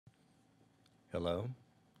Hello,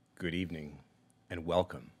 good evening, and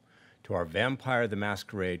welcome to our Vampire the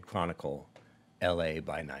Masquerade Chronicle, LA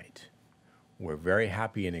by Night. We're very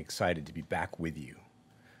happy and excited to be back with you.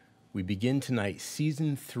 We begin tonight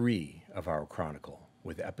Season 3 of our Chronicle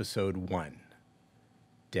with Episode 1,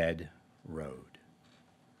 Dead Road.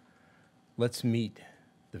 Let's meet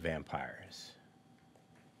the vampires.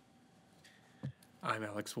 I'm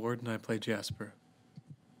Alex Ward, and I play Jasper.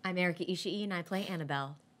 I'm Erica Ishii, and I play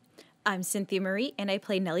Annabelle. I'm Cynthia Marie, and I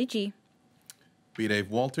play Nellie G. B. Dave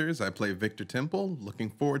Walters, I play Victor Temple. Looking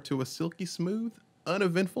forward to a silky smooth,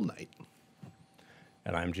 uneventful night.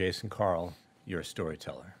 And I'm Jason Carl, your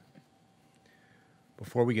storyteller.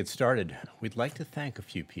 Before we get started, we'd like to thank a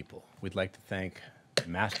few people. We'd like to thank the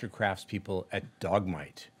Master Crafts people at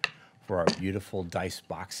Dogmite for our beautiful dice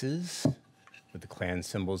boxes with the clan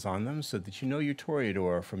symbols on them so that you know your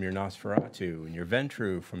Toreador from your Nosferatu and your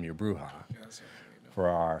Ventru from your Bruja. For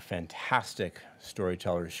our fantastic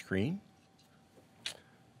storyteller screen.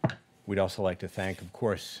 We'd also like to thank, of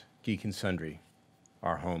course, Geek and Sundry,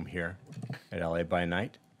 our home here at LA by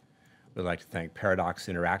Night. We'd like to thank Paradox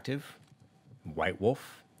Interactive, White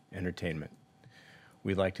Wolf Entertainment.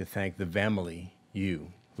 We'd like to thank the family,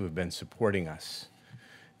 you, who have been supporting us.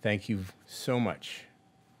 Thank you so much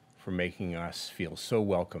for making us feel so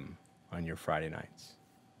welcome on your Friday nights.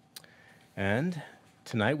 And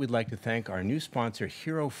tonight, we'd like to thank our new sponsor,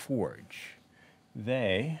 Hero Forge.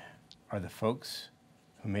 They are the folks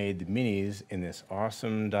who made the minis in this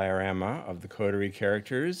awesome diorama of the coterie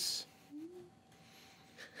characters.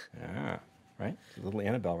 Yeah, right? A little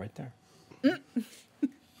Annabelle right there.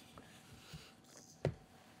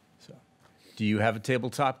 So, do you have a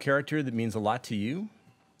tabletop character that means a lot to you?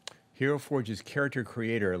 Hero Forge's character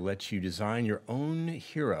creator lets you design your own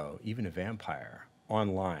hero, even a vampire,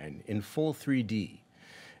 online in full 3D.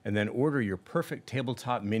 And then order your perfect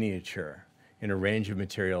tabletop miniature in a range of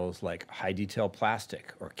materials like high detail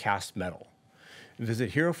plastic or cast metal.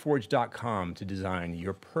 Visit HeroForge.com to design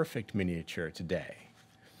your perfect miniature today.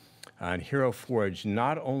 And Hero Forge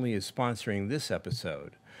not only is sponsoring this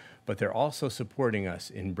episode, but they're also supporting us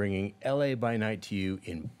in bringing LA by Night to you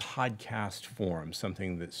in podcast form,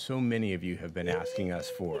 something that so many of you have been asking us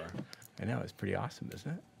for. I know, it's pretty awesome,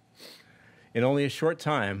 isn't it? In only a short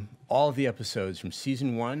time, all of the episodes from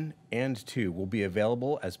Season 1 and 2 will be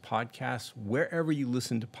available as podcasts wherever you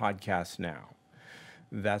listen to podcasts now.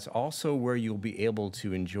 That's also where you'll be able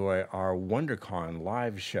to enjoy our WonderCon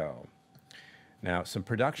live show. Now, some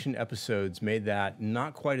production episodes made that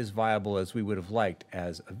not quite as viable as we would have liked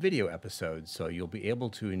as a video episode, so you'll be able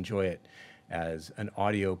to enjoy it as an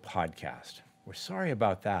audio podcast. We're sorry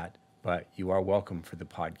about that, but you are welcome for the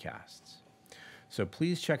podcasts. So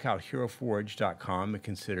please check out HeroForge.com and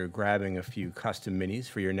consider grabbing a few custom minis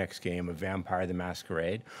for your next game of Vampire the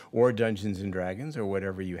Masquerade or Dungeons & Dragons or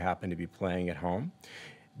whatever you happen to be playing at home.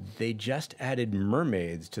 They just added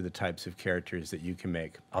mermaids to the types of characters that you can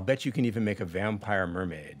make. I'll bet you can even make a vampire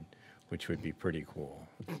mermaid, which would be pretty cool.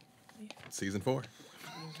 Season 4.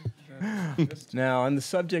 Now, on the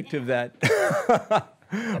subject of that,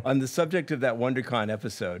 on the subject of that WonderCon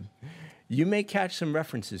episode, you may catch some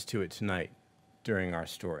references to it tonight during our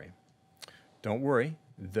story. Don't worry,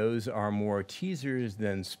 those are more teasers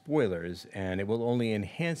than spoilers, and it will only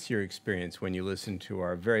enhance your experience when you listen to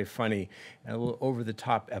our very funny and a little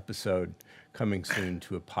over-the-top episode coming soon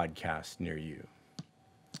to a podcast near you.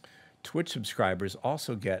 Twitch subscribers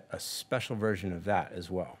also get a special version of that as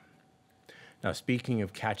well. Now, speaking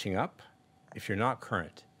of catching up, if you're not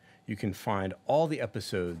current, you can find all the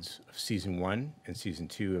episodes of Season 1 and Season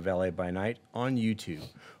 2 of LA by Night on YouTube,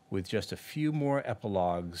 with just a few more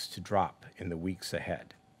epilogues to drop in the weeks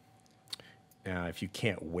ahead. Now, if you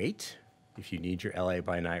can't wait, if you need your LA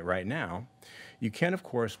by Night right now, you can, of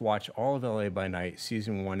course, watch all of LA by Night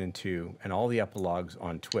Season 1 and 2 and all the epilogues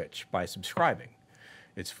on Twitch by subscribing.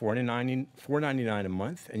 It's $4.99 a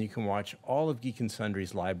month, and you can watch all of Geek and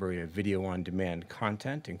Sundry's library of video-on-demand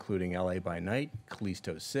content, including LA by Night,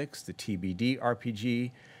 Callisto 6, the TBD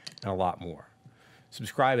RPG, and a lot more.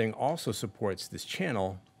 Subscribing also supports this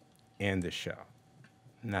channel and this show,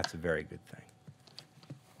 and that's a very good thing.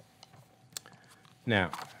 Now,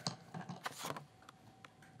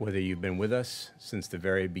 whether you've been with us since the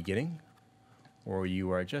very beginning or you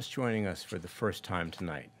are just joining us for the first time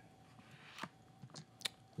tonight,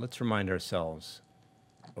 let's remind ourselves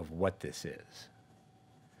of what this is.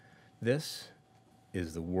 This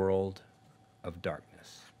is the world of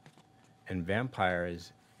darkness, and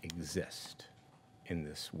vampires exist in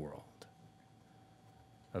this world.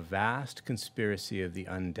 A vast conspiracy of the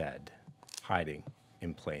undead hiding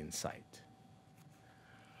in plain sight.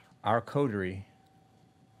 Our coterie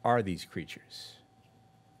are these creatures,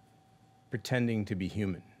 pretending to be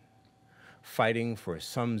human, fighting for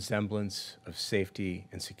some semblance of safety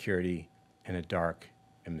and security in a dark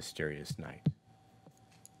and mysterious night.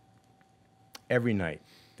 Every night,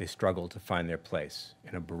 they struggle to find their place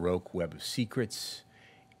in a baroque web of secrets,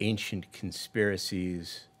 ancient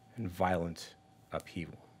conspiracies, and violent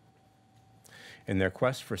upheaval. In their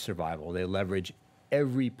quest for survival, they leverage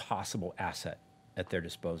every possible asset at their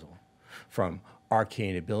disposal, from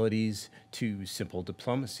arcane abilities to simple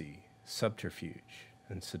diplomacy, subterfuge,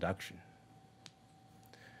 and seduction.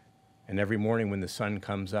 And every morning when the sun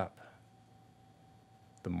comes up,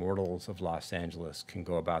 the mortals of Los Angeles can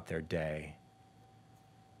go about their day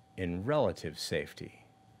in relative safety,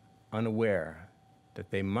 unaware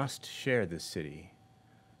that they must share this city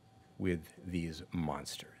with these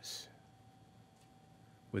monsters.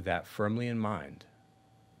 With that firmly in mind,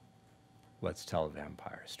 let's tell a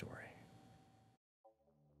vampire story.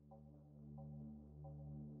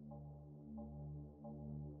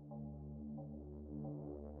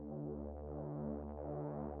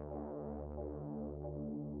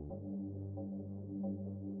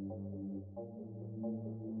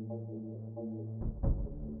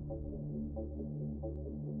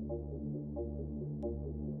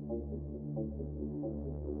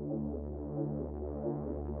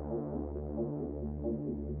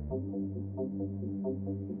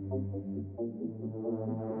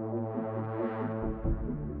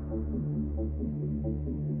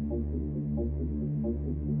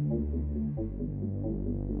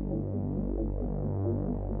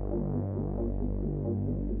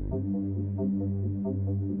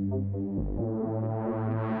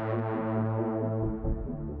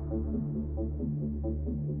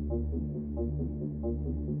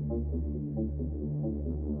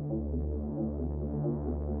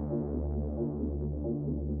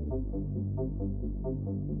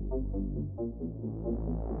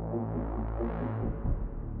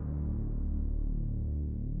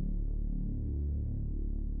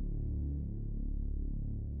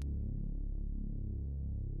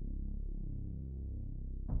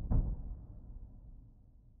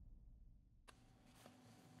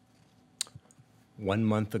 One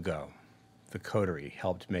month ago, the coterie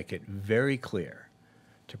helped make it very clear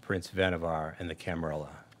to Prince Vannevar and the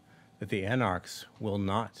Camarilla that the Anarchs will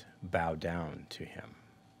not bow down to him.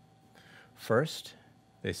 First,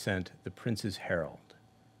 they sent the Prince's Herald,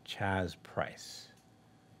 Chaz Price,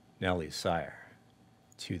 Nellie's sire,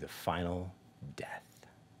 to the final death.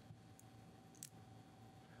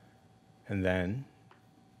 And then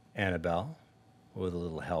Annabelle, with a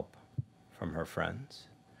little help from her friends,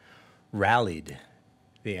 rallied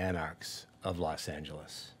the Anarchs of Los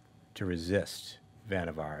Angeles to resist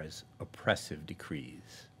Vannevar's oppressive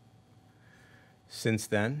decrees. Since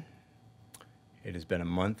then, it has been a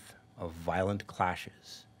month of violent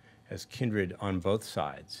clashes as kindred on both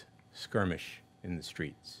sides skirmish in the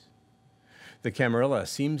streets. The Camarilla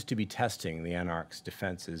seems to be testing the Anarchs'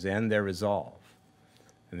 defenses and their resolve,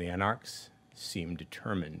 and the Anarchs seem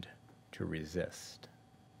determined to resist.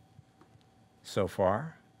 So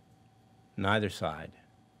far, neither side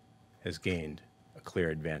has gained a clear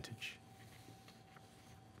advantage.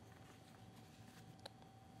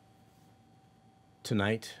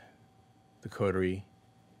 Tonight, the coterie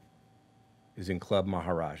is in Club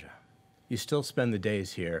Maharaja. You still spend the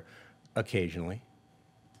days here occasionally,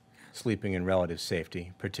 sleeping in relative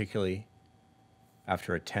safety, particularly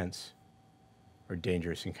after a tense or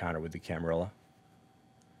dangerous encounter with the Camarilla.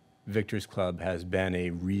 Victor's Club has been a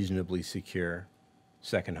reasonably secure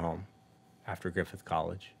second home after Griffith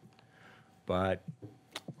College, but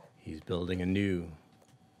he's building a new,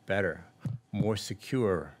 better, more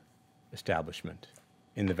secure establishment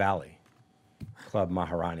in the valley, Club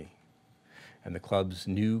Maharani. And the club's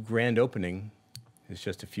new grand opening is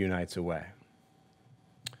just a few nights away.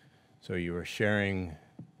 So you are sharing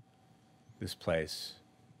this place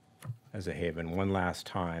as a haven one last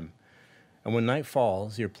time. And when night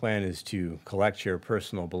falls, your plan is to collect your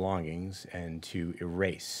personal belongings and to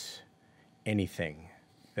erase anything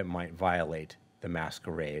that might violate the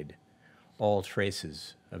Masquerade, all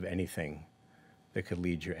traces of anything that could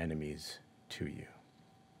lead your enemies to you.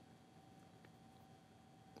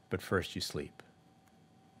 But first you sleep.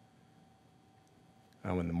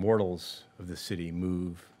 And when the mortals of the city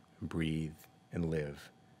move, and breathe, and live,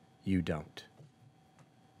 you don't.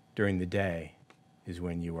 During the day is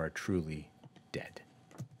when you are truly dead.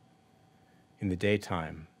 In the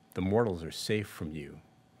daytime, the mortals are safe from you,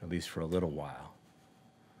 at least for a little while,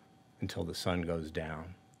 until the sun goes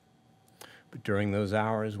down. But during those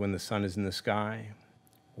hours when the sun is in the sky,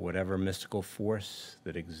 whatever mystical force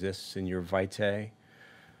that exists in your vitae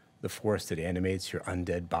The force that animates your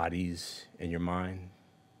undead bodies and your mind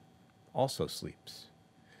also sleeps.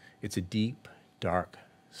 It's a deep, dark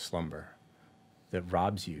slumber that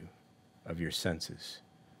robs you of your senses.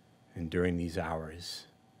 And during these hours,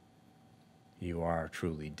 you are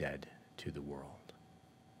truly dead to the world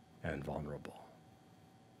and vulnerable.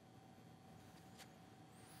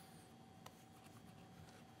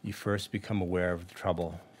 You first become aware of the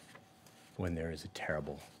trouble when there is a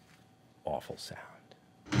terrible, awful sound.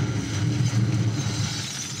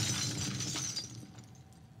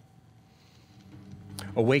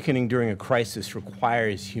 Awakening during a crisis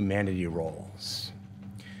requires humanity rolls.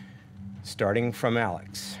 Starting from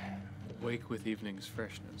Alex. Wake with evening's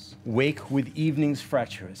freshness. Wake with evening's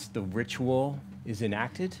freshness. The ritual is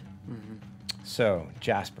enacted. Mm-hmm. So,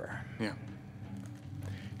 Jasper, Yeah.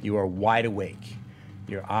 you are wide awake.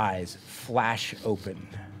 Your eyes flash open.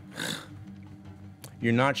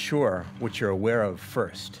 You're not sure what you're aware of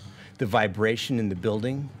first. The vibration in the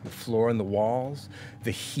building, the floor and the walls,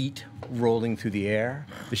 the heat rolling through the air,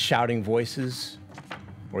 the shouting voices,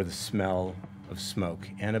 or the smell of smoke.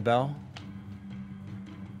 Annabelle?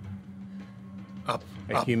 Up.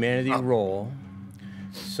 A humanity roll.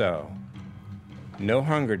 So, no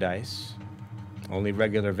hunger dice, only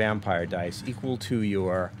regular vampire dice equal to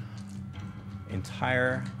your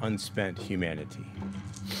entire unspent humanity.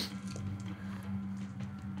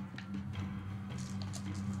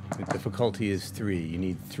 The difficulty is 3. You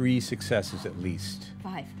need 3 successes at least.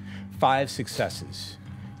 5. 5 successes.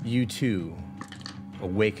 You too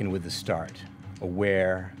awaken with the start,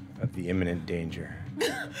 aware of the imminent danger.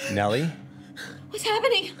 Nellie? What's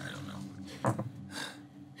happening?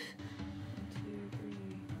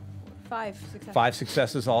 5 successes. 5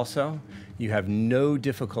 successes also. You have no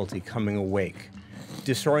difficulty coming awake.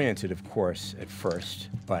 Disoriented, of course, at first,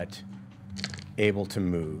 but able to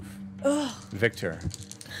move. Ugh. Victor?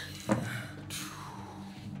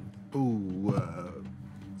 Ooh,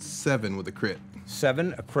 7 with a crit.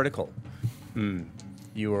 7, a critical.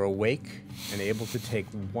 You are awake and able to take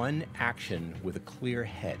 1 action with a clear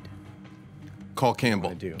head. Call Campbell.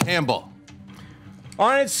 What do I do? Campbell.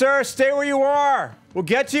 On it, sir. Stay where you are. We'll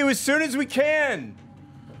get to you as soon as we can.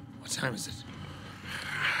 What time is it?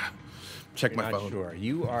 Check You're my not phone. sure.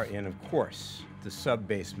 You are in, of course, the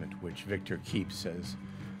sub-basement, which Victor keeps as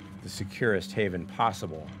the securest haven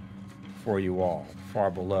possible for you all, far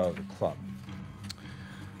below the club.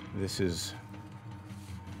 This is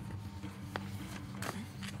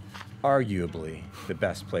arguably the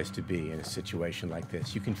best place to be in a situation like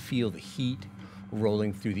this. You can feel the heat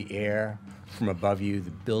rolling through the air from above you.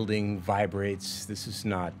 The building vibrates. This is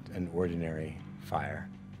not an ordinary fire.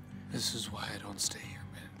 This is why I don't stay here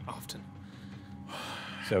often.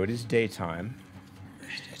 So it is daytime.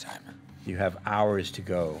 Daytime. You have hours to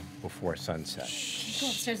go before sunset. Go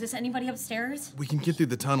upstairs. Is anybody upstairs? We can get through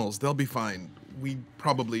the tunnels. They'll be fine. We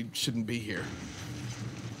probably shouldn't be here.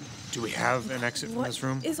 Do we have an exit from this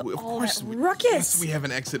room? Is Of all course, that we- ruckus? Yes, we have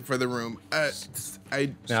an exit for the room.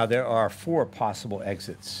 Now, there are 4 possible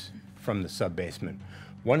exits from the sub-basement.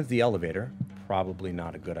 One is the elevator, probably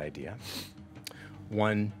not a good idea.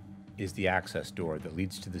 One is the access door that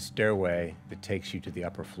leads to the stairway that takes you to the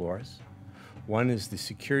upper floors. One is the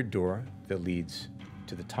secured door that leads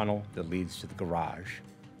to the tunnel that leads to the garage.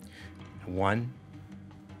 And one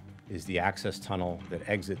is the access tunnel that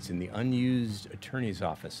exits in the unused attorney's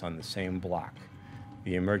office on the same block,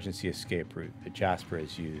 the emergency escape route that Jasper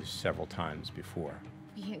has used several times before.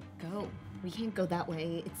 We can't go. We can't go that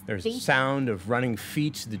way. It's There's a dangerous. sound of running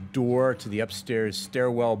feet. The door to the upstairs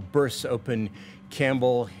stairwell bursts open.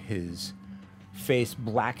 Campbell, his face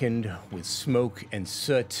blackened with smoke and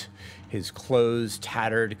soot, his clothes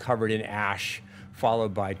tattered, covered in ash,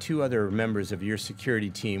 followed by 2 other members of your security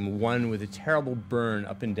team, one with a terrible burn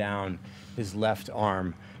up and down his left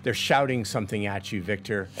arm. They're shouting something at you,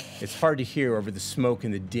 Victor. It's hard to hear over the smoke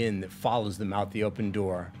and the din that follows them out the open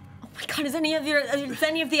door. Oh my God! Is any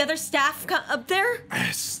of the other staff up there?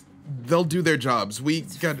 Yes, they'll do their jobs. We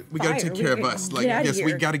got to fire. take We care of gotta us. get Like, outta yes, we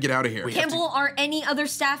here. got to get out of here. Campbell, are any other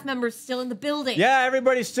staff members still in the building? Yeah,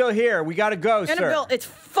 everybody's still here. We gotta go, sir. Annabelle, it's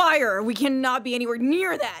fire. We cannot be anywhere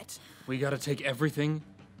near that. We gotta take everything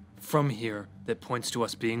from here that points to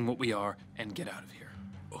us being what we are and get out of here.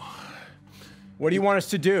 What do you want us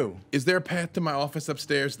to do? Is there a path to my office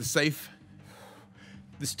upstairs? The safe?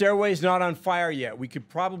 The stairway's not on fire yet. We could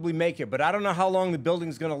probably make it, but I don't know how long the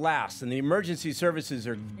building's gonna last, and the emergency services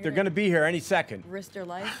they're gonna be here any second. Risk their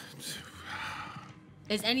life.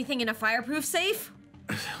 Is anything in a fireproof safe?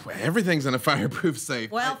 Well, everything's in a fireproof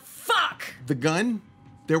safe. Well, fuck! The gun?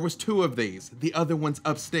 There was 2 of these. The other one's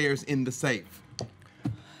upstairs in the safe.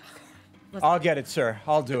 I'll get it, sir.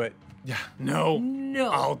 I'll do it. Yeah. No.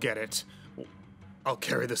 No. I'll get it. I'll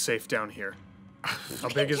carry the safe down here. How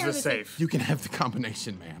big is carry the the safe? You can have the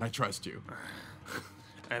combination, man. I trust you.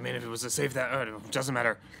 I mean, if it was a safe that doesn't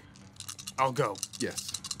matter. I'll go, Yes.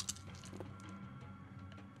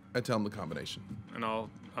 I tell him the combination. and I'm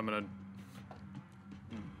gonna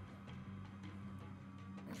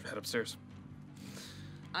head upstairs.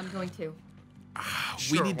 I'm going to.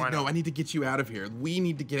 Sure, we need why to know. not? I need to get you out of here. We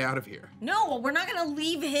need to get out of here. No, we're not gonna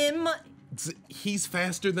leave him. He's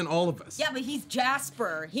faster than all of us. Yeah, but he's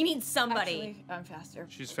Jasper. He needs somebody. Actually, I'm faster.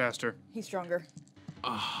 She's faster. He's stronger.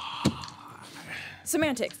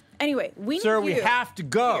 Semantics. Anyway, we need Sir, you. we have to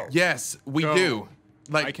go. Yes, we Go. do.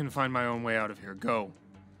 Like, I can find my own way out of here. Go.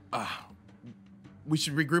 we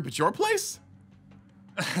should regroup at your place?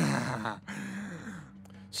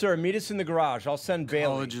 Sir, meet us in the garage. I'll send Bailey.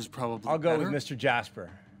 College is probably I'll go better. with Mr. Jasper.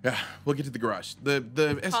 Yeah, we'll get to the garage. The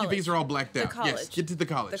SUVs College. are all blacked out. college. Yes, get to the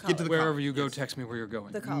college. The Get to the Wherever college. you go, text me where you're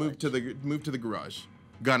going. The college. Move to the garage.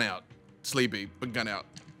 Gun out. Sleepy, but gun out.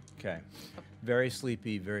 Okay. Very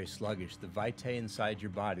sleepy, very sluggish. The vitae inside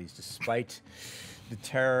your bodies, despite the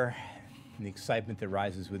terror and the excitement that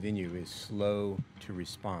rises within you, is slow to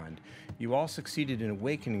respond. You all succeeded in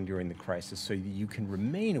awakening during the crisis so that you can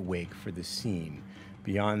remain awake for the scene.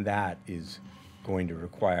 Beyond that is going to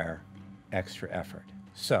require extra effort.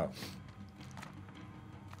 So,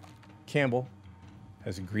 Campbell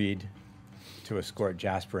has agreed to escort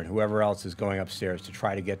Jasper and whoever else is going upstairs to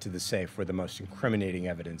try to get to the safe where the most incriminating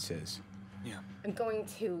evidence is. Yeah. I'm going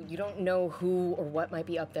to. You don't know who or what might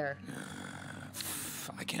be up there.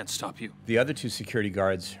 I can't stop you. The other two security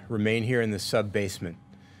guards remain here in the sub-basement.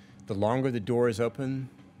 The longer the door is open,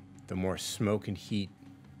 the more smoke and heat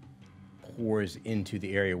pours into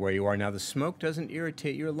the area where you are. Now, the smoke doesn't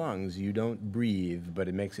irritate your lungs. You don't breathe, but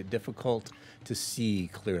it makes it difficult to see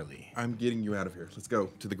clearly. I'm getting you out of here. Let's go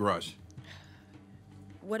to the garage.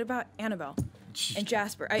 What about Annabelle and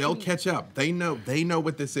Jasper? They'll catch up. They know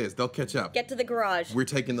what this is. They'll catch up. Get to the garage. We're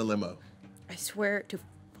taking the limo. I swear to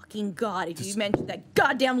fucking God, if you mention that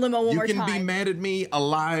goddamn limo one You more can time. be mad at me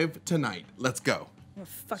alive tonight. Let's go. I'm gonna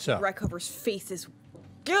fucking So. Rickover's face this.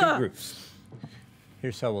 Two Ugh. groups.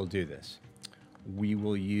 Here's how we'll do this. We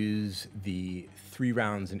will use the 3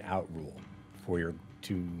 rounds and out rule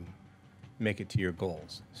to make it to your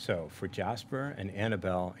goals. So for Jasper and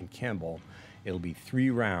Annabelle and Campbell, it'll be 3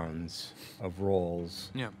 rounds of rolls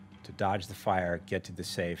Yeah. to dodge the fire, get to the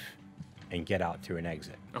safe, and get out through an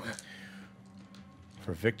exit. Okay.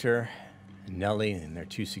 For Victor and Nellie and their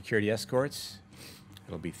 2 security escorts,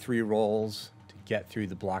 it'll be 3 rolls to get through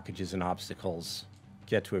the blockages and obstacles,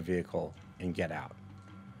 get to a vehicle, and get out.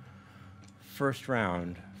 First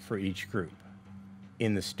round for each group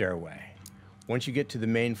in the stairway. Once you get to the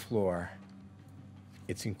main floor,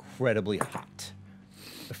 it's incredibly hot.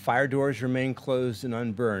 The fire doors remain closed and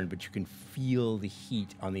unburned, but you can feel the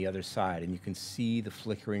heat on the other side, and you can see the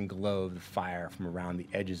flickering glow of the fire from around the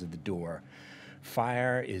edges of the door.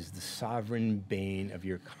 Fire is the sovereign bane of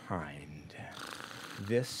your kind.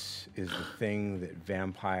 This is the thing that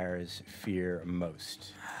vampires fear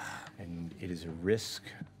most, and it is a risk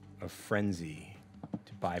of frenzy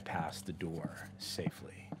to bypass the door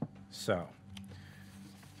safely. So,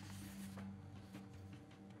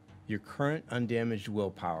 your current undamaged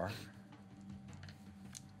willpower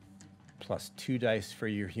plus 2 dice for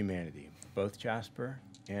your humanity, both Jasper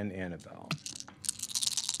and Annabelle.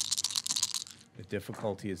 The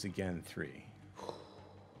difficulty is again 3.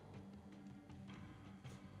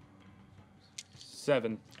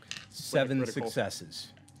 7. 7 critical.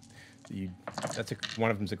 successes.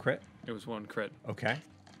 One of them's a crit. It was 1 crit. Okay.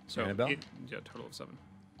 So Annabelle? yeah, total of 7.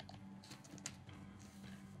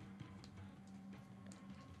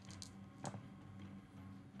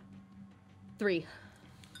 Three.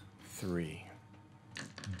 3.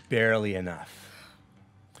 Barely enough.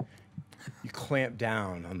 You clamp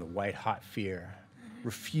down on the white-hot fear,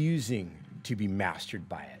 refusing to be mastered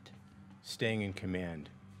by it, staying in command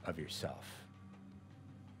of yourself.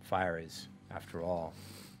 Fire is, after all,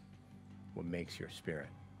 what makes your spirit.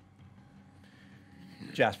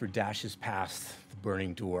 Jasper dashes past the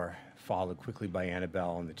burning door, followed quickly by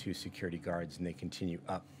Annabelle and the 2 security guards, and they continue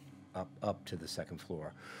up to the 2nd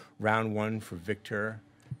floor. Round 1 for Victor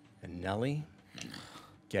and Nellie,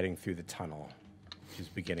 getting through the tunnel, which is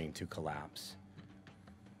beginning to collapse.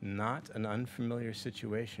 Not an unfamiliar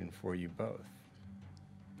situation for you both.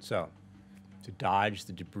 So, to dodge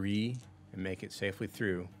the debris and make it safely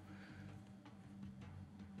through,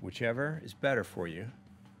 whichever is better for you,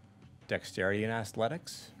 dexterity and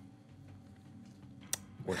athletics,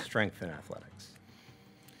 or strength and athletics.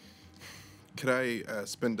 Could I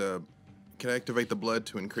spend a Can I activate the blood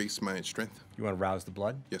to increase my strength? You want to rouse the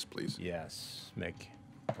blood? Yes, please. Yes. Make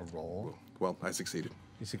a roll. Well, I succeeded.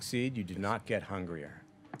 You succeed. You do not get hungrier.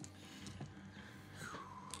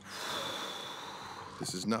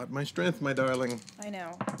 This is not my strength, my darling. I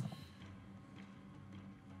know.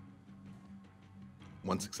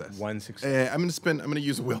 One success. One success. I'm gonna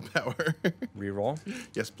use willpower. Reroll.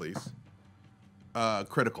 Yes, please.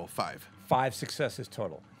 Critical 5. 5 successes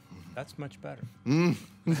total. That's much better.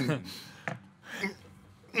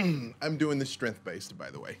 I'm doing this strength based, by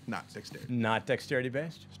the way, not dexterity. Not dexterity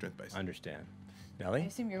based? Strength based. Understand. I Nelly?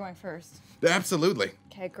 assume you're going first. Absolutely.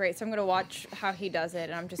 Okay, great. So I'm gonna watch how he does it,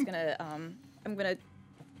 and I'm just gonna I'm gonna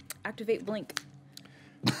activate blink.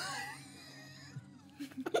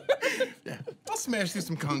 Yeah. I'll smash through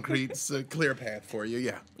some concrete, clear path for you.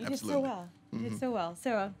 Yeah, You did absolutely. so well. You did so well.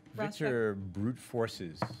 So, Victor brute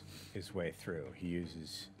forces his way through. He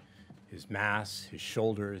uses his mass, his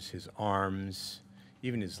shoulders, his arms,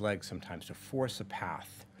 even his legs sometimes to force a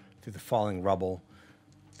path through the falling rubble,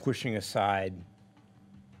 pushing aside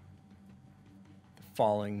the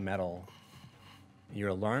falling metal. You're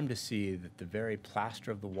alarmed to see that the very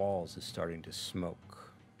plaster of the walls is starting to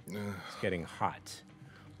smoke. It's getting hot.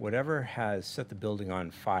 Whatever has set the building on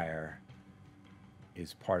fire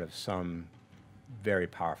is part of some very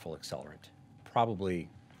powerful accelerant, probably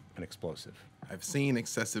an explosive. I've seen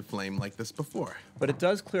excessive flame like this before. But it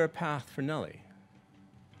does clear a path for Nelly.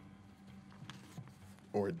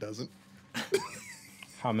 Or it doesn't.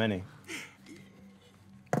 How many?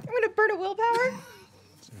 I'm gonna burn a willpower.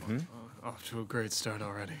 Off to a great start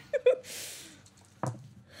already.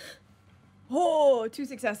 Oh, 2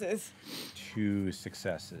 successes. 2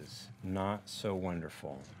 successes. Not so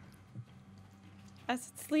wonderful.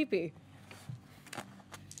 That's sleepy.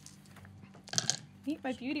 Need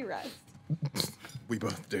my beauty rest. We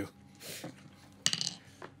both do.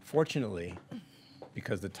 Fortunately,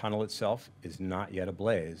 because the tunnel itself is not yet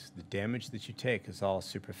ablaze, the damage that you take is all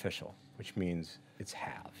superficial, which means it's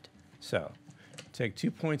halved. So, take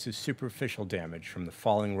 2 points of superficial damage from the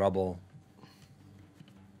falling rubble.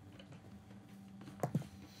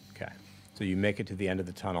 Okay, so you make it to the end of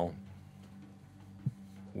the tunnel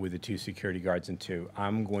with the 2 security guards in 2.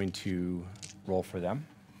 I'm going to roll for them.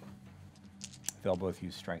 They'll both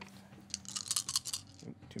use strength.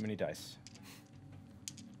 Oop, too many dice.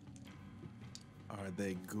 Are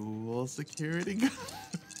they ghoul security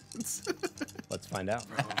guards? Let's find out.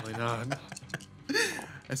 Probably not.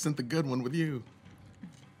 I sent the good one with you.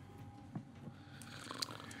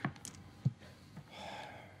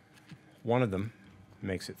 One of them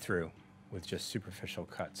makes it through with just superficial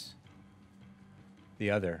cuts. The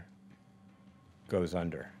other goes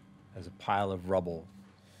under as a pile of rubble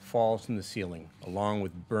falls from the ceiling, along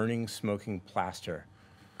with burning, smoking plaster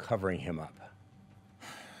covering him up.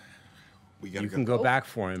 We gotta You can go back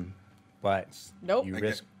for him, but Nope. you I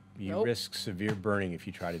risk Nope. risk severe burning if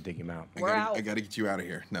you try to dig him out. We're out. I gotta get you out of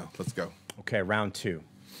here. No, let's go. Okay, round 2.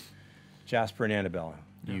 Jasper and Annabelle,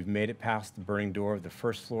 you've made it past the burning door of the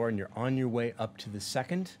first floor, and you're on your way up to the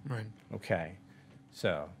second. Right. Okay,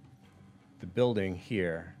 so the building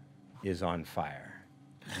here is on fire.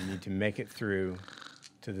 You need to make it through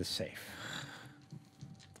to the safe.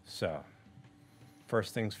 So,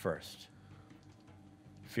 first things first.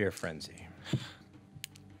 Fear frenzy.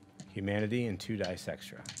 Humanity and 2 dice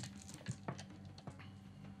extra.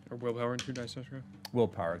 Or willpower and 2 dice extra.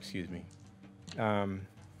 Willpower, excuse me.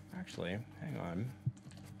 Actually, hang on.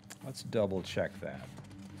 Let's double check that.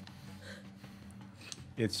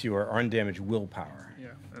 It's your undamaged willpower. Yeah,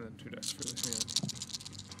 and then 2 dice for this.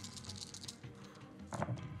 Yeah.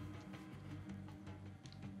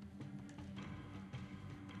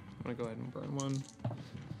 I'm gonna go ahead and burn 1.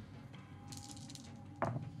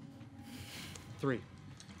 3.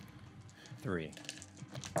 3.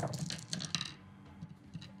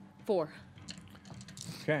 4.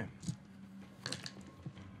 Okay.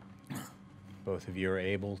 Both of you are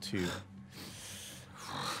able to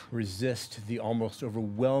resist the almost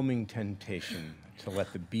overwhelming temptation to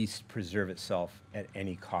let the beast preserve itself at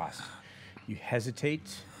any cost. You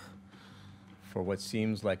hesitate for what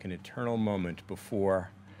seems like an eternal moment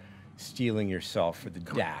before steeling yourself for the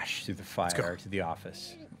dash through the fire to the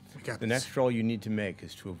office. We got The this. next roll you need to make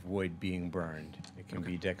is to avoid being burned. It can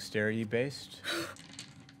be dexterity based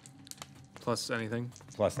Plus anything.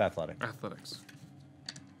 plus athletic. Athletics.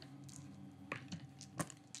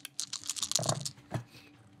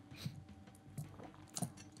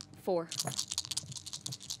 Four.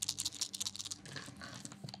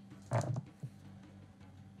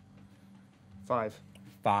 5.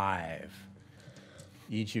 5.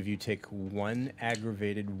 Each of you take 1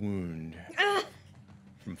 aggravated wound.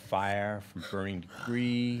 from fire, from burning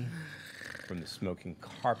debris, from the smoking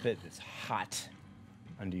carpet that's hot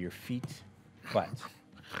under your feet, but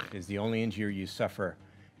it is the only injury you suffer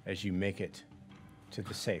as you make it to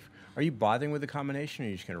the safe. Are you bothering with the combination, or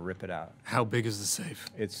are you just going to rip it out? How big is the safe?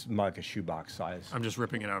 It's like a shoebox size. I'm just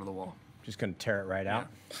ripping it out of the wall. Just going to tear it right out?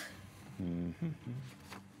 Mm-hmm.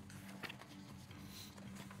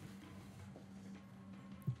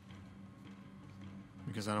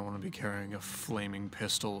 Because I don't want to be carrying a flaming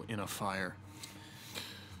pistol in a fire.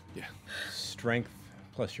 Yeah. Strength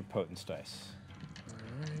plus your potence dice.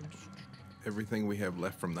 Everything we have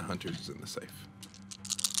left from the hunters is in the safe.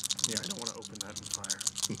 Yeah, I don't want to open that in fire.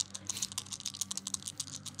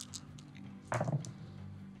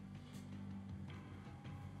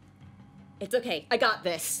 It's okay. I got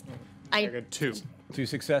this. I got 2. 2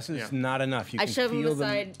 successes? Yeah. Not enough. You I can shove him feel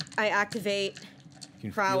aside. I activate. You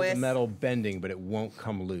can feel prowess. the metal bending, but it won't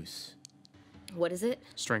come loose. What is it?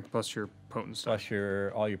 Strength plus your potence. Plus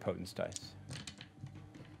all your potence dice.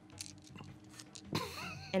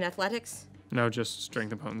 And athletics? No, just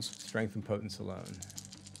strength and potence. Strength and potence alone.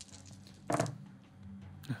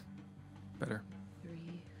 Better.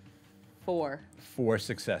 3, 4. 4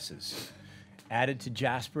 successes. Added to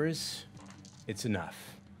Jasper's, it's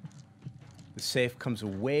enough. The safe comes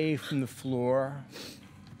away from the floor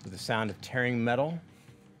with the sound of tearing metal,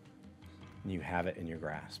 and you have it in your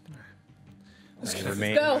grasp. Let's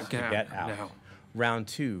go. Get out. Now. Round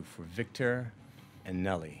 2 for Victor and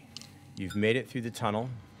Nelly. You've made it through the tunnel,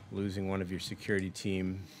 losing one of your security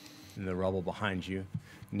team in the rubble behind you.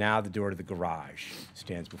 Now the door to the garage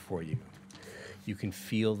stands before you. You can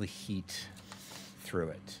feel the heat through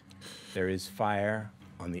it. There is fire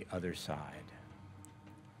on the other side.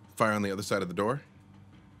 Fire on the other side of the door.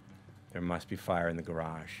 There must be fire in the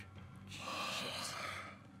garage.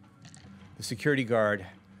 The security guard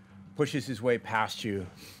pushes his way past you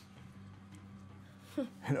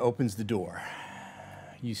and opens the door.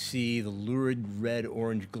 You see the lurid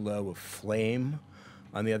red-orange glow of flame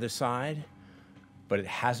on the other side, but it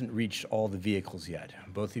hasn't reached all the vehicles yet.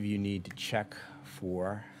 Both of you need to check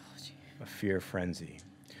for a fear frenzy.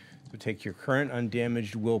 So take your current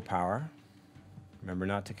undamaged willpower. Remember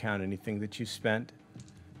not to count anything that you spent,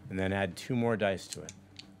 and then add 2 more dice to it.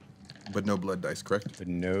 But no blood dice, correct? But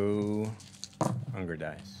no hunger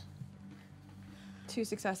dice. 2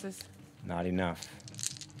 successes. Not enough.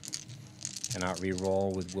 Cannot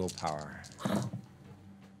re-roll with willpower.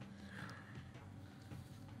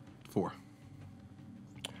 4.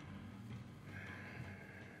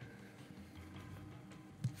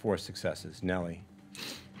 4 successes. Nelly,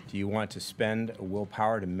 do you want to spend a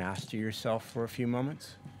willpower to master yourself for a few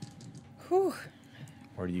moments? Whew.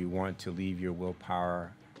 Or do you want to leave your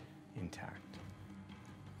willpower intact?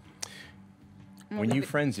 When you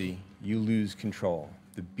frenzy, you lose control.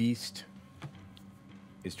 The beast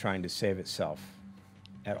is trying to save itself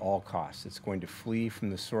at all costs. It's going to flee from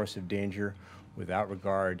the source of danger without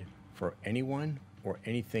regard for anyone or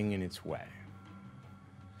anything in its way.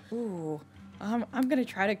 Ooh. I'm gonna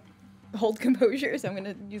try to hold composure, so I'm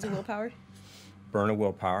gonna use a willpower. Burn a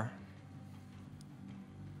willpower.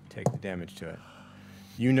 Take the damage to it.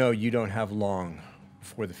 You know you don't have long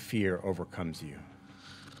before the fear overcomes you.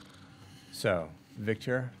 So,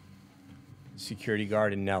 Victor, security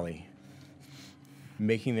guard, and Nelly,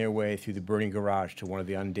 making their way through the burning garage to one of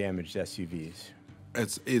the undamaged SUVs.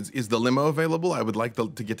 Is the limo available? I would like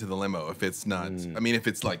to get to the limo if it's not. I mean, if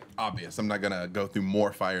it's like obvious, I'm not gonna go through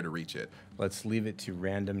more fire to reach it. Let's leave it to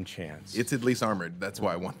random chance. It's at least armored. That's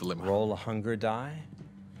why I want the limo. Roll a hunger die.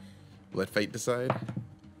 Let fate decide.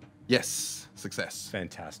 Yes, success.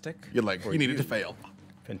 Fantastic. You're like, For you needed to fail.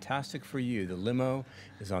 Fantastic for you. The limo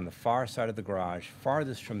is on the far side of the garage,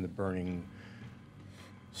 farthest from the burning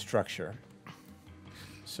structure.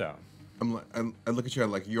 So, I look at you.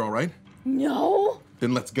 I'm like, you all right? No.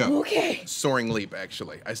 Then let's go. Okay. Soaring leap.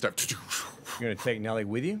 Actually, I start. you're going to take Nelly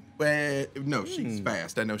with you? No, she's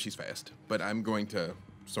fast. I know she's fast, but I'm going to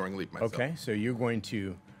soaring leap myself. Okay, so you're going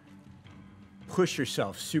to push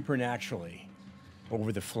yourself supernaturally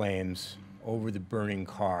over the flames, over the burning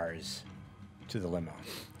cars to the limo.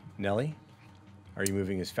 Nelly, are you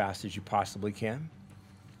moving as fast as you possibly can?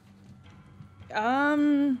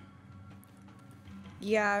 Yeah,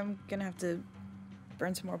 I'm gonna have to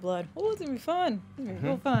burn some more blood. Oh, it's gonna be fun. It's gonna be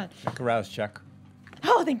real fun. Make a rouse check.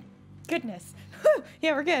 Oh, thank goodness. Whew.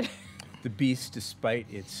 Yeah, we're good. The beast, despite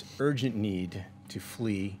its urgent need to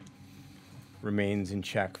flee, remains in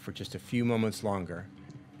check for just a few moments longer,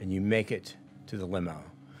 and you make it to the limo.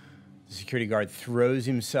 The security guard throws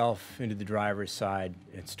himself into the driver's side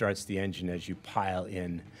and starts the engine as you pile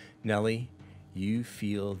in. Nelly, you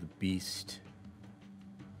feel the beast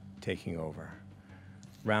taking over.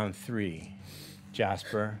 Round 3,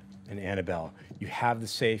 Jasper and Annabelle. You have the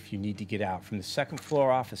safe. You need to get out. From the second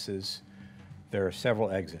floor offices, there are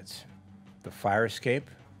several exits. The fire escape,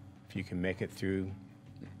 if you can make it through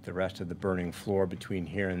the rest of the burning floor between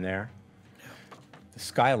here and there. The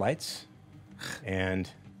skylights, and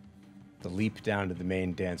the leap down to the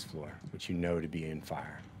main dance floor, which you know to be in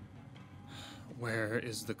fire. Where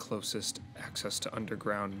is the closest access to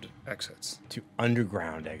underground exits? To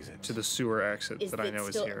underground exits. To the sewer exit that I know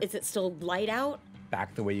is here. Is it still light out?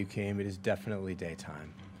 Back the way you came, it is definitely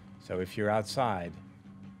daytime. So if you're outside,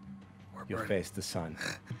 you'll face the sun.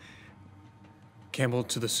 Campbell,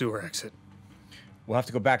 to the sewer exit. We'll have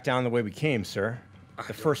to go back down the way we came, sir.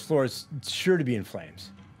 The first floor is sure to be in flames.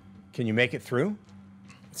 Can you make it through?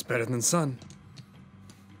 It's better than sun.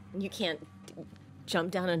 You can't jump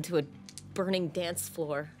down into a burning dance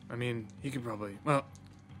floor. I mean, he could probably. Well,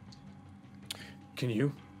 can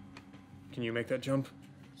you? Can you make that jump?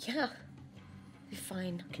 Yeah, be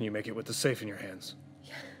fine. Can you make it with the safe in your hands?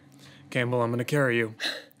 Yeah. Campbell, I'm gonna carry you.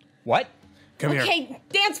 What? Come here. Okay,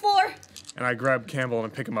 dance floor! And I grab Campbell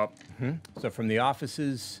and pick him up. So from the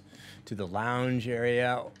offices to the lounge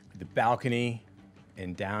area, the balcony,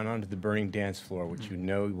 and down onto the burning dance floor, which you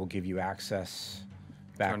know will give you access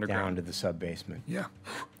back down to the sub-basement. Yeah.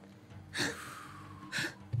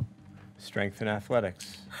 Strength and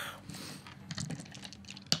athletics.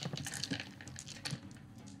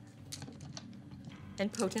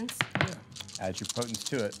 And potence. Add your potence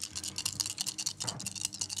to it.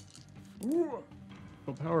 Ooh.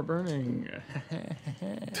 Full power burning.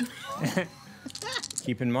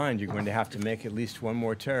 Keep in mind, you're going to have to make at least one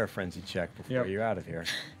more Terror Frenzy check before you're out of here.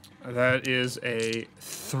 That is a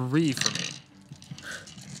 3 for me.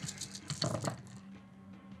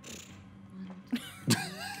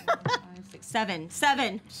 7.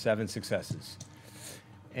 7 successes.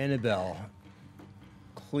 Annabelle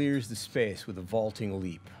clears the space with a vaulting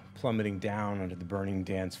leap, plummeting down onto the burning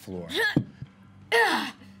dance floor.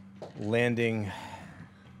 Landing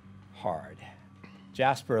hard.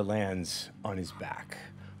 Jasper lands on his back,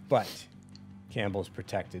 but Campbell's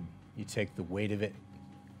protected. You take the weight of it.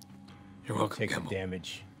 You're welcome, Take Campbell. the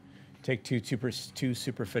damage. Take two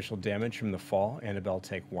superficial damage from the fall. Annabelle,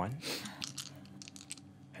 take 1.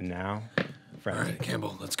 And now, All right,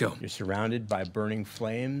 Campbell, let's go. You're surrounded by burning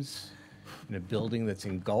flames in a building that's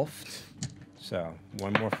engulfed. So,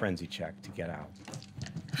 one more frenzy check to get out.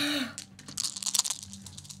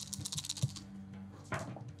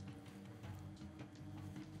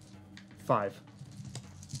 5.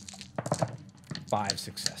 5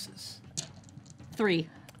 successes. 3.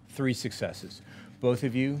 3 successes. Both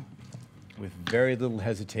of you, with very little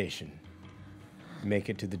hesitation, make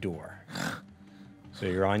it to the door. So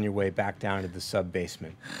you're on your way back down to the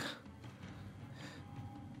sub-basement.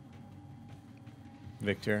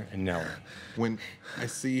 Victor and Nellie. When I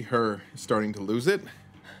see her starting to lose it,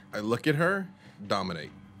 I look at her, dominate.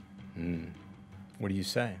 What do you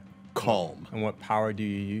say? Calm. And what power do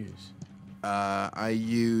you use? I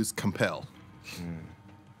use compel.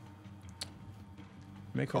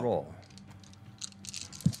 Make a roll.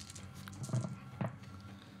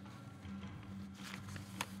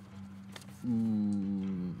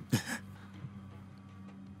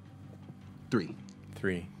 Three.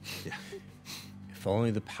 3. Yeah. If only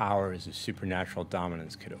the powers of supernatural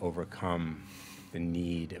dominance could overcome the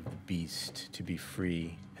need of the beast to be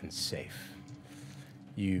free and safe.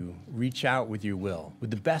 You reach out with your will, with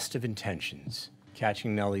the best of intentions,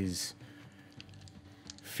 catching Nellie's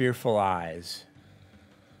fearful eyes,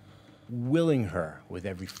 willing her with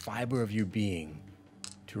every fiber of your being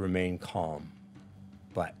to remain calm.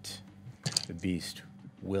 But the beast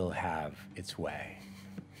will have its way.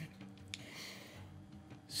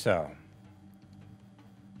 So,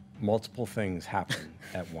 multiple things happen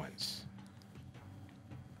at once.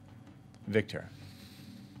 Victor,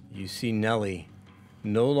 you see Nellie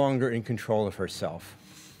no longer in control of herself.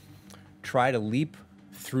 Try to leap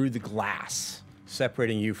through the glass,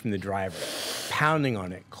 separating you from the driver, pounding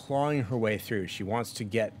on it, clawing her way through. She wants to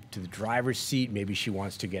get to the driver's seat. Maybe she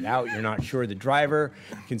wants to get out. You're not sure. The driver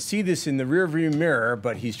can see this in the rearview mirror,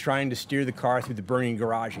 but he's trying to steer the car through the burning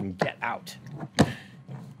garage and get out.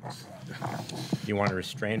 You want to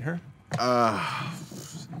restrain her?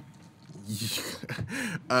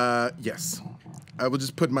 Yes. I will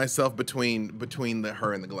just put myself between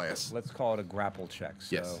her and the glass. Let's call it a grapple check.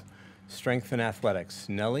 So, Yes. Strength and athletics.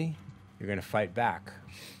 Nellie, you're going to fight back.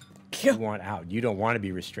 You want out. You don't want to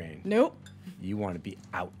be restrained. Nope. You want to be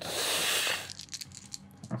out.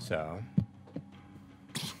 So,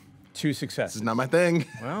 2 This successes. is not my thing.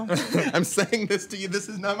 Well, I'm saying this to you. This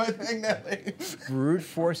is not my thing, Nelly. brute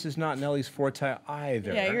force is not Nellie's forte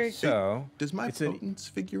either. Yeah, you're- So Does my it's a- potence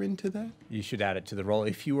figure into that? you should add it to the roll.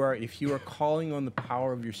 If you are calling on the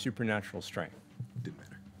power of your supernatural strength, Didn't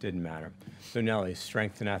matter. didn't matter. So Nellie,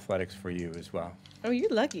 strength and athletics for you as well. Oh, you're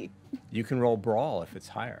lucky. You can roll brawl if it's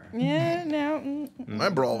higher. Yeah, no. My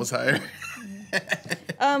brawl was higher.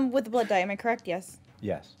 With the blood die, am I correct? Yes.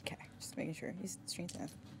 Yes. Okay, just making sure. He's strength enough.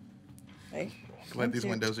 Okay. Glad these 1, 2.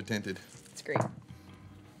 windows are tinted. It's great.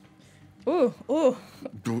 Ooh, ooh.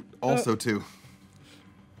 Also, too.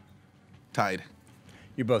 Tied.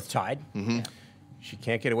 You're both tied. Mm-hmm. She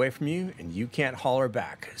can't get away from you, and you can't haul her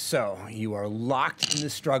back. So you are locked in the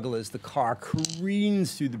struggle as the car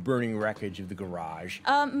careens through the burning wreckage of the garage.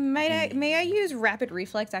 May I use rapid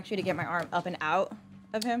reflex actually to get my arm up and out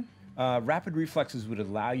of him? Rapid reflexes would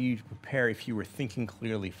allow you to prepare if you were thinking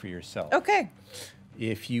clearly for yourself. Okay.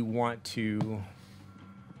 If you want to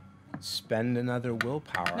spend another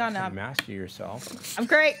willpower No, to no. master yourself. I'm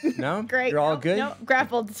great. No? Great. You're all No, good? No,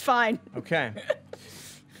 grappled. It's fine. Okay.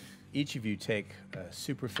 Each of you take a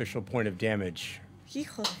superficial point of damage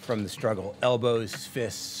from the struggle. Elbows,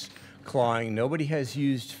 fists, clawing. Nobody has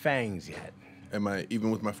used fangs yet. Am I, even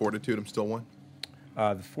with my fortitude, I'm still 1?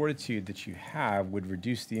 The fortitude that you have would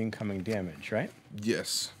reduce the incoming damage, right?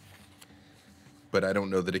 Yes. But I don't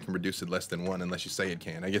know that it can reduce it less than 1 unless you say it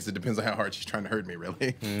can. I guess it depends on how hard she's trying to hurt me,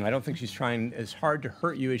 really. I don't think she's trying as hard to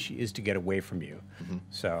hurt you as she is to get away from you.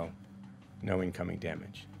 So, no incoming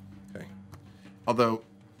damage. Okay. Although,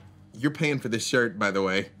 you're paying for this shirt, by the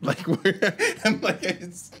way. Like, I'm like,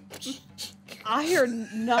 it's... I hear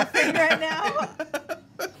nothing right now.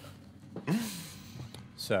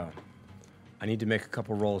 So, I need to make a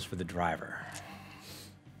couple rolls for the driver.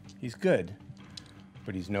 He's good,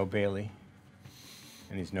 but he's no Bailey,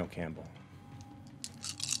 and he's no Campbell.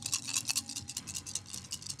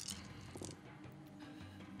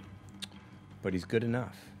 But he's good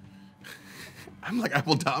enough. I'm like, I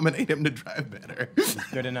will dominate him to drive better.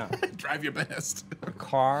 Good enough. Drive your best. The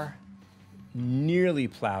car nearly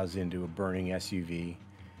plows into a burning SUV.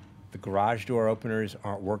 The garage door openers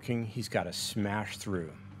aren't working. He's got to smash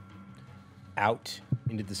through. Out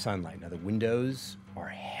into the sunlight. Now, the windows are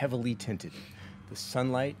heavily tinted. The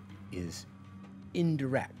sunlight is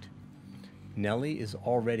indirect. Nellie is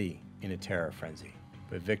already in a terror frenzy.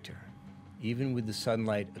 But Victor, even with the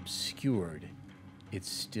sunlight obscured, it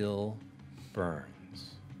still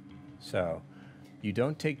burns. So, you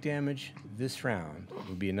don't take damage this round.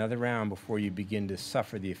 It'll be another round before you begin to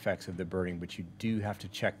suffer the effects of the burning, but you do have to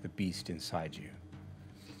check the beast inside you.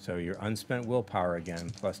 So your unspent willpower again,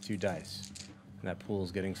 plus 2 dice. And that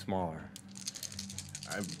pool's getting smaller.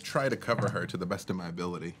 I try to cover her to the best of my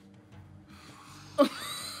ability.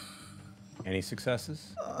 Any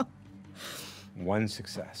successes? 1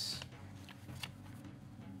 success.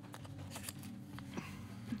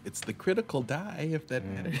 It's the critical die, if that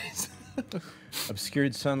matters.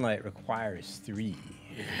 Obscured sunlight requires 3. You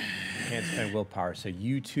can't spend willpower, so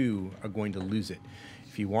you too are going to lose it.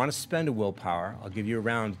 If you want to spend a willpower, I'll give you a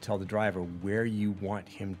round to tell the driver where you want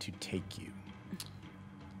him to take you.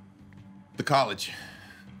 The college.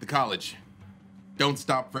 The college. Don't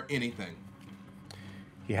stop for anything.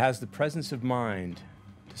 He has the presence of mind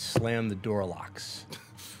to slam the door locks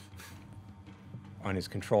on his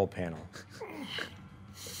control panel.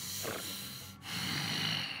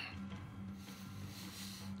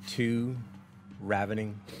 Two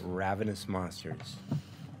ravenous monsters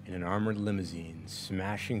in an armored limousine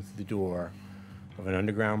smashing through the door of an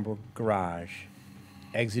underground garage,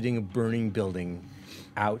 exiting a burning building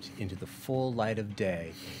out into the full light of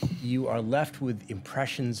day. You are left with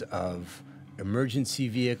impressions of emergency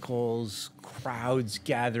vehicles, crowds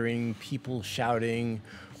gathering, people shouting,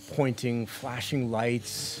 pointing, flashing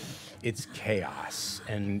lights. It's chaos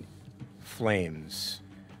and flames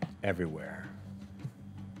everywhere.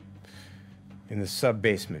 In the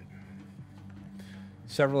sub-basement,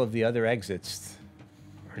 several of the other exits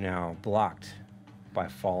are now blocked by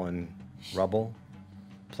fallen rubble,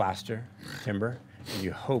 plaster, timber, and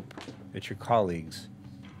you hope that your colleagues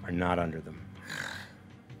are not under them.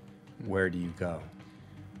 Where do you go?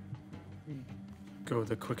 Go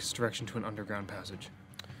the quickest direction to an underground passage.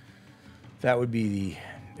 That would be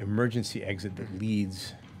the emergency exit that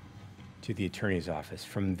leads to the attorney's office.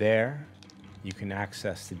 From there, you can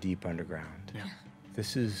access the deep underground. Yeah.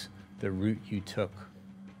 This is the route you took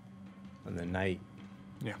on the night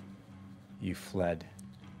Yeah. you fled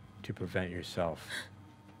to prevent yourself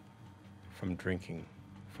from drinking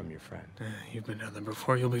from your friend. You've been down there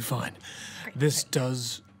before. You'll be fine. This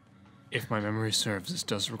does If my memory serves, this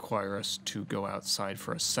does require us to go outside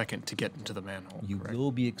for a second to get into the manhole. You correct?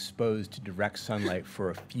 will be exposed to direct sunlight for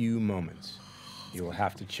a few moments. You will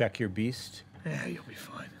have to check your beast. Yeah, you'll be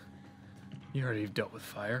fine. You already dealt with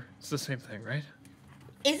fire. It's the same thing, right?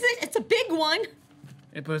 Is it? It's a big one.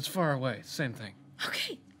 But it's far away. Same thing.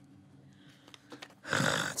 Okay.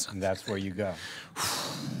 And that's where you go.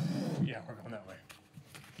 Yeah, we're going that way.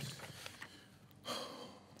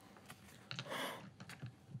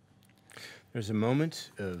 There's a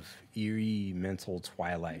moment of eerie mental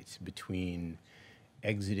twilight between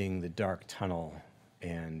exiting the dark tunnel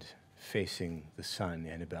and facing the sun,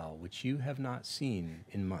 Annabelle, which you have not seen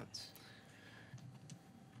in months.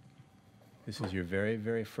 This is your very,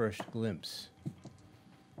 very first glimpse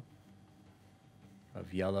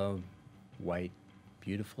of yellow, white,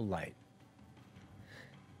 beautiful light.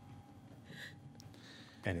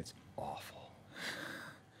 And it's awful.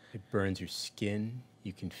 It burns your skin.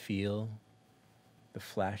 You can feel the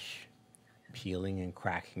flesh peeling and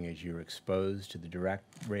cracking as you're exposed to the direct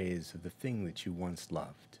rays of the thing that you once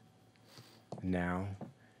loved. Now,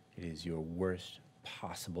 it is your worst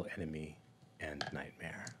possible enemy and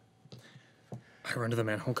nightmare. I run to the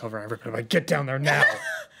manhole cover and I rip it up. Get down there now!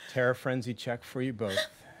 Terror frenzy check for you both.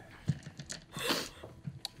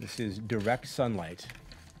 This is direct sunlight.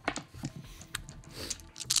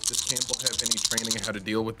 Does Campbell have any training in how to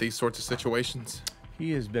deal with these sorts of situations?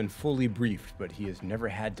 He has been fully briefed, but he has never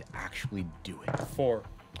had to actually do it. 4.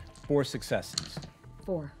 4 successes.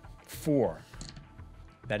 4. 4.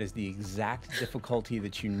 That is the exact difficulty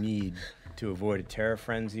that you need to avoid a terror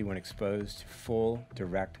frenzy when exposed to full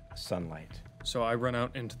direct sunlight. So I run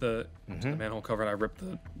out into the manhole cover and I rip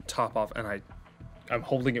the top off and I'm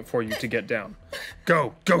holding it for you to get down.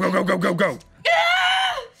 Go! Go, go, go, go, go, go!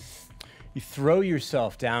 You throw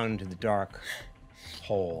yourself down into the dark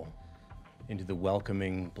hole, into the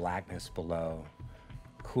welcoming blackness below,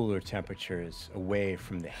 cooler temperatures away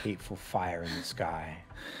from the hateful fire in the sky.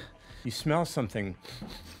 You smell something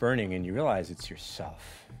burning and you realize it's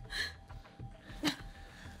yourself.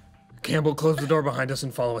 Campbell, close the door behind us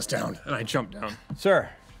and follow us down. And I jump down. Sir.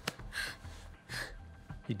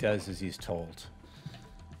 He does as he's told.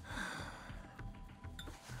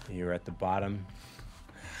 You're at the bottom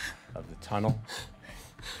of the tunnel.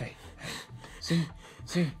 Hey, see?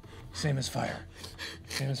 Same as fire.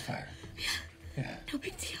 Same as fire. Yeah. No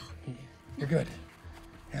big deal. You're good.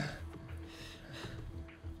 Yeah.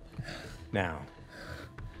 Now,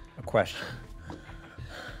 a question.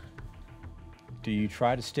 Do you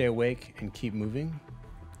try to stay awake and keep moving?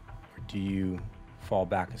 Or do you fall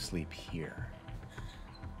back asleep here?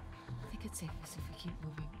 I think it's safest if we keep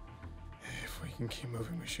moving. If we can keep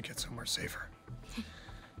moving, we should get somewhere safer.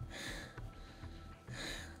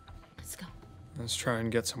 Let's go. Let's try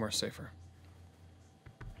and get somewhere safer.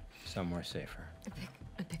 Somewhere safer.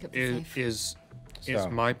 I pick up the safe. Is So-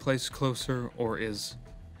 my place closer or is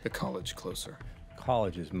the college closer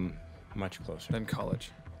College is much closer. than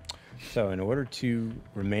college? So in order to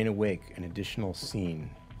remain awake an additional scene,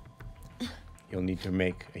 you'll need to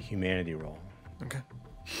make a humanity roll. Okay.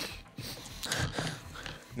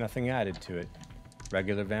 Nothing added to it.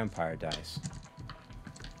 Regular vampire dice.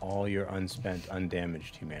 All your unspent,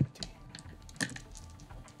 undamaged humanity.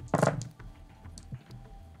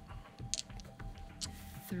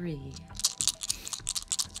 Three.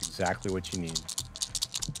 That's exactly what you need.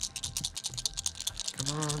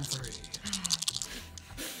 Come on, 3.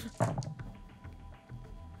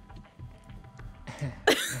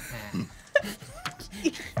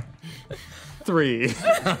 Three.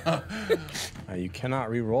 You cannot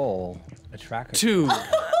re-roll a tracker. 2.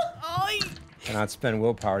 Cannot spend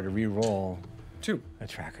willpower to re-roll 2. a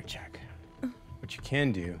tracker check. What you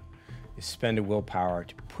can do is spend a willpower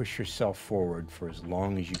to push yourself forward for as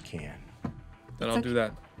long as you can. Then I'll do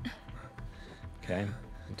that. Okay?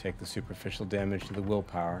 And take the superficial damage to the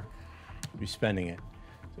willpower. You're spending it.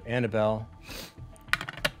 So Annabelle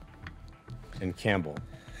and Campbell,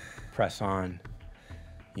 press on.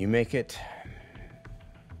 You make it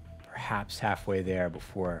perhaps halfway there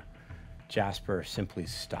before Jasper simply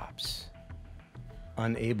stops.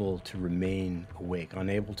 Unable to remain awake,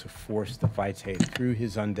 unable to force the vitate through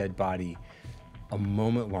his undead body a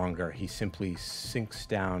moment longer, he simply sinks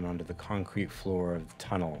down onto the concrete floor of the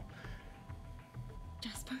tunnel.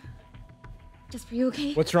 Jasper? Jasper, you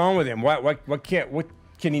okay? What's wrong with him? What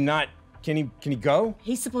can he not, can he go?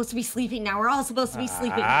 He's supposed to be sleeping now. We're all supposed to be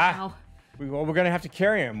sleeping Ah. now. Well, we're gonna have to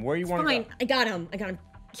carry him. Where you want to Fine, go? I got him.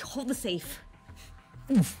 Hold the safe.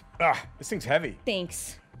 This thing's heavy.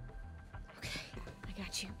 Thanks. Okay, I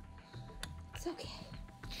got you. It's okay.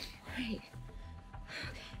 All right.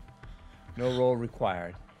 No roll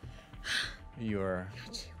required. your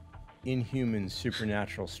inhuman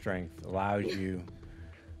supernatural strength allows you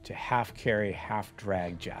to half carry, half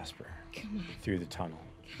drag Jasper through the tunnel.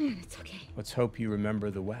 Come on, it's okay. Let's hope you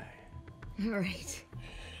remember the way. All right.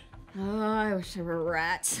 Oh, I wish I were a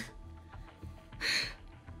rat.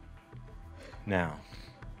 Now,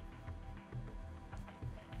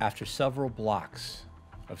 after several blocks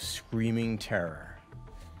of screaming terror,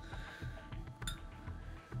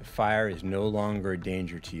 the fire is no longer a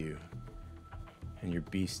danger to you, and your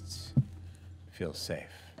beasts feel safe.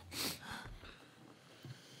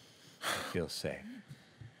 Feel safe.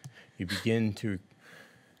 You begin to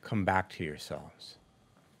come back to yourselves.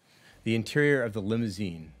 The interior of the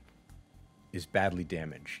limousine is badly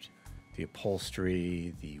damaged. The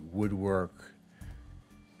upholstery, the woodwork,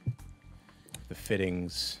 the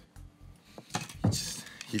fittings.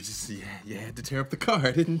 You had to tear up the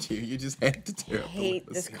car, didn't you? You just had to tear I up the hate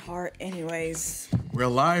this limousine. car anyways. We're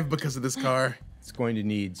alive because of this car. It's going to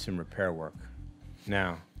need some repair work.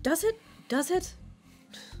 Now, Does it? Does it?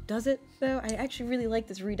 Does it, though? I actually really like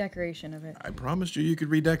this redecoration of it. I promised you could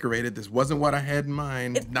redecorate it. This wasn't what I had in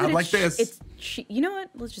mind. But Not like this. It's you know what?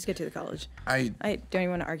 Let's just get to the college. I don't even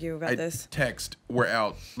want to argue about this. text, we're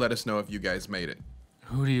out. Let us know if you guys made it.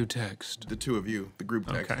 Who do you text? The two of you, the group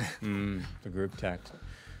text. Okay. the group text.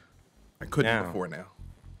 I couldn't Now. before now.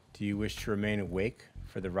 Do you wish to remain awake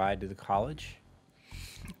for the ride to the college?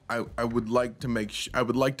 I would like to I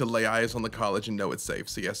would like to lay eyes on the college and know it's safe.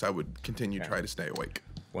 So yes, I would continue Okay. try to stay awake.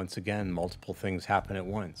 Once again, multiple things happen at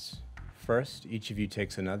once. First, each of you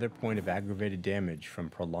takes another point of aggravated damage from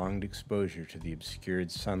prolonged exposure to the obscured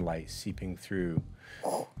sunlight seeping through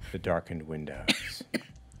the darkened windows.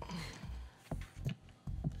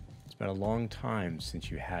 It's been a long time since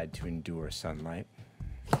you had to endure sunlight,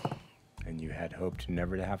 and you had hoped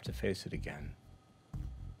never to have to face it again.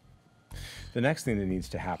 The next thing that needs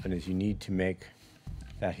to happen is you need to make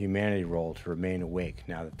that humanity roll to remain awake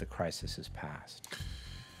now that the crisis has passed.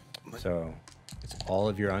 So, it's all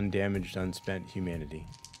of your undamaged, unspent humanity.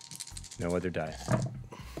 No other dice.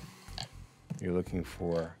 You're looking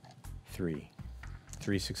for 3.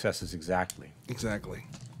 3 successes exactly. Exactly.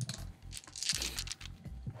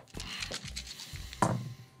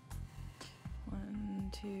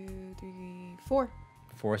 One, two, three, 4.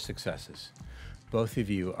 4 successes. Both of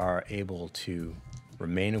you are able to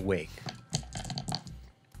remain awake,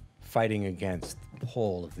 fighting against the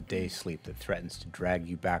pull of the day sleep that threatens to drag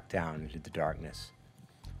you back down into the darkness.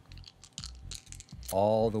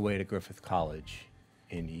 All the way to Griffith College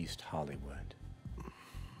in East Hollywood.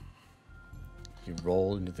 You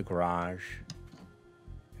roll into the garage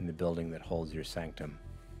in the building that holds your sanctum.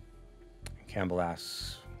 Campbell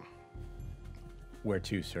asks, "Where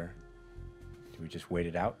to, sir? Do we just wait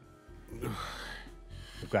it out?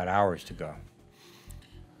 We've got hours to go."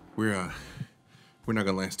 We're not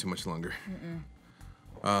gonna last too much longer.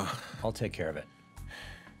 I'll take care of it.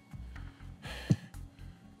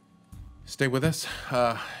 Stay with us.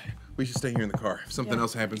 We should stay here in the car. If something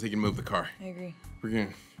else happens, he can move the car. I agree.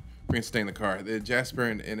 We're gonna stay in the car. Jasper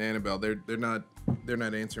and Annabelle, they're not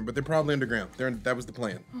answering, but they're probably underground. That was the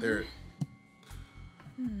plan.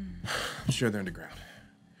 I'm sure they're underground.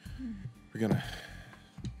 We're gonna.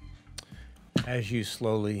 As you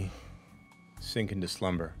slowly sink into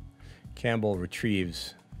slumber, Campbell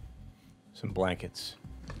retrieves some blankets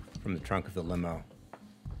from the trunk of the limo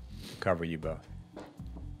to cover you both.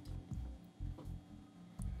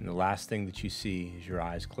 And the last thing that you see as your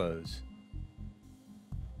eyes close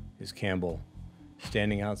is Campbell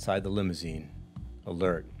standing outside the limousine,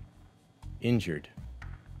 alert, injured,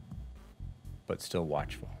 but still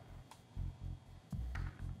watchful.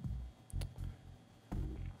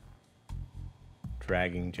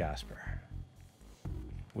 Dragging Jasper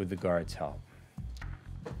with the guard's help.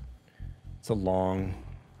 It's a long,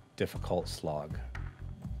 difficult slog,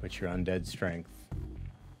 but your undead strength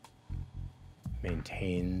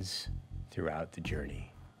maintains throughout the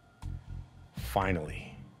journey.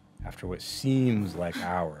 Finally, after what seems like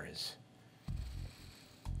hours,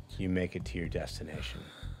 you make it to your destination.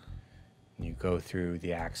 You go through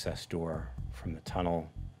the access door from the tunnel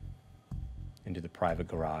into the private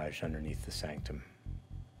garage underneath the sanctum.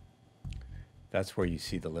 That's where you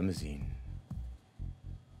see the limousine.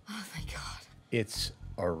 Oh, thank God. It's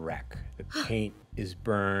a wreck. The paint is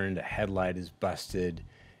burned, a headlight is busted,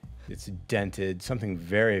 it's dented, something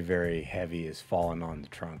very, very heavy has fallen on the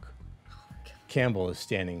trunk. Campbell is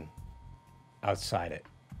standing outside it,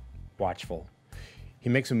 watchful. He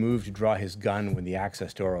makes a move to draw his gun when the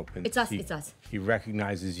access door opens. It's us, it's us. He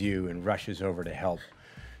recognizes you and rushes over to help,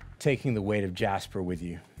 taking the weight of Jasper with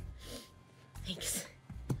you. Thanks.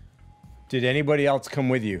 Did anybody else come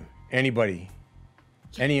with you? Anybody?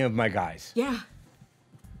 Any of my guys? Yeah.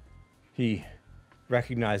 He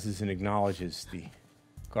recognizes and acknowledges the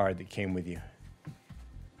guard that came with you.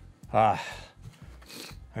 Ah,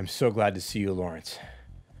 I'm so glad to see you, Lawrence.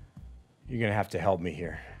 You're gonna have to help me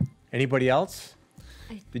here. Anybody else?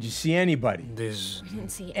 Did you see anybody? I didn't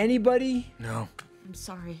see Anybody? No. I'm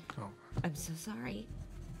sorry. Oh. I'm so sorry.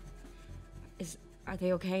 Are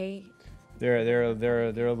they okay? They're a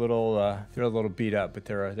little beat up, but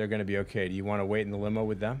they're gonna be okay. Do you want to wait in the limo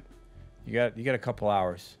with them? You got a couple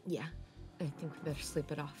hours. Yeah. I think we better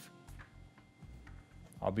sleep it off.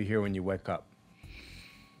 I'll be here when you wake up.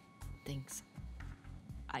 Thanks.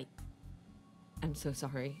 I'm so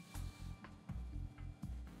sorry.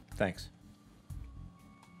 Thanks.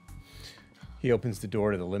 He opens the door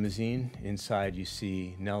to the limousine. Inside, you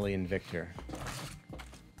see Nellie and Victor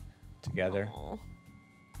together Aw.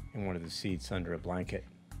 in one of the seats under a blanket,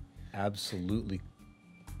 absolutely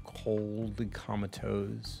coldly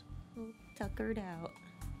comatose. Tuckered out.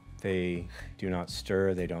 They do not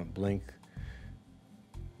stir, they don't blink.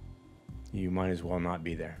 You might as well not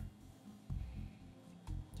be there.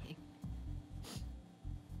 Okay.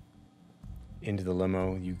 Into the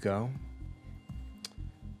limo you go.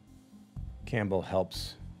 Campbell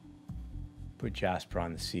helps put Jasper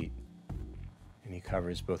on the seat, and he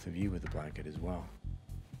covers both of you with a blanket as well.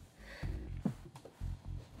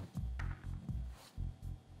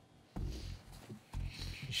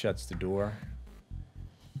 He shuts the door,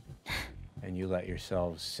 and you let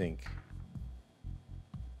yourselves sink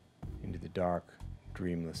into the dark,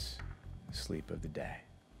 dreamless sleep of the day.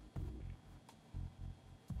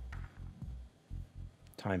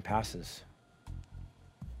 Time passes.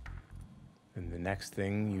 And the next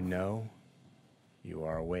thing you know, you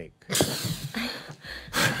are awake.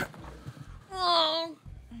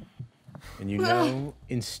 And you know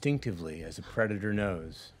instinctively, as a predator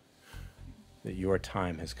knows, that your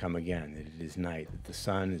time has come again, that it is night, that the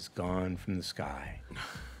sun is gone from the sky.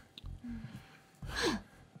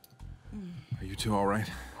 Are you two all right?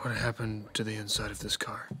 What happened to the inside of this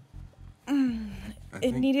car?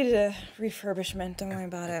 It needed a refurbishment. Don't worry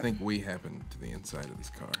about I it. think we happened to the inside of this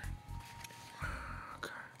car.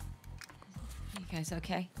 You guys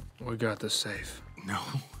okay? We got the safe. No.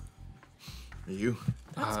 Are you?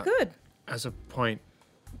 That's good. As a point,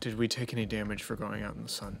 did we take any damage for going out in the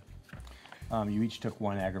sun? You each took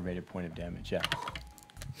 1 aggravated point of damage, yeah.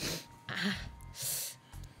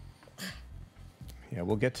 Yeah,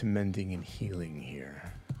 we'll get to mending and healing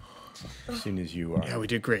here as soon as you are. Yeah, we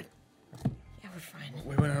did great. Yeah, we're fine.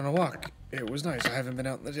 We went on a walk. It was nice. I haven't been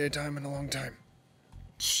out in the daytime in a long time.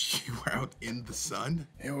 You were out in the sun?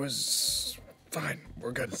 It was fine.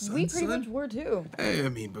 We're good. We pretty much were too. I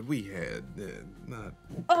mean, but we had not.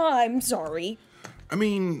 Oh, I'm sorry. I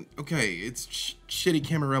mean, okay, it's shitty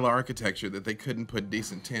Camarilla architecture that they couldn't put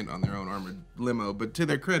decent tint on their own armored limo, but to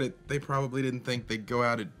their credit, they probably didn't think they'd go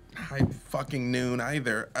out at high fucking noon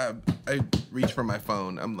either. I reach for my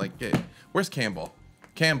phone. I'm like, hey, where's Campbell?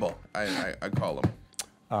 Campbell, I call him.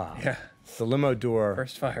 Yeah. The limo door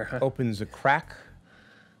First fire, huh? opens a crack.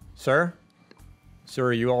 Sir? Sir,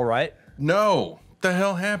 are you all right? No, the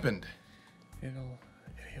hell happened? It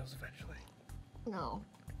heals eventually. No.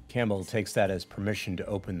 Campbell takes that as permission to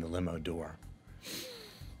open the limo door.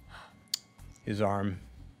 His arm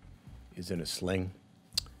is in a sling.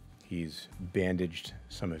 He's bandaged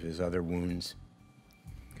some of his other wounds.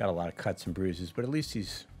 Got a lot of cuts and bruises, but at least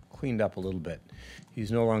he's cleaned up a little bit.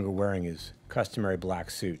 He's no longer wearing his customary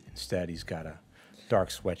black suit. Instead, he's got a dark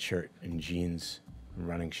sweatshirt and jeans and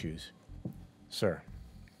running shoes. Sir,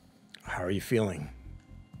 how are you feeling?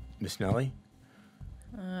 Miss Nellie?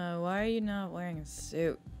 Why are you not wearing a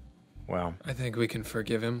suit? Well, I think we can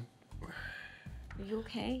forgive him. Are you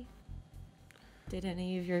okay? Did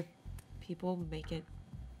any of your people make it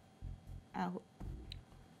out?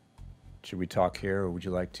 should we talk here, or would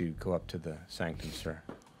you like to go up to the sanctum, sir?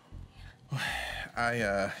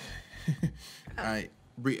 I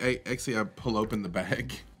pull open the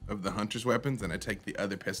bag of the hunter's weapons and I take the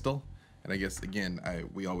other pistol. And I guess again,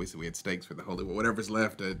 we had stakes for the holy, whatever's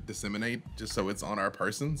left to disseminate, just so it's on our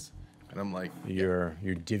persons. And I'm like, You're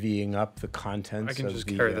divvying up the contents I can of just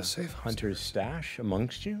the carry the safe hunter's stash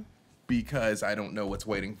amongst you? because I don't know what's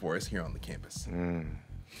waiting for us here on the campus.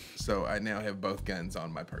 So I now have both guns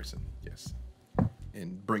on my person. Yes,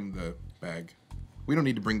 and bring the bag. We don't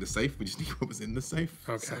need to bring the safe. We just need what was in the safe.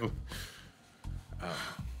 Okay. So,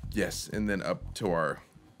 yes, and then up to our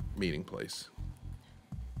meeting place.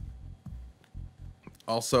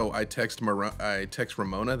 Also, I text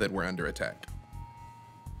Ramona that we're under attack.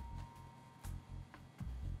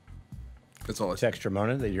 That's all I said. Text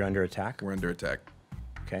Ramona that you're under attack. We're under attack.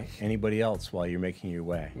 Okay. Anybody else while you're making your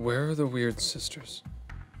way? Where are the weird sisters?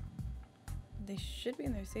 They should be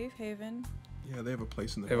in their safe haven. Yeah, they have a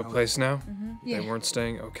place in the They have a valley. place now? Yeah. They weren't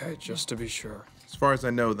staying? Okay, just to be sure. As far as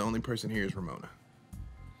I know, the only person here is Ramona.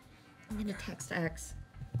 I'm gonna text X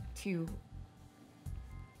to.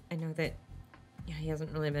 I know that, yeah, he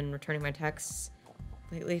hasn't really been returning my texts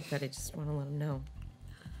lately, but I just want to let him know.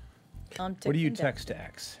 What do you text to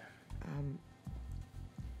X?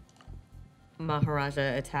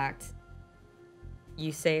 Maharaja attacked.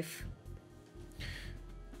 You safe?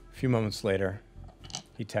 A few moments later,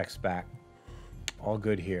 he texts back. All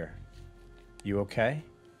good here. You okay?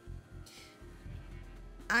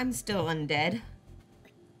 I'm still undead.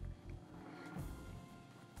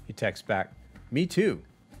 He texts back. Me too.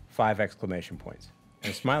 5 exclamation points.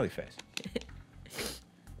 And a smiley face.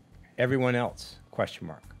 Everyone else? Question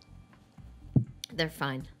mark. They're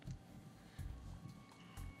fine.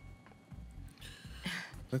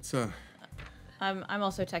 Let's I'm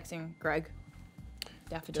also texting Greg.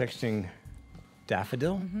 Daffodil. Texting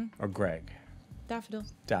Daffodil or Greg? Daffodil.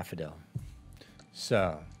 Daffodil.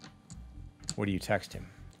 So, what do you text him?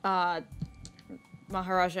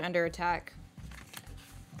 Maharaja under attack.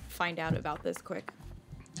 Find out about this quick.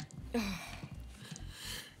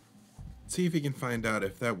 see if he can find out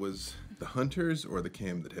if that was the hunters or the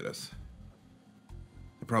cam that hit us.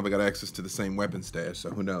 They probably got access to the same weapon stash,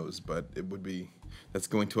 so who knows, but it would be... That's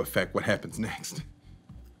going to affect what happens next.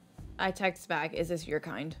 I text back, is this your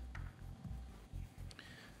kind?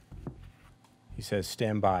 He says,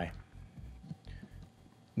 stand by.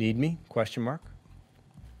 Need me? Question mark.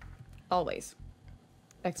 Always.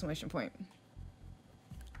 Exclamation point.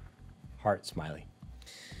 Heart smiley.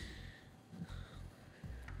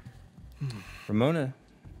 Ramona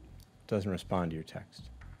doesn't respond to your text.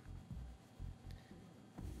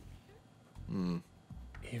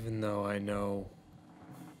 Even though I know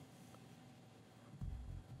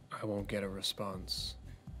I won't get a response,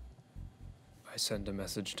 I send a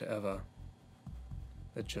message to Eva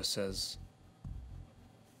that just says,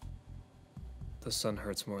 the sun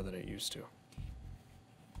hurts more than it used to.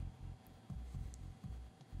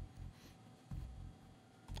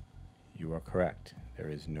 You are correct. There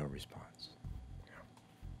is no response.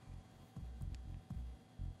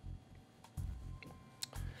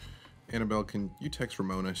 Annabelle, can you text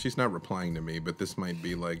Ramona? She's not replying to me, but this might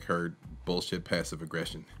be like her bullshit passive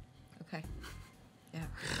aggression. Okay. Yeah.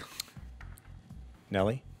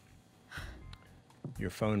 Nellie, your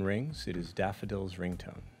phone rings. It is Daffodil's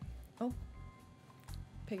ringtone. Oh.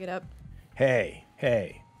 Pick it up. Hey,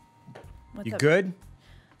 hey. What's You up? good?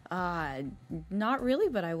 Not really,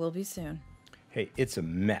 but I will be soon. Hey, it's a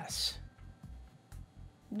mess.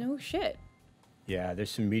 No shit. Yeah,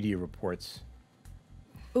 there's some media reports.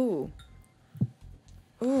 Ooh.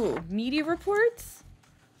 Ooh, media reports?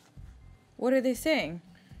 What are they saying?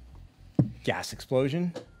 Gas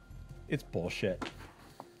explosion? It's bullshit.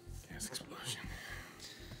 Gas explosion.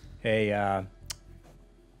 Hey,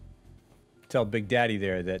 tell Big Daddy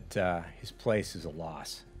there that his place is a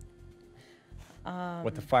loss.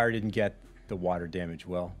 What the fire didn't get, the water damage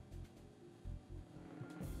will.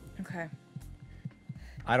 Okay.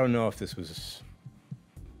 I don't know if this was...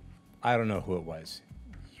 I don't know who it was.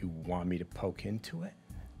 You want me to poke into it?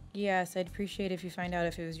 Yes, I'd appreciate if you find out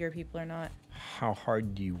if it was your people or not. How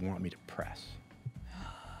hard do you want me to press?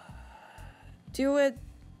 Do a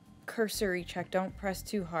cursory check. Don't press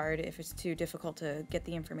too hard if it's too difficult to get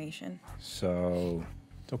the information. So,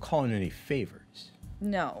 don't call in any favors.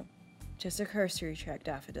 No. Just a cursory check,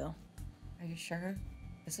 Daffodil. Are you sure?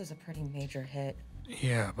 This is a pretty major hit.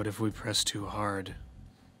 Yeah, but if we press too hard...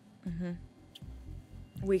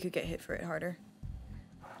 We could get hit for it harder.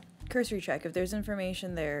 Cursory check. If there's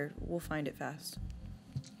information there, we'll find it fast.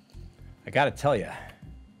 I gotta tell you.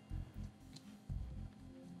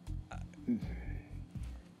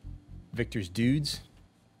 Victor's dudes.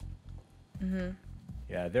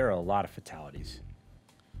 Yeah, there are a lot of fatalities.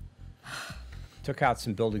 Took out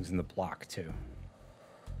some buildings in the block, too.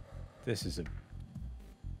 This is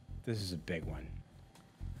a big one.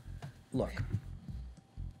 Look,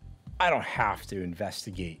 I don't have to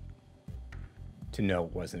investigate to know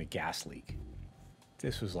it wasn't a gas leak.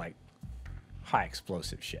 This was like high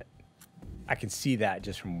explosive shit. I can see that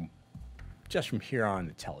just from here on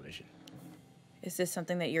the television. Is this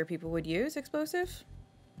something that your people would use, explosive?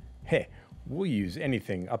 Hey, we'll use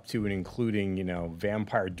anything up to and including,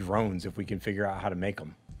 vampire drones if we can figure out how to make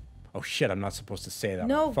them. Oh shit, I'm not supposed to say that on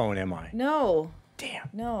No. the phone, am I? No. Damn.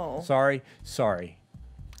 No. Sorry.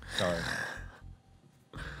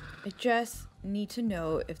 I just need to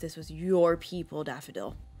know if this was your people,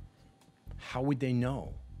 Daffodil. How would they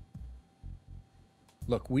know?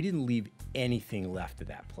 Look, we didn't leave anything left of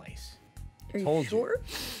that place. Are you Told sure?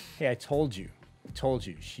 Hey, I told you.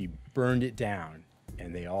 She burned it down,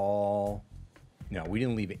 and they all... No, we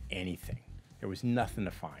didn't leave anything. There was nothing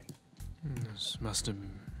to find. This must have.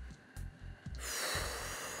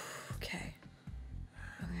 Okay.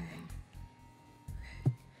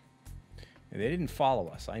 And they didn't follow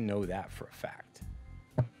us. I know that for a fact.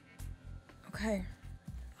 Okay.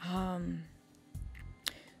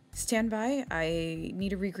 Stand by. I need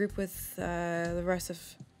to regroup with the rest of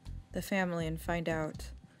the family and find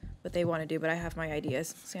out what they want to do, but I have my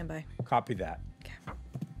ideas. Stand by. Copy that.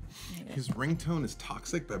 Okay. His ringtone is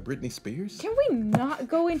Toxic by Britney Spears? Can we not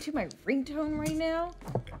go into my ringtone right now?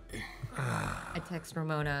 I text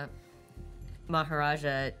Ramona.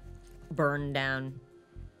 Maharaja burned down.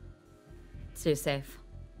 Stay safe.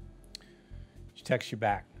 She texts you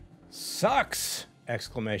back. Sucks!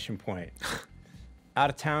 Exclamation point. Out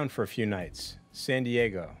of town for a few nights. San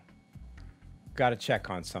Diego. Gotta check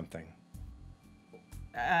on something.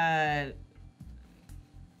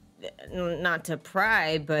 Not to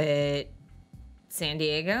pry, but San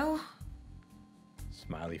Diego?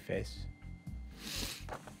 Smiley face.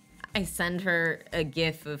 I send her a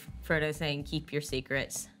gif of Frodo saying, "Keep your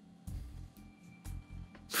secrets."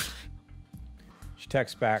 She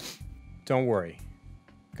texts back. Don't worry.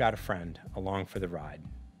 Got a friend along for the ride.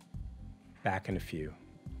 Back in a few.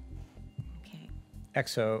 Okay.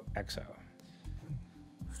 XOXO.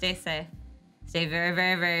 Stay safe. Stay very,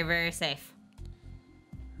 very, very, very safe.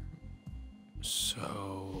 So,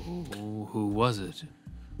 who was it?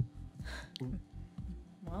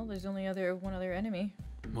 Well, there's only one other enemy.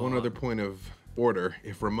 One other point of order.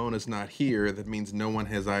 If Ramona's not here, that means no one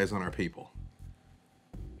has eyes on our people.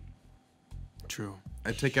 True.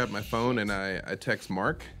 I take out my phone and I text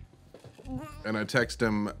Mark. And I text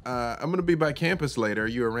him, I'm gonna be by campus later. Are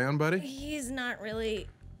you around, buddy? He's not really.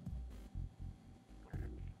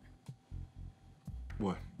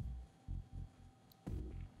 What?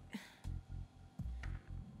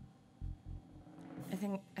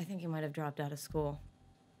 I think he might have dropped out of school.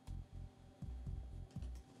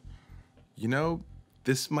 You know,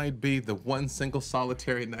 this might be the one single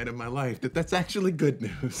solitary night of my life that's actually good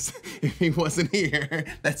news. If he wasn't here,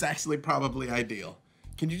 that's actually probably ideal.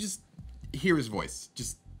 Can you just hear his voice?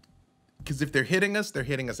 Just, because if they're hitting us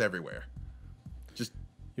everywhere. Just.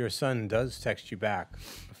 Your son does text you back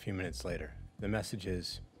a few minutes later. The message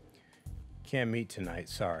is, can't meet tonight,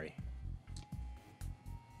 sorry.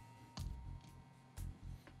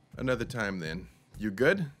 Another time then. You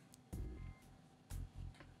good?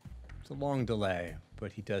 It's a long delay,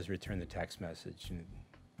 but he does return the text message. And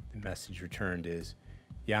the message returned is,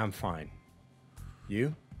 yeah, I'm fine.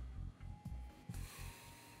 You?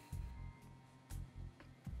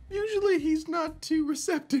 Usually he's not too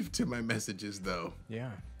receptive to my messages, though.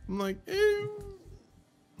 Yeah. I'm like,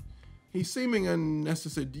 He's seeming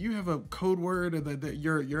unnecessary. Do you have a code word or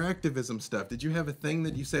your activism stuff? Did you have a thing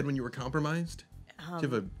that you said when you were compromised? Do you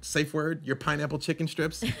have a safe word? Your pineapple chicken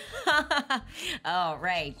strips? Oh,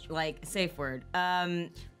 right. Like, safe word.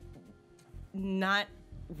 Not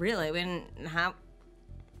really. We didn't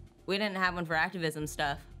have one for activism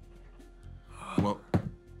stuff. Well,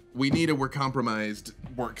 we need a we're compromised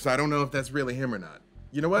word, because I don't know if that's really him or not.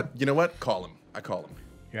 You know what? Call him. I call him.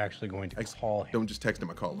 You're actually going to call him. Don't just text him,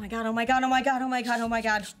 I call Oh him. my god, oh my god, oh my god, oh my god, oh my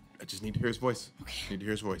god. I just need to hear his voice. Okay. Need to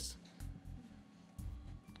hear his voice.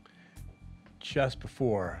 Just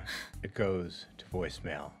before it goes to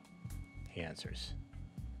voicemail, he answers.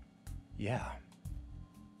 Yeah.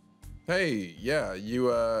 Hey, yeah, you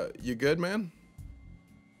good, man?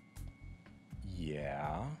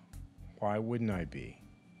 Yeah. Why wouldn't I be?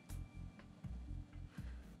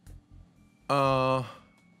 I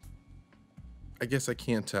guess I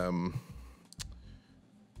can't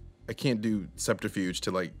do subterfuge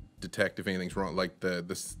to, like, detect if anything's wrong, like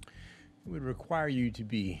this. It would require you to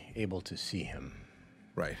be able to see him.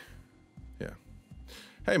 Right. Yeah.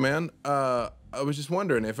 Hey, man, I was just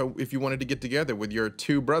wondering if you wanted to get together with your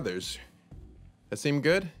two brothers. That seem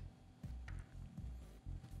good?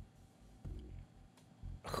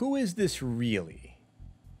 Who is this really?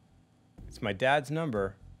 It's my dad's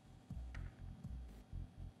number.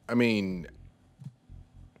 I mean,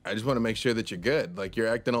 I just want to make sure that you're good. Like, you're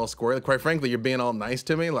acting all squirrely. Quite frankly, you're being all nice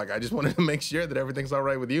to me. Like, I just wanted to make sure that everything's all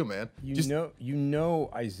right with you, man. You know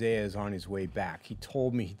Isaiah is on his way back. He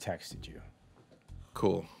told me he texted you.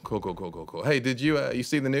 Cool. Hey, did you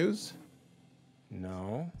see the news?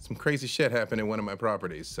 No. Some crazy shit happened in one of my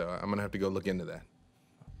properties, so I'm gonna have to go look into that.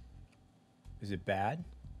 Is it bad?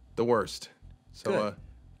 The worst. So,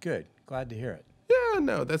 Good. Glad to hear it. yeah,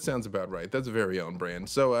 No, that sounds about right. That's very on brand.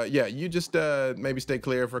 So, yeah, you just maybe stay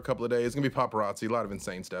clear for a couple of days. It's going to be paparazzi, a lot of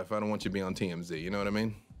insane stuff. I don't want you to be on TMZ, you know what I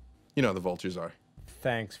mean? You know how the vultures are.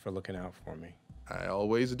 Thanks for looking out for me. I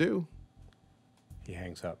always do. He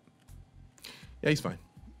hangs up. Yeah, he's fine.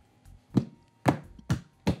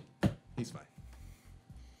 He's fine.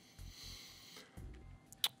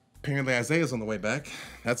 Apparently Isaiah's on the way back.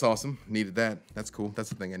 That's awesome. Needed that. That's cool. That's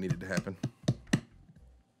the thing I needed to happen.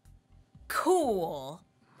 Cool.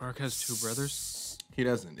 Mark has 2 brothers. He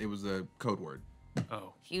doesn't. It was a code word.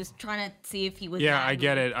 Oh. He was trying to see if he was. Yeah, mad I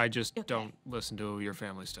get with- it. I just don't listen to your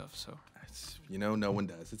family stuff, so. You know, no one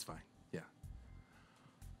does. It's fine. Yeah.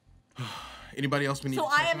 Anybody else we need So to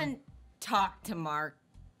I check on? haven't talked to Mark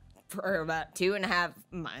for about 2.5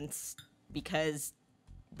 months because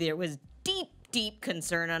there was deep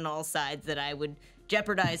concern on all sides that I would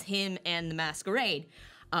jeopardize him and the Masquerade.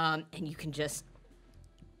 And you can just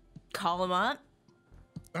call him up.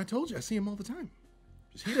 I told you, I see him all the time.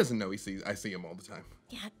 Just he doesn't know I see him all the time.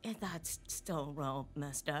 Yeah, that's still real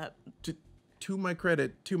messed up. To my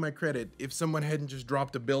credit, if someone hadn't just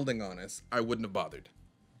dropped a building on us, I wouldn't have bothered.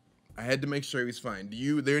 I had to make sure he was fine.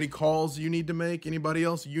 Are there any calls you need to make? Anybody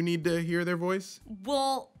else you need to hear their voice?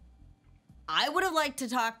 Well, I would have liked to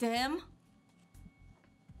talk to him.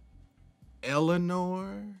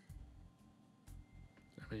 Eleanor?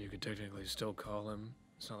 I mean, you could technically still call him.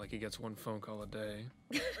 It's not like he gets 1 phone call a day.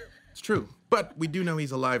 It's true, but we do know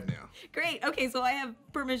he's alive now. Great. Okay, so I have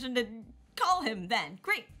permission to call him then.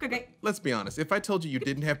 Great. Let's be honest. If I told you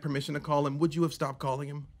didn't have permission to call him, would you have stopped calling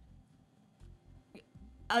him?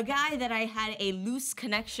 A guy that I had a loose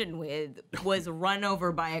connection with was run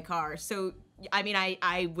over by a car. So, I mean,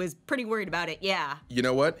 I was pretty worried about it, yeah. You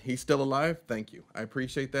know what? He's still alive. Thank you. I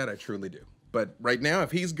appreciate that. I truly do. But right now,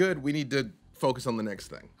 if he's good, we need to focus on the next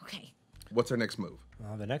thing. Okay. What's our next move?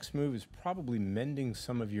 The next move is probably mending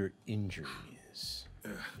some of your injuries.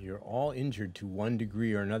 You're all injured to one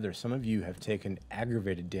degree or another. Some of you have taken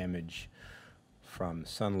aggravated damage from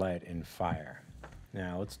sunlight and fire.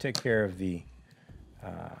 Now, let's take care of the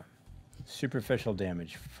superficial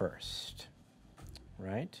damage first,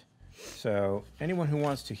 right? So anyone who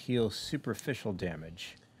wants to heal superficial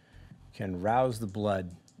damage can rouse the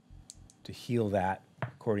blood to heal that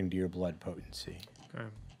according to your blood potency. Okay.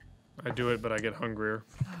 I do it, but I get hungrier.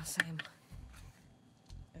 Oh, same.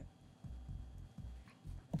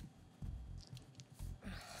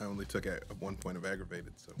 I only took a 1 point of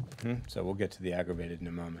aggravated, so. So we'll get to the aggravated in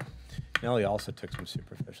a moment. Nellie also took some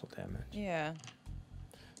superficial damage. Yeah.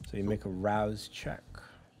 So you make a rouse check.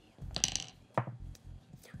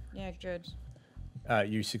 Yeah, good.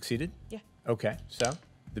 You succeeded? Yeah. Okay, so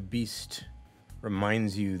the beast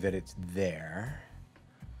reminds you that it's there,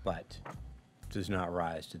 but does not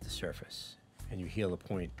rise to the surface, and you heal a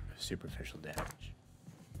point of superficial damage.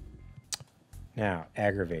 Now,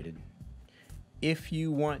 aggravated. If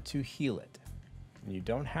you want to heal it, and you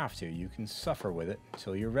don't have to, you can suffer with it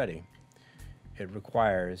until you're ready. It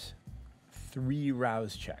requires 3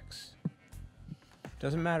 rouse checks.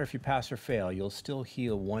 Doesn't matter if you pass or fail, you'll still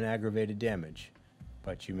heal 1 aggravated damage,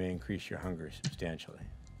 but you may increase your hunger substantially.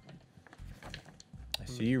 I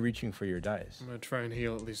see you reaching for your dice. I'm going to try and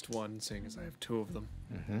heal at least 1, seeing as I have 2 of them.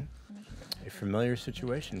 A familiar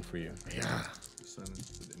situation for you. Yeah.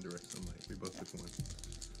 Silence with indirect sunlight. We both took 1.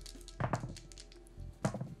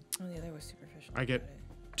 Oh, the other was superficial. I get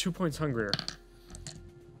 2 points hungrier.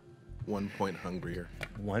 1 point hungrier.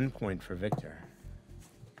 1 point for Victor.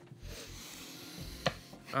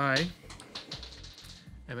 I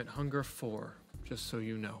am at hunger 4, just so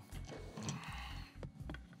you know.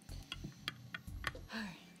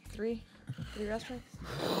 3 rest breaks.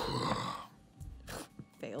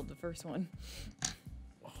 Failed the first one.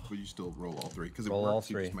 But you still roll all 3, because it Roll all works.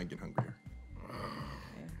 You 3. just might get hungrier.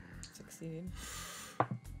 Okay. Succeeded.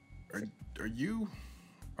 Are you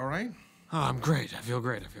all right? Oh, I'm great. I feel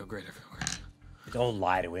great. Don't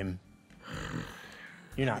lie to him.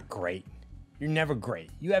 You're not great. You're never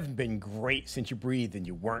great. You haven't been great since you breathed, and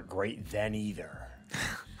you weren't great then either.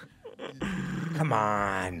 Come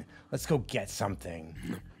on. Let's go get something.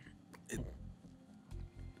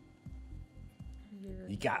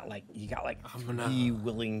 You got like 3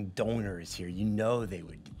 willing donors here. You know they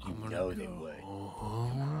would. You know they would.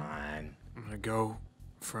 Come on. I'm going to go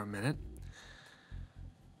for a minute.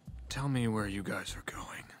 Tell me where you guys are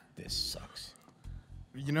going. This sucks.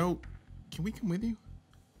 You know, can we come with you?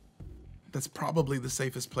 That's probably the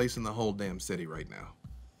safest place in the whole damn city right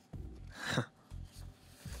now.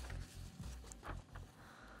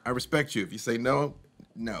 I respect you. If you say no,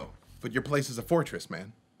 no. But your place is a fortress,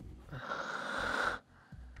 man.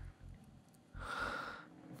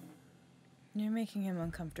 You're making him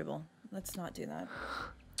uncomfortable. Let's not do that.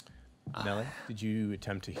 Nelly, did you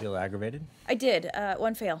attempt to heal aggravated? I did.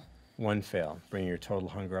 One fail. One fail, bringing your total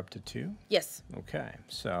hunger up to 2. Yes. Okay,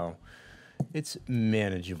 so it's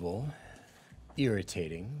manageable,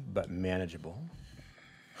 irritating, but manageable.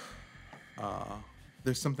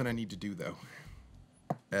 There's something I need to do, though.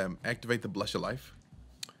 Activate the Blush of Life.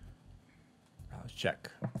 Let's check.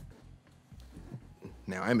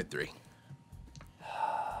 Now I'm at 3.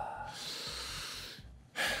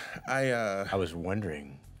 I was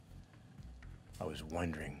wondering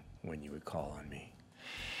when you would call on me.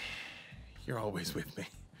 You're always with me.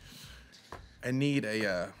 I need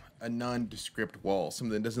a nondescript wall,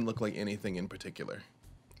 something that doesn't look like anything in particular.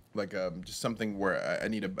 Like just something where I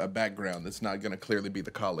need a background that's not going to clearly be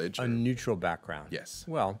the college. A neutral background. Yes.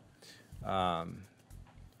 Well,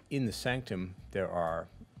 in the sanctum, there are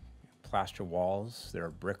plaster walls, there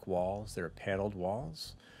are brick walls, there are paneled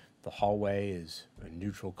walls. The hallway is a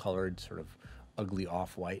neutral colored, sort of ugly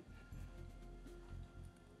off-white.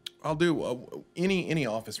 I'll do any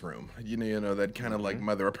office room. You know that kind of like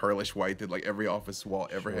mother of pearlish white that like every office wall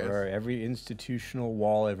ever has. Every institutional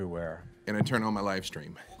wall everywhere. And I turn on my live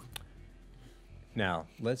stream. Now,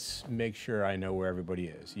 let's make sure I know where everybody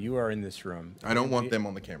is. You are in this room. I don't want them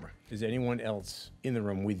on the camera. Is anyone else in the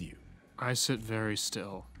room with you? I sit very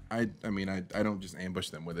still. I mean, I don't just ambush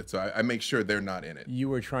them with it, so I make sure they're not in it.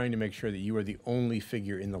 You are trying to make sure that you are the only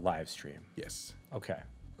figure in the live stream. Yes. Okay.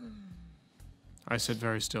 I sit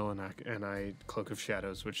very still and I Cloak of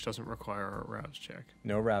Shadows, which doesn't require a rouse check.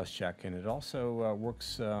 No rouse check, and it also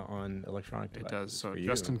works on electronic devices. It does, so for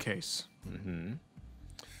just you. in case. Mm-hmm.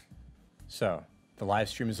 So, the live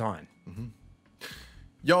stream is on. Mm-hmm.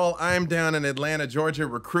 Y'all, I'm down in Atlanta, Georgia,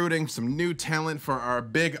 recruiting some new talent for our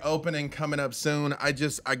big opening coming up soon. I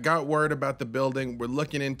got word about the building. We're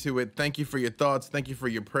looking into it. Thank you for your thoughts. Thank you for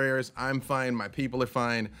your prayers. I'm fine. My people are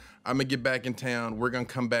fine. I'm going to get back in town. We're going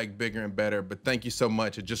to come back bigger and better. But thank you so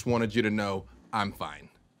much. I just wanted you to know I'm fine.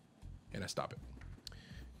 And I stop it.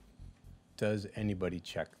 Does anybody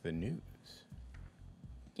check the news?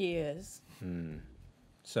 Yes.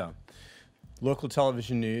 So, local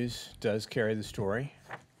television news does carry the story.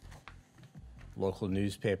 Local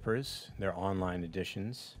newspapers, their online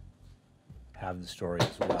editions, have the story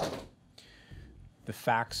as well. The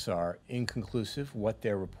facts are inconclusive. What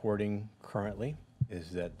they're reporting currently is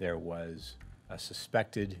that there was a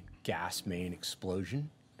suspected gas main explosion,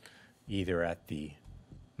 either at the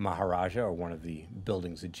Maharaja or one of the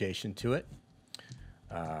buildings adjacent to it.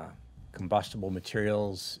 Combustible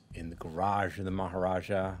materials in the garage of the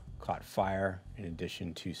Maharaja caught fire, in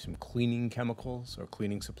addition to some cleaning chemicals or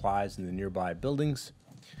cleaning supplies in the nearby buildings.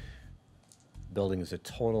 Building is a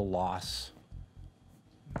total loss.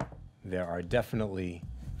 There are definitely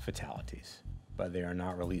fatalities, but they are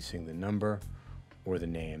not releasing the number or the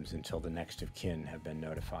names until the next of kin have been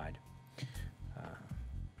notified.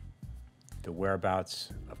 The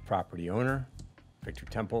whereabouts of property owner, Victor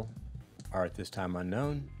Temple, are at this time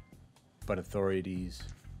unknown, but authorities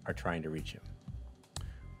are trying to reach him.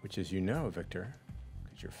 Which, as you know, Victor,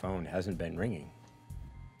 because your phone hasn't been ringing,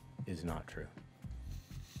 is not true.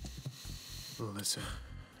 Listen.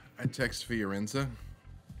 I text Fiorenza,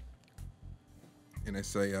 and I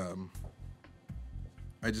say,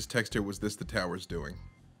 I just text her, was this the tower's doing?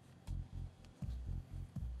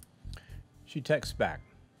 She texts back,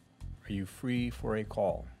 are you free for a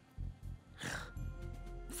call?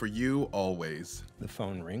 For you, always. The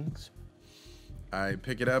phone rings. I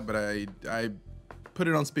pick it up, but I put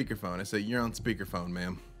it on speakerphone. I say, you're on speakerphone,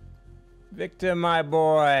 ma'am. Victor, my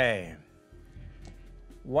boy,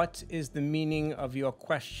 what is the meaning of your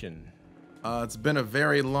question? It's been a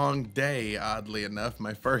very long day, oddly enough.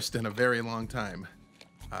 My first in a very long time.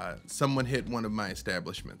 Someone hit one of my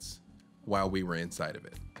establishments while we were inside of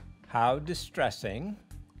it. How distressing.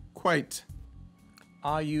 Quite.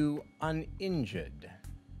 Are you uninjured?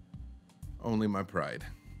 Only my pride.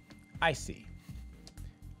 I see.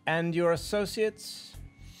 And your associates?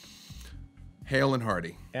 Hale and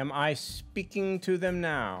hearty. Am I speaking to them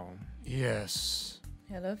now? Yes.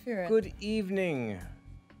 Hello, Fiora. Good evening,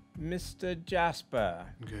 Mr. Jasper.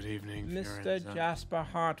 Good evening, Mr. Fiorenza. Jasper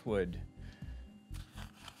Hartwood.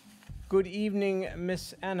 Good evening,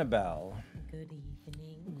 Miss Annabelle. Good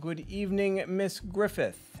evening. Good evening, Miss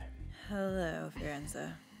Griffith. Hello,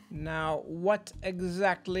 Fiorenza. Now, what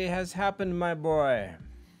exactly has happened, my boy?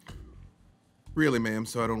 Really, ma'am,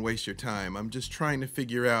 so I don't waste your time, I'm just trying to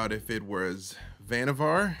figure out if it was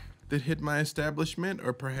Vanavar that hit my establishment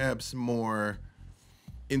or perhaps more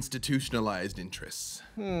institutionalized interests.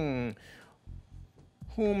 Whom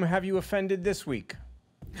have you offended this week?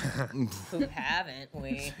 Who haven't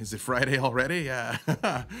we? Is it Friday already?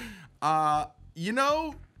 You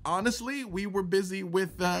know, honestly, we were busy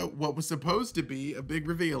with what was supposed to be a big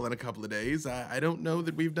reveal in a couple of days. I don't know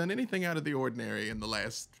that we've done anything out of the ordinary in the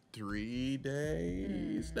last 3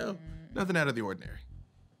 days. No, nothing out of the ordinary.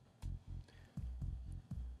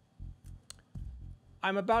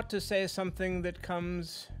 I'm about to say something that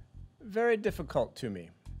comes very difficult to me.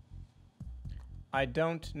 I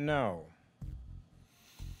don't know.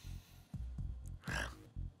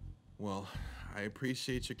 Well, I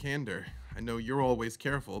appreciate your candor. I know you're always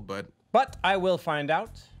careful, but... But I will find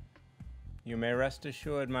out. You may rest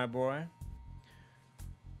assured, my boy.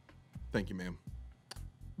 Thank you, ma'am.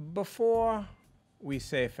 Before we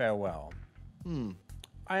say farewell,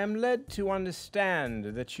 I am led to understand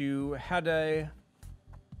that you had a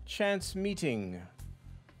chance meeting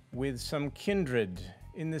with some kindred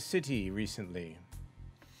in the city recently.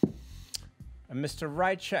 A Mr.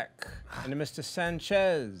 Rychek and a Mr.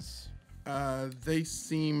 Sanchez. They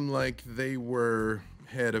seem like they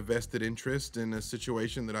had a vested interest in a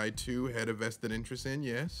situation that I too had a vested interest in,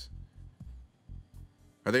 yes?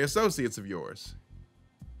 Are they associates of yours?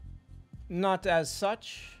 Not as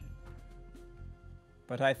such,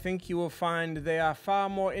 but I think you will find they are far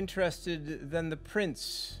more interested than the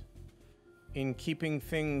prince in keeping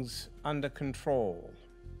things under control.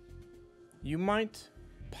 You might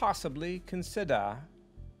possibly consider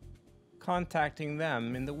contacting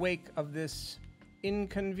them in the wake of this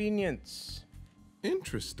inconvenience.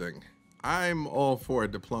 Interesting. I'm all for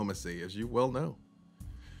diplomacy, as you well know.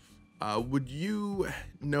 Would you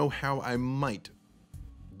know how I might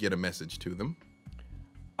get a message to them?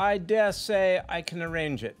 I dare say I can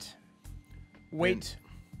arrange it. Wait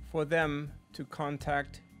for them to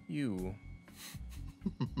contact you.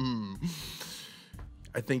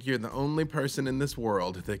 I think you're the only person in this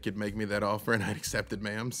world that could make me that offer, and I'd accept it,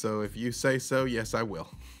 ma'am. So if you say so, yes, I will.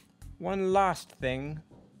 One last thing.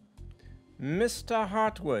 Mr.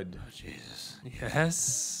 Hartwood. Oh, Jesus.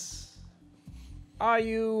 Yes. Are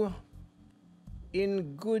you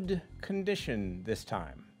in good condition this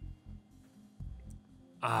time?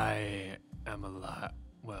 I am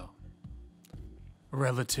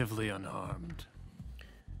relatively unharmed.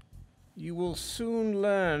 You will soon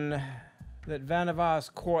learn that Vanavar's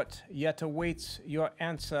court yet awaits your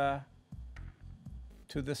answer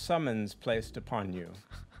to the summons placed upon you.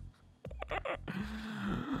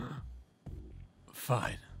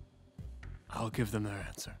 Fine. I'll give them their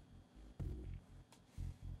answer.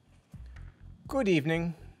 Good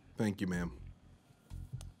evening. Thank you, ma'am.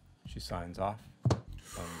 She signs off.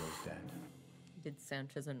 Phone goes dead. Did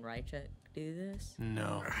Sanchez and Rychek do this?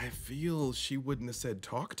 No. I feel she wouldn't have said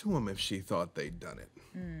talk to him if she thought they'd done it.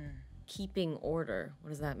 Keeping order. What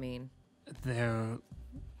does that mean? They're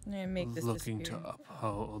Yeah, make this looking disappear. to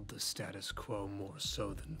uphold the status quo more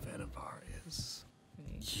so than Vanavar is.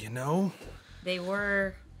 You know? They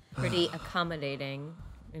were pretty accommodating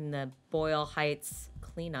in the Boyle Heights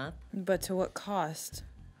cleanup. But to what cost?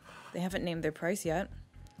 They haven't named their price yet.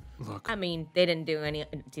 Look, I mean, they didn't do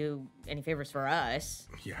any favors for us.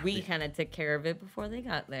 Yeah, We they- kind of took care of it before they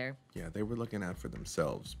got there. Yeah, they were looking out for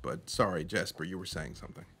themselves. But sorry, Jasper, you were saying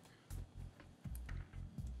something.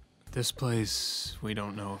 this place, we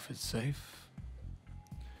don't know if it's safe.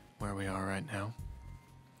 Where we are right now.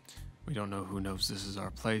 We don't know who knows this is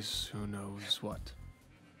our place, who knows what.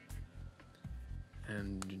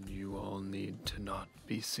 And you all need to not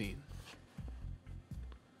be seen.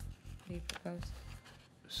 What do you propose?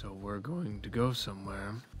 So we're going to go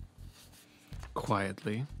somewhere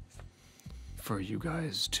quietly for you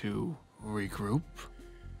guys to regroup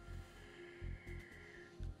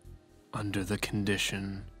under the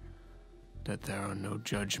condition that there are no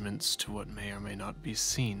judgments to what may or may not be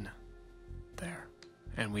seen there.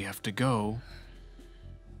 And we have to go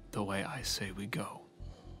the way I say we go.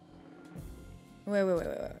 Wait.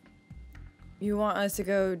 You want us to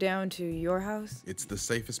go down to your house? It's the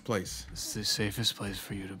safest place. It's the safest place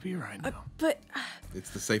for you to be right now. But It's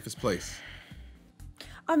the safest place.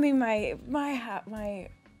 I mean, my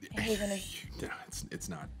haven is. No, it's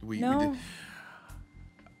not. We No. did.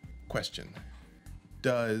 Question: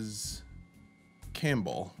 does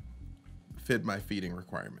Campbell fit my feeding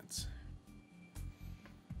requirements?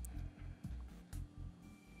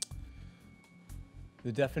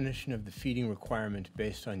 The definition of the feeding requirement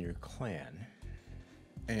based on your clan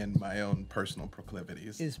And my own personal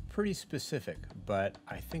proclivities. is pretty specific, but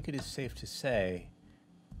I think it is safe to say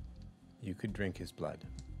you could drink his blood.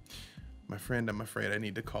 My friend, I'm afraid I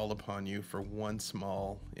need to call upon you for one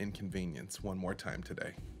small inconvenience one more time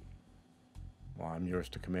today. Well, I'm yours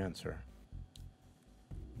to command, sir.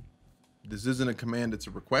 This isn't a command, it's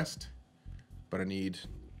a request, but I need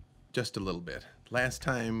just a little bit. Last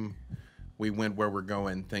time we went where we're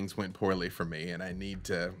going, things went poorly for me, and I need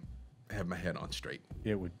to have my head on straight.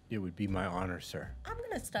 It would be my honor, sir. I'm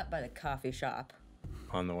gonna stop by the coffee shop.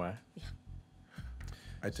 On the way.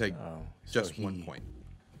 I take just 1 point.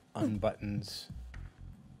 Unbuttons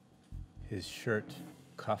his shirt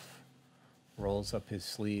cuff, rolls up his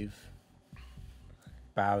sleeve,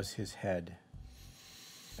 bows his head,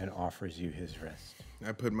 and offers you his wrist.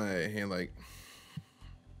 I put my hand like,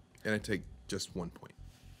 and I take just 1 point.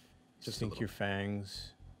 Just Sink your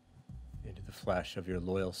fangs into the flesh of your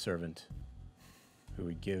loyal servant who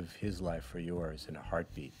would give his life for yours in a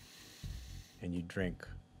heartbeat. And you drink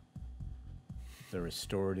the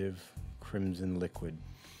restorative crimson liquid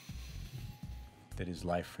that is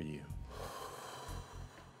life for you.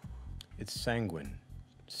 It's sanguine,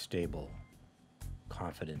 stable,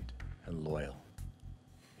 confident, and loyal.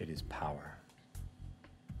 It is power.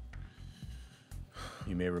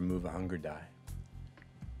 You may remove a hunger die.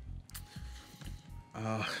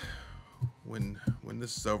 When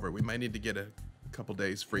this is over, we might need to get a couple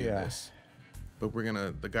days free Yeah. of this. But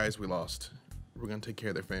the guys we lost, we're gonna take care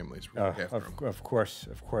of their families. We're gonna look after them. Of course,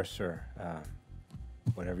 sir.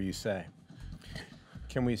 Whatever you say.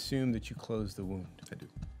 Can we assume that you closed the wound? I do.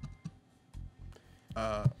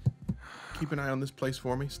 Keep an eye on this place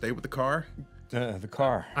for me. Stay with the car. The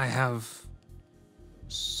car. I have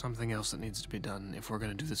something else that needs to be done if we're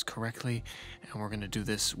going to do this correctly, and we're going to do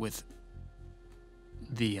this with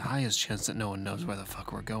the highest chance that no one knows where the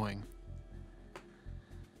fuck we're going.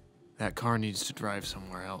 That car needs to drive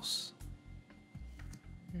somewhere else.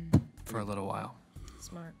 For a little while.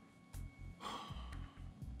 Smart.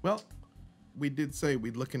 Well, we did say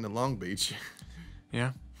we'd look into Long Beach.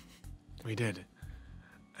 Yeah? We did.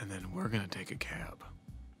 And then we're going to take a cab.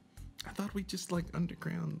 I thought we just like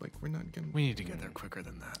underground, like we're not gonna. We need to get there quicker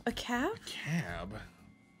than that. A cab? Cab.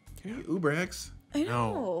 Can you Uber X? I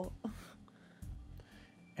No. know.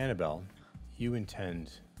 Annabelle, you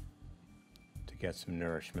intend to get some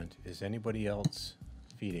nourishment. Is anybody else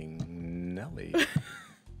feeding Nellie?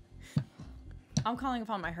 I'm calling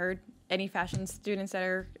upon my herd. Any fashion students that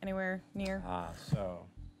are anywhere near? So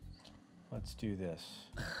let's do this.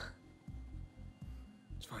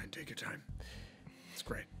 It's fine. Take your time. It's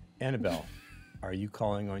great. Annabelle, are you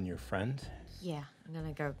calling on your friend? Yeah, I'm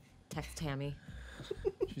gonna go text Tammy.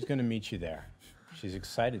 She's going to meet you there. She's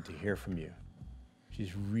excited to hear from you.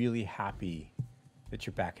 She's really happy that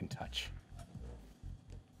you're back in touch.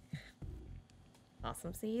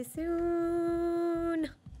 Awesome. See you soon.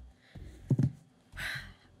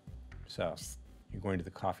 So, you're going to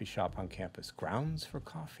the coffee shop on campus. Grounds for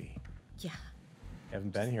coffee. Yeah.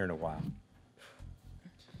 Haven't been here in a while.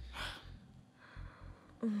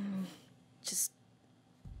 Just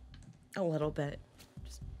a little bit.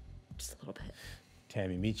 Just a little bit.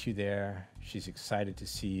 Tammy meets you there. She's excited to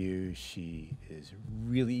see you. She is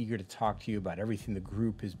really eager to talk to you about everything the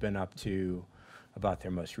group has been up to, about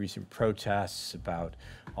their most recent protests, about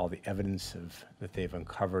all the evidence that they've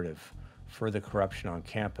uncovered of further corruption on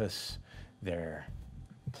campus, their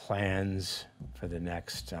plans for the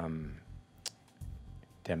next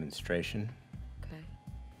demonstration. Okay.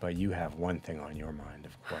 But you have one thing on your mind,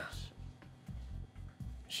 of course.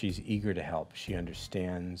 She's eager to help. She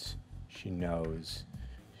understands. She knows.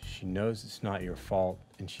 She knows it's not your fault,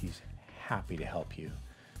 and she's happy to help you.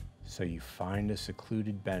 So you find a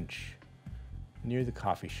secluded bench near the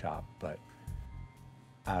coffee shop, but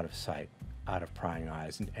out of sight, out of prying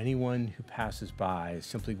eyes. And anyone who passes by is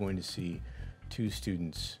simply going to see two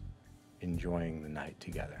students enjoying the night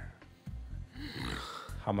together.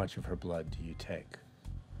 How much of her blood do you take?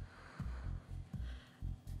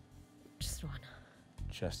 Just one.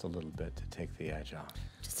 Just a little bit to take the edge off.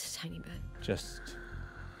 Just a tiny bit. Just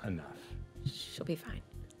enough. She'll be fine.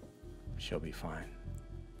 She'll be fine.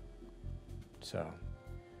 So,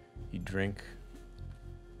 you drink,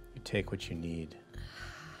 you take what you need.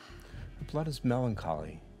 Her blood is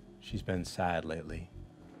melancholy. She's been sad lately.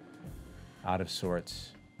 Out of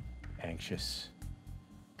sorts, anxious.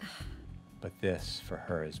 But this, for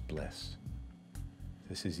her, is bliss.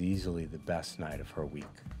 This is easily the best night of her week.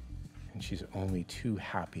 And she's only too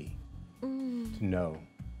happy to know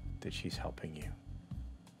that she's helping you.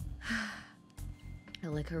 I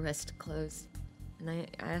lick her wrist closed, and I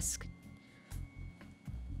ask,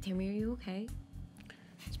 Tammy, are you okay?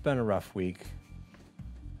 It's been a rough week.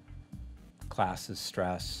 Classes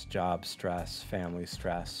stress, job stress, family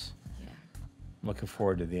stress. Yeah. I'm looking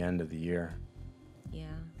forward to the end of the year. Yeah.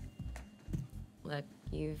 Look,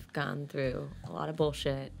 you've gone through a lot of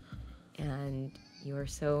bullshit, and you are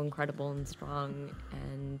so incredible and strong,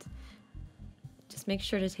 and just make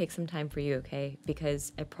sure to take some time for you, okay?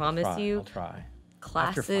 Because I promise I'll you, try.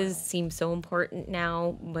 classes finals. seem so important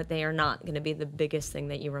now, but they are not going to be the biggest thing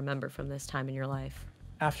that you remember from this time in your life.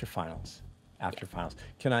 After finals. After finals.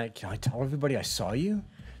 Can I tell everybody I saw you?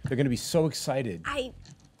 They're going to be so excited.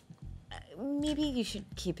 Maybe you should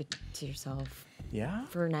keep it to yourself Yeah?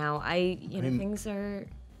 for now. Things are.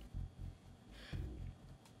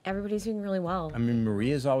 Everybody's doing really well. I mean,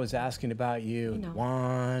 Maria's always asking about you, I and know.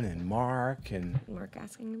 Juan and Mark, and Mark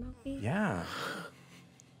asking about me? yeah.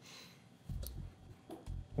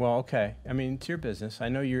 Well, okay. I mean, it's your business. I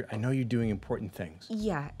know you're doing important things.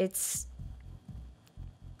 Yeah, it's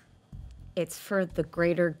for the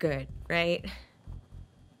greater good, right?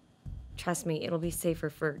 Trust me, it'll be safer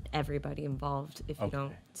for everybody involved if you don't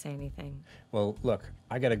Okay. say anything. Well, look,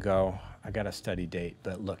 I gotta go. I got a study date,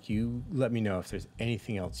 but look, you let me know if there's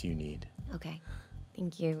anything else you need. Okay.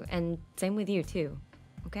 Thank you. And same with you too.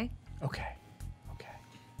 Okay? Okay. Okay.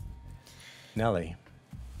 Nellie,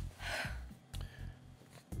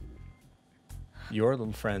 your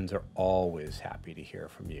little friends are always happy to hear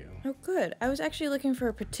from you. Oh, good. I was actually looking for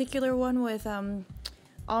a particular one with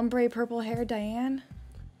ombre purple hair, Diane.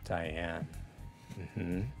 Diane.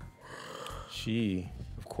 She,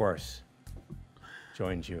 of course,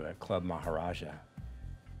 joined you at Club Maharaja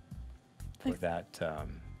for that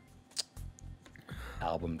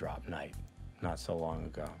album drop night not so long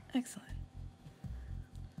ago. Excellent.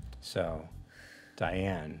 So,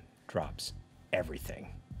 Diane drops everything.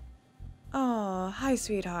 Oh, hi,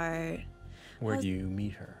 sweetheart. Where do you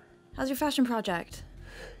meet her? How's your fashion project?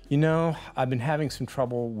 You know, I've been having some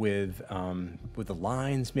trouble with the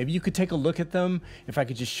lines. Maybe you could take a look at them. If I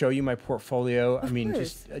could just show you my portfolio. I mean,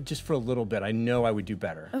 course. just for a little bit. I know I would do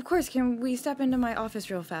better. Of course, can we step into my office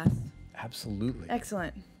real fast? Absolutely.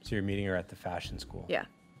 Excellent. So you're meeting her at the fashion school? Yeah.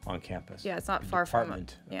 On campus? Yeah, it's not The far from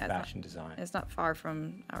Department of it's not- Fashion Design. It's not far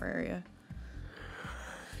from our area.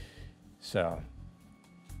 So,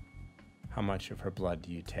 how much of her blood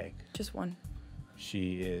do you take? Just one.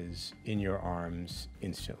 She is in your arms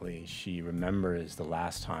instantly. She remembers the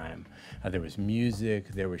last time there was music,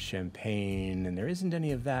 there was champagne, and there isn't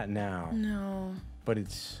any of that now. No. But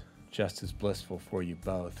it's just as blissful for you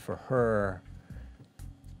both. For her,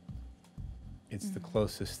 it's the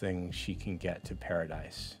closest thing she can get to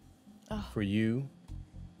paradise. Oh. For you,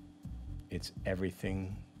 it's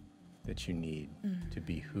everything that you need to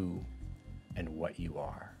be who and what you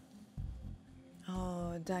are.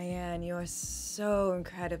 Oh, Diane, you are so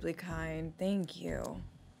incredibly kind. Thank you.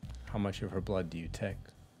 How much of her blood do you take?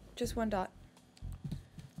 Just one dot.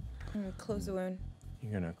 I'm gonna close the wound.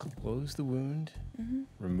 You're gonna close the wound,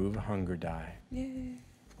 remove a hunger die. Yay.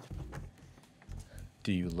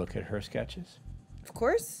 Do you look at her sketches? Of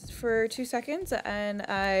course, for 2 seconds, and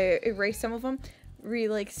I erased some of them.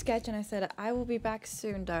 Sketch, and I said, "I will be back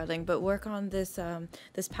soon, darling, but work on this.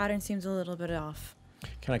 This pattern seems a little bit off."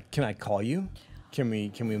 Can I call you? Can we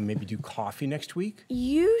maybe do coffee next week?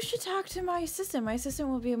 You should talk to my assistant. My assistant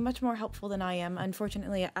will be much more helpful than I am.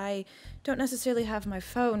 Unfortunately, I don't necessarily have my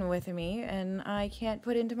phone with me, and I can't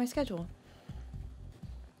put it into my schedule.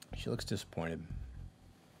 She looks disappointed,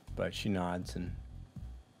 but she nods and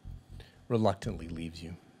reluctantly leaves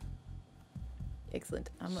you. Excellent.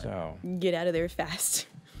 I'm So gonna get out of there fast.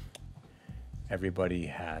 everybody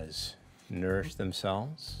has nourished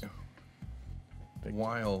themselves.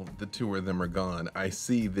 While the two of them are gone, I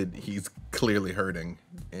see that he's clearly hurting,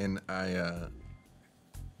 and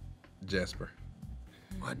Jasper,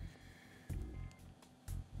 What?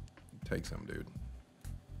 take some, dude.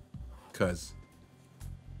 Cause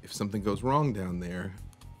if something goes wrong down there,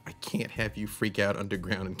 I can't have you freak out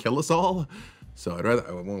underground and kill us all. So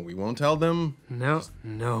we won't tell them.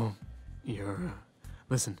 No. You're.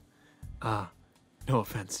 Listen, no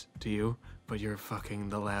offense to you, but you're fucking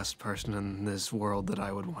the last person in this world that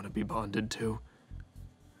I would want to be bonded to.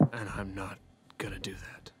 And I'm not gonna do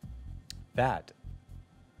that. That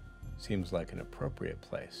seems like an appropriate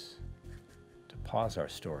place to pause our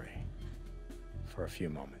story for a few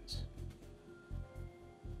moments.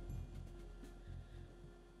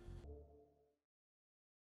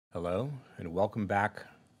 Hello, and welcome back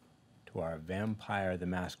to our Vampire the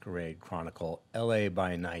Masquerade Chronicle, LA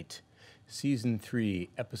by Night, Season 3,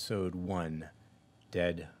 Episode 1,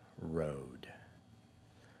 Dead Road.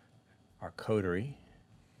 Our coterie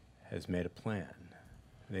has made a plan.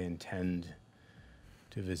 They intend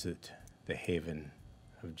to visit the haven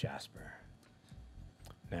of Jasper.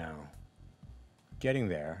 Now, getting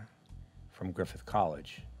there from Griffith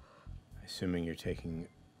College, assuming you're taking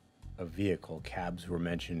a vehicle, cabs were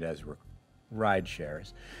mentioned as ride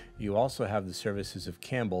shares. You also have the services of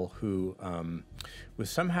Campbell, who was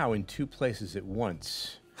somehow in 2 places at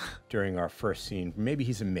once during our first scene. Maybe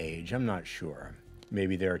he's a mage, I'm not sure.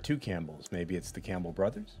 Maybe there are 2 Campbells. Maybe it's the Campbell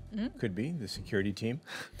brothers. Could be, the security team.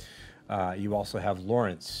 You also have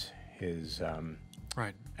Lawrence, his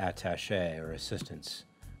Right. attaché or assistants,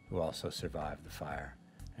 who also survived the fire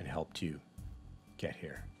and helped you get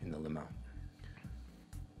here in the limo.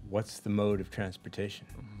 What's the mode of transportation?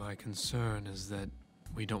 My concern is that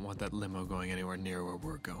we don't want that limo going anywhere near where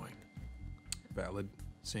we're going. Valid.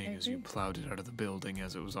 Seeing as you plowed it out of the building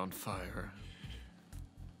as it was on fire.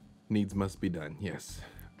 Needs must be done, yes.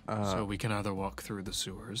 So we can either walk through the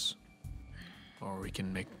sewers, or we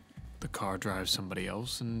can make the car drive somebody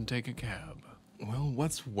else and take a cab. Well,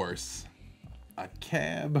 what's worse? A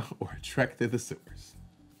cab or a trek through the sewers?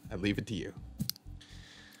 I leave it to you.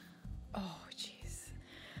 Oh, jeez.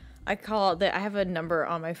 I have a number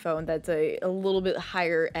on my phone that's a little bit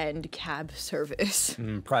higher end cab service.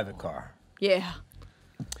 Private car. Yeah.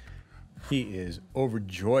 He is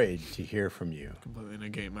overjoyed to hear from you. Completely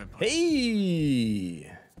negate my point.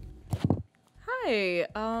 Hey! Hi.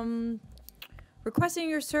 Requesting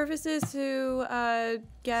your services to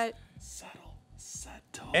get.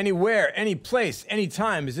 Subtle. Anywhere, any place, any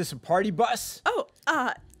time. Is this a party bus? Oh,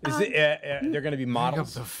 Is it? They're going to be Hang up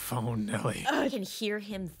models. the phone, Nelly. I can hear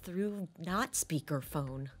him through not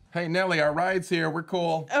speakerphone. Hey, Nelly, our ride's here. We're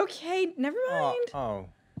cool. okay, never mind. Oh.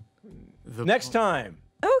 The Next time.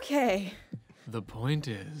 Okay. The point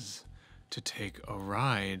is to take a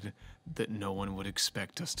ride that no one would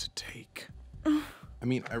expect us to take. I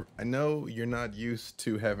mean, I know you're not used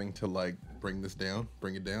to having to, like, bring it down.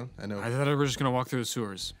 I know. I thought we were just gonna walk through the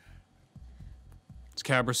sewers. It's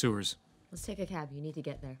cab or sewers. Let's take a cab. You need to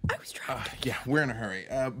get there. I was trying. Yeah, we're in a hurry.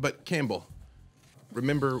 But Campbell,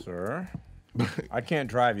 remember... Sir? I can't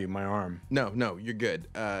drive you, my arm. No, you're good.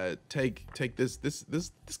 Take this.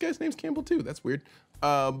 This guy's name's Campbell, too. That's weird.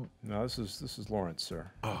 No, this is Lawrence, sir.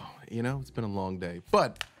 Oh, it's been a long day.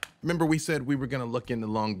 But remember we said we were going to look into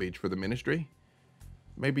Long Beach for the ministry?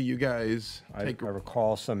 Maybe you guys I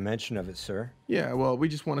recall some mention of it, sir. Yeah, well, we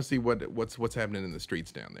just want to see what's happening in the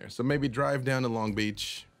streets down there. So maybe drive down to Long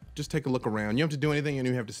Beach. Just take a look around. You don't have to do anything and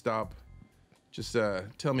you have to stop. Just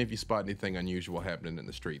tell me if you spot anything unusual happening in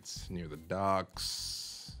the streets. Near the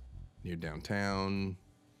docks, near downtown.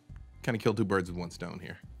 Kind of kill 2 birds with 1 stone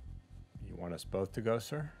here. You want us both to go,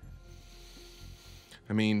 sir?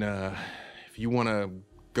 I mean, if you want to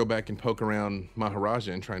go back and poke around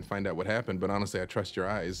Maharaja and try and find out what happened, but honestly, I trust your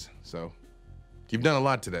eyes, so. You've done a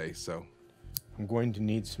lot today, so. I'm going to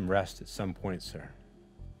need some rest at some point, sir.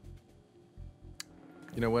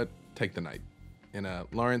 You know what? Take the night. And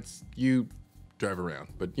Lawrence, you drive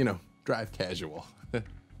around, but drive casual.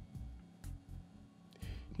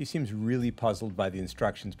 He seems really puzzled by the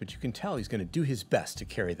instructions, but you can tell he's going to do his best to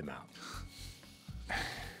carry them out.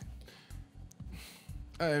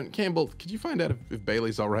 Campbell, could you find out if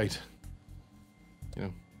Bailey's all right?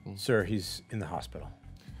 Sir, he's in the hospital.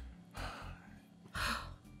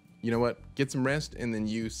 You know what? Get some rest, and then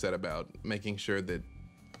you set about making sure that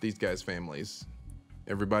these guys' families,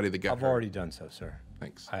 everybody that got I've hurt. already done so, sir.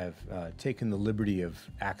 Thanks. I have taken the liberty of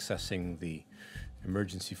accessing the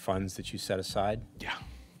emergency funds that you set aside. Yeah.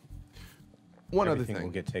 One other Everything thing.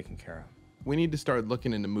 will get taken care of. We need to start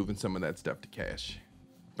looking into moving some of that stuff to cash.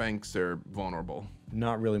 Banks are vulnerable.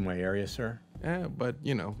 Not really my area, sir. Yeah, but,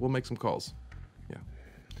 we'll make some calls. Yeah.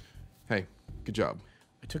 Hey, good job.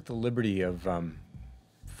 I took the liberty of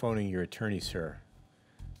phoning your attorney, sir.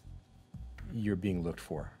 You're being looked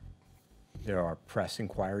for. There are press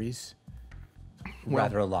inquiries,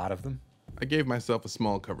 rather a lot of them. I gave myself a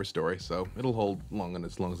small cover story, so it'll hold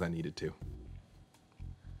as long as I need it to.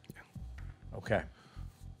 Okay.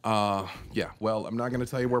 Yeah, well, I'm not going to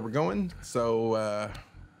tell you where we're going, so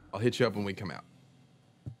I'll hit you up when we come out.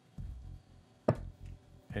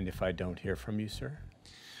 And if I don't hear from you, sir,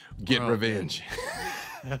 Get Well, revenge.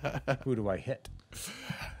 who do I hit?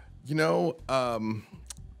 You know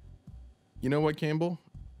what, Campbell?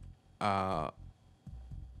 I'm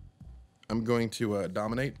going to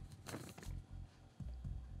dominate,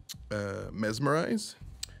 mesmerize.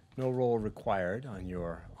 No role required on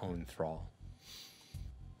your own thrall.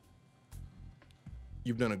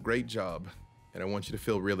 You've done a great job, and I want you to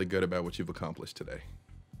feel really good about what you've accomplished today.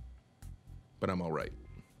 But I'm all right.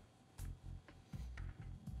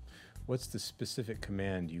 What's the specific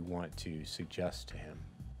command you want to suggest to him?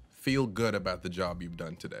 Feel good about the job you've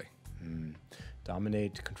done today.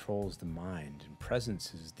 Dominate controls the mind, and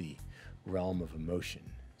presence is the realm of emotion.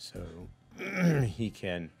 So he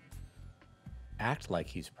can act like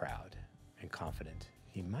he's proud and confident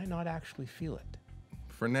he might not actually feel it.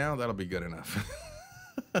 For now, that'll be good enough.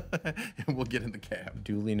 And we'll get in the cab.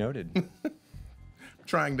 Duly noted.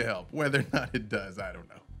 Trying to help. Whether or not it does, I don't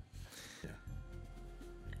know.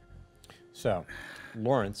 So,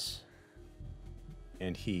 Lawrence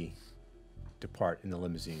and he depart in the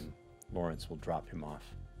limousine. Lawrence will drop him off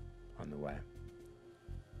on the way.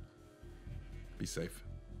 Be safe.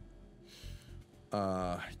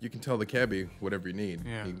 You can tell the cabbie whatever you need.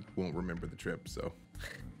 Yeah. He won't remember the trip, so.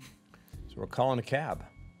 So we're calling a cab.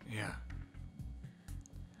 Yeah.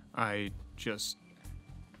 I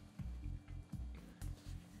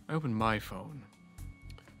opened my phone,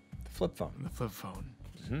 The flip phone. the flip phone,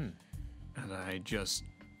 and I just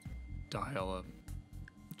dial a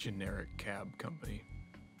generic cab company.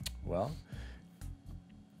 Well,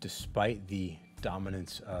 despite the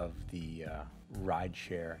dominance of the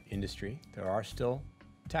rideshare industry, there are still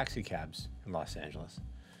taxi cabs in Los Angeles.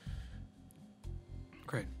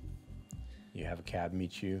 Great. You have a cab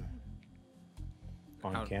meet you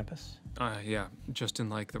on Out. campus? Yeah, just in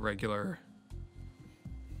like the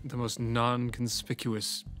most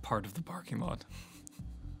non-conspicuous part of the parking lot.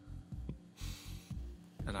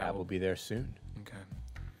 And Cab will be there soon. Okay.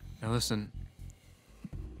 Now listen.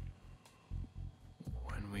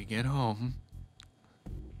 When we get home,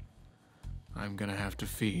 I'm gonna have to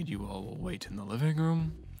feed. You all will wait in the living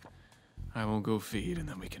room. I will go feed, and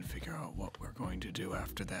then we can figure out what we're going to do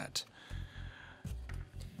after that.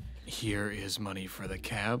 Here is money for the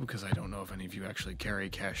cab, because I don't know if any of you actually carry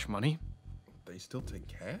cash money. They still take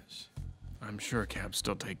cash? I'm sure cabs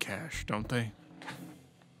still take cash, don't they?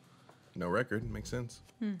 No record. Makes sense.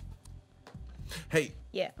 Hey,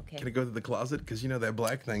 Yeah, okay. can I go to the closet? Because you know that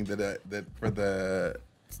black thing that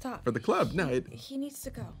Stop. for the club. No, He needs to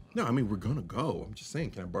go. no. I mean, we're gonna go. I'm just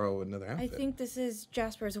saying. Can I borrow another I outfit? think this is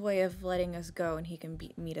Jasper's way of letting us go, and he can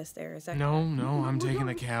meet us there. Is that No, I'm taking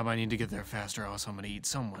the cab. I need to get there faster, else I'm gonna eat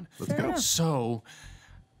someone. Let's Fair go. enough. So,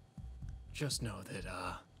 just know that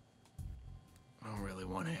I don't really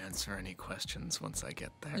want to answer any questions once I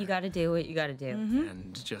get there. You gotta do what you gotta do.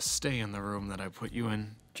 And just stay in the room that I put you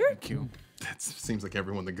in. Sure. Thank you. That seems like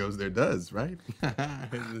everyone that goes there does, right?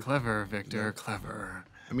 Clever, Victor, clever.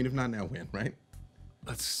 I mean, if not now, when, right?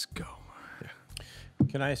 Let's go.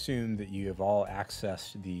 Can I assume that you have all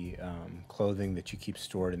accessed the clothing that you keep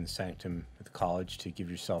stored in the sanctum at the college to give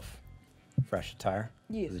yourself fresh attire?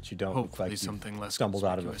 Yes. So that you don't look Hopefully like you something less stumbled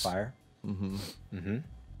out of a conspicuous. fire?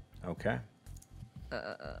 Okay.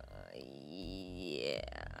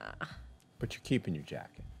 Yeah. But you're keeping your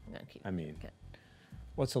jacket. I'm gonna keep. I mean, Okay.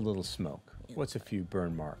 what's a little smoke? What's a few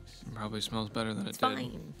burn marks? Probably smells better than It's it did.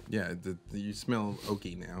 fine. Yeah, you smell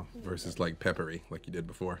oaky now versus like peppery, like you did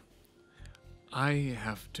before. I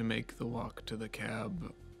have to make the walk to the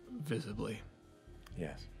cab visibly.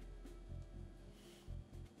 Yes.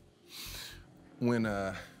 When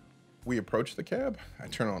we approach the cab, I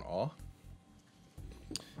turn on awe.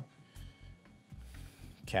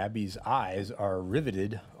 Cabbie's eyes are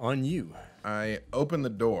riveted on you. I open the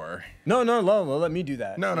door. No, let me do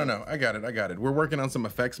that. No, I got it. We're working on some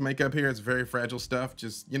effects makeup here. It's very fragile stuff.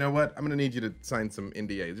 Just, you know what? I'm gonna need you to sign some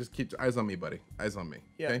NDA. Just keep eyes on me, buddy. Eyes on me.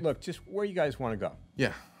 Yeah, okay? look, just where you guys want to go.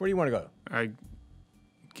 Yeah. Where do you want to go? I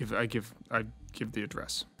give the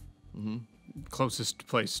address. Closest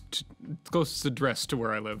address to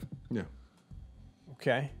where I live. Yeah.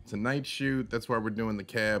 Okay. It's a night shoot. That's why we're doing the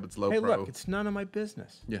cab. It's low Hey, pro. look, it's none of my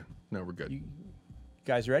business. Yeah. No, we're good. You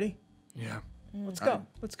guys ready? Yeah. Let's go.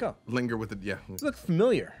 Let's go. Linger with it. Yeah. You look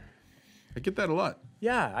familiar. I get that a lot.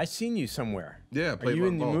 Yeah, I seen you somewhere. Yeah. Are played you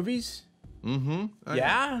in the ball. movies? Mm-hmm.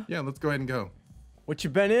 Yeah? Yeah. Let's go ahead and go. What you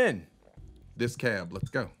been in? This cab. Let's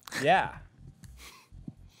go. Yeah.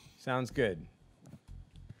 Sounds good.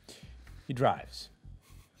 He drives.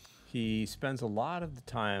 He spends a lot of the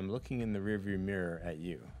time looking in the rearview mirror at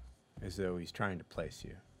you, as though he's trying to place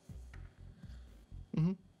you.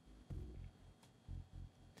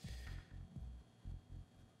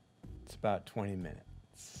 It's about 20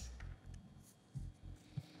 minutes.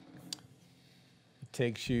 He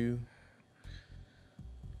takes you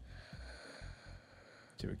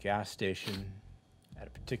to a gas station at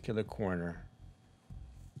a particular corner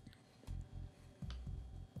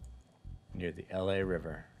near the LA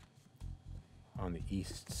River on the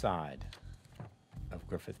east side of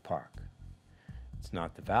Griffith Park. It's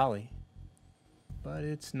not the valley, but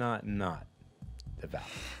it's not the valley.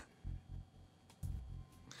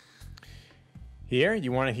 Here,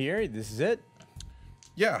 you want to hear? This is it?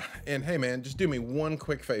 Yeah. And hey, man, just do me one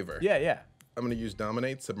quick favor. Yeah. I'm going to use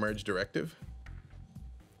Dominate Submerge Directive.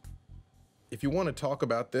 If you want to talk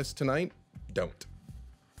about this tonight, don't.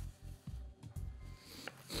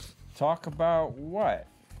 Talk about what?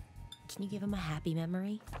 Can you give him a happy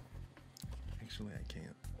memory? Actually, I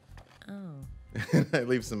can't. Oh. I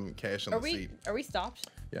leave some cash on the seat. Are we stopped?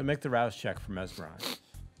 Yeah. Make the rouse check for mesmerize.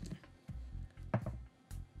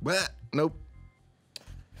 What? Nope.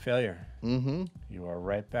 Failure. Mm-hmm. You are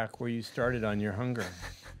right back where you started on your hunger.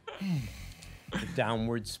 The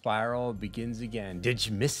downward spiral begins again. Did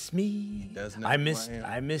you miss me? does not I know missed. who I am.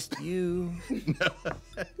 I missed you.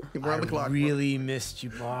 We're on the clock. I really missed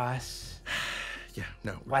you, boss. Yeah.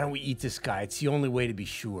 No. Why don't we eat this guy? It's the only way to be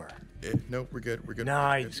sure. Nope. We're good. We're good. No,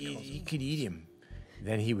 We're good. you could eat him.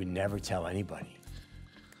 Then he would never tell anybody.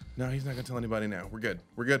 No, he's not gonna tell anybody now. We're good.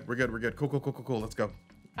 We're good. We're good. We're good. Cool. Cool. Cool. Cool. Cool. Let's go.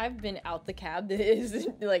 I've been out the cab. As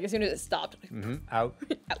soon as it stopped. Out.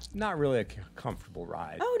 Not really a comfortable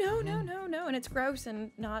ride. Oh no, and it's gross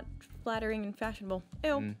and not flattering and fashionable.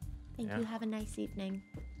 Ew. Thank Yeah. you. Have a nice evening.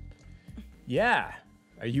 Yeah.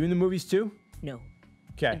 Are you in the movies too? No.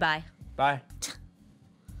 Okay. Bye. Bye.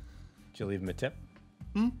 Did you leave him a tip?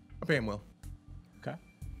 I pay him well. Okay.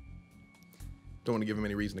 Don't want to give him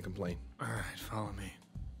any reason to complain. All right, follow me.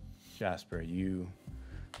 Jasper, you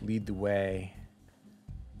lead the way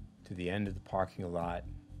to the end of the parking lot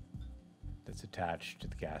that's attached to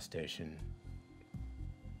the gas station,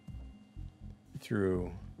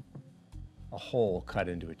 through a hole cut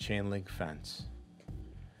into a chain link fence,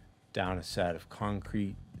 down a set of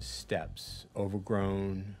concrete steps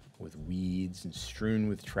overgrown with weeds and strewn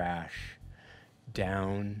with trash,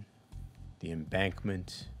 down the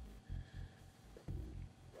embankment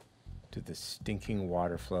to the stinking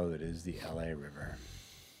water flow that is the LA River.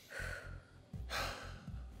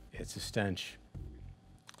 It's a stench.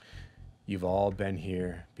 You've all been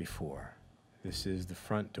here before. This is the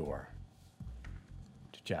front door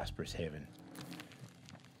to Jasper's Haven.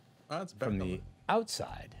 It's back From on the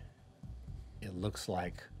outside, it looks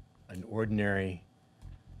like an ordinary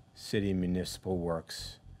city municipal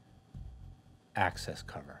works access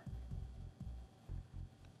cover.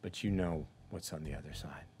 But you know what's on the other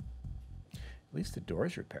side. At least the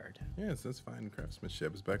door's repaired. Yes, that's fine.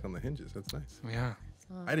 Craftsmanship is back on the hinges. That's nice. Yeah,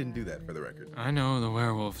 I didn't do that, for the record. I know the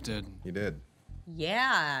werewolf did. You did.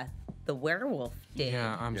 Yeah, the werewolf did.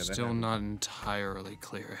 Yeah, I'm Yeah, that still happened. not entirely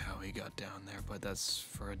clear how he got down there, but that's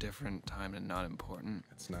for a different time and not important.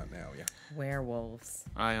 It's not now. Yeah. Werewolves.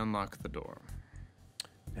 I unlock the door.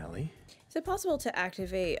 Nellie? Is it possible to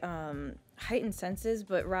activate heightened senses,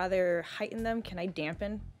 but rather heighten them? Can I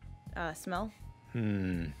dampen smell?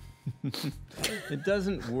 It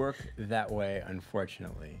doesn't work that way,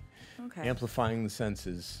 unfortunately. Okay. Amplifying the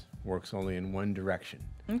senses works only in one direction.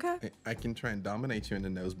 Okay. I can try and dominate you into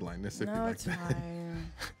nose blindness if you No, like it's that.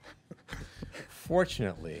 fine.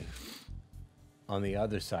 Fortunately, on the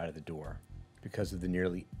other side of the door, because of the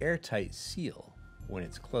nearly airtight seal, when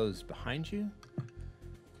it's closed behind you,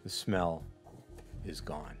 the smell is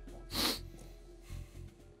gone.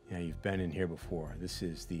 Yeah, you've been in here before. This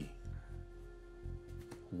is the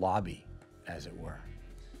lobby, as it were.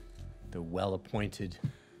 The well-appointed,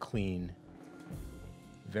 clean,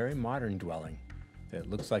 very modern dwelling that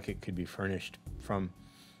looks like it could be furnished from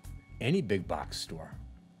any big box store.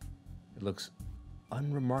 It looks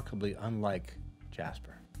unremarkably unlike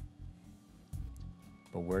Jasper.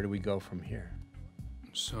 But where do we go from here?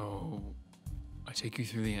 So, I take you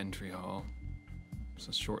through the entry hall. It's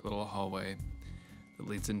a short little hallway that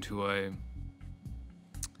leads into a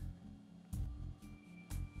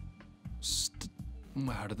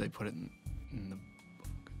how did they put it in the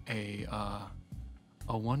book?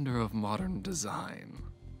 A wonder of modern design.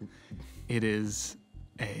 It is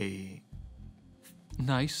a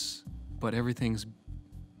nice, but everything's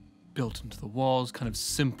built into the walls, kind of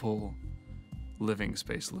simple living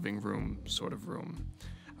space, living room sort of room.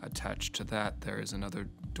 Attached to that, there is another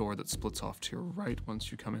door that splits off to your right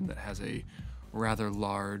once you come in that has a rather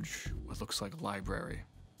large, what looks like a library.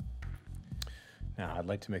 Now, I'd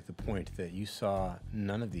like to make the point that you saw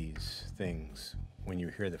none of these things when you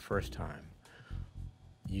were here the first time.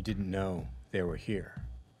 You didn't know they were here.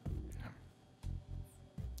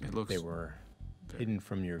 It looks They were hidden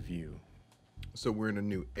from your view. So we're in a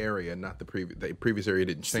new area, not the previous. The previous area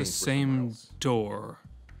didn't it's change. the we're somewhere same else. door,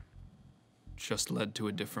 just led to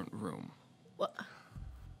a different room.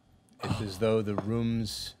 It's as though the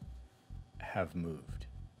rooms have moved.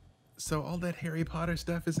 So all that Harry Potter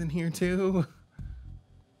stuff is in here too.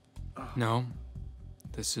 No,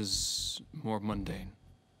 this is more mundane.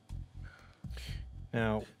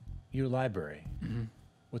 Now, your library,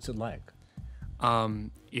 what's it like?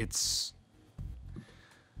 It's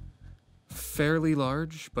fairly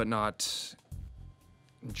large, but not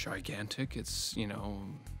gigantic. It's,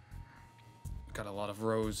 got a lot of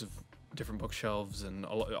rows of different bookshelves and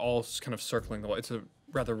all kind of circling the wall. It's a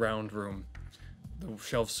rather round room. The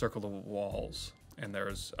shelves circle the walls, and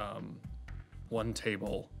there's one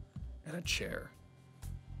table and a chair,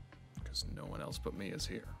 because no one else but me is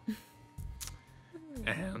here.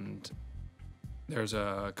 And there's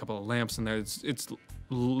a couple of lamps in there. It's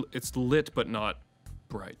lit but not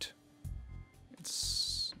bright.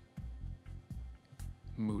 It's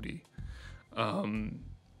moody.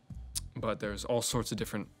 But there's all sorts of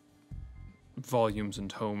different volumes and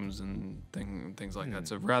tomes and things like that.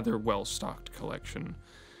 It's a rather well-stocked collection.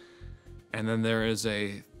 And then there is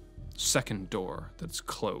a second door that's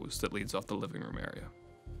closed that leads off the living room area.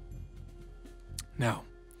 Now,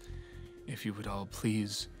 if you would all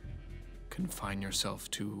please confine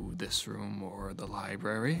yourself to this room or the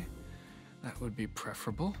library, that would be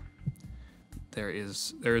preferable. There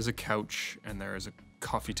is a couch, and there is a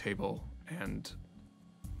coffee table, and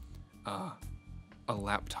a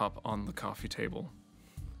laptop on the coffee table,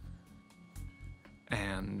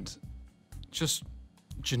 and just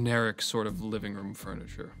generic sort of living room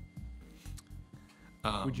furniture.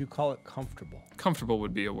 Would you call it comfortable? Comfortable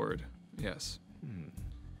would be a word, yes.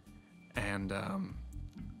 And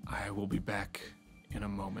I will be back in a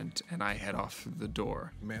moment, and I head off through the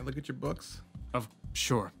door. May I look at your books?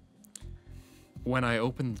 Sure. When I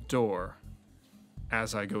open the door,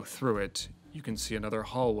 as I go through it, you can see another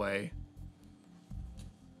hallway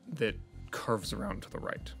that curves around to the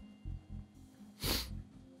right.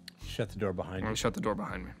 Shut the door behind I'll you. shut the door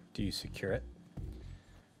behind me. Do you secure it?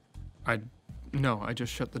 No, I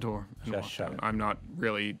just shut the door. And Just walked shut out.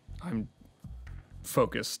 it. I'm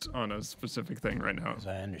focused on a specific thing right now. As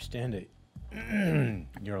I understand it,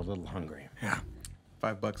 you're a little hungry. Yeah.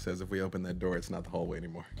 $5 says if we open that door, it's not the hallway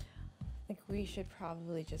anymore. I think we should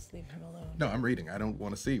probably just leave him alone. No, I'm reading. I don't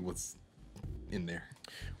want to see what's in there.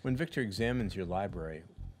 When Victor examines your library,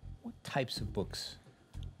 what types of books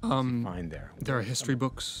does he find there? There are history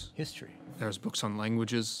books. History. There's books on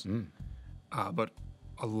languages. But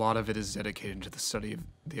a lot of it is dedicated to the study of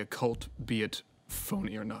the occult, be it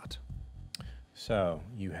phony or not. So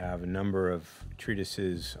you have a number of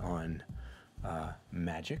treatises on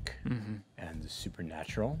magic and the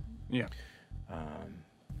supernatural. Yeah.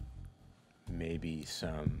 Maybe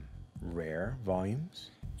some rare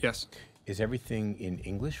volumes. Yes. Is everything in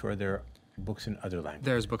English, or are there books in other languages?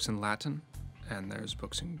 There's books in Latin, and there's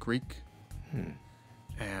books in Greek.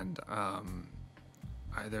 And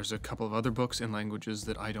there's a couple of other books in languages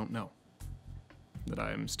that I don't know, that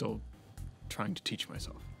I am still trying to teach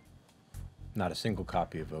myself. Not a single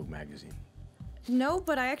copy of Vogue magazine. No,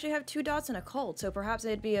 but I actually have 2 dots in occult, so perhaps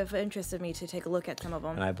it'd be of interest to me to take a look at some of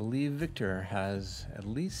them. And I believe Victor has at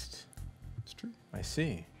least... It's true. I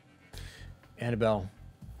see. Annabelle,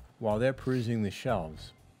 while they're perusing the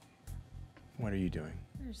shelves, what are you doing?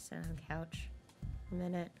 I'm just sitting on the couch a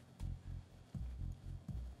minute.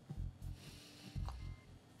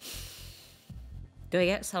 Do I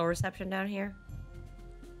get cell reception down here?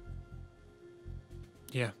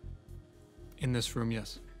 Yeah. In this room,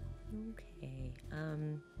 yes. Okay.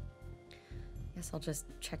 Guess I'll just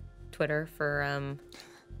check Twitter for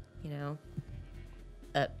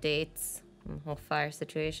updates on the whole fire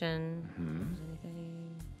situation.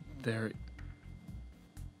 Anything? There,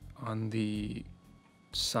 on the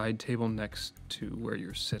side table next to where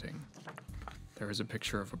you're sitting, there is a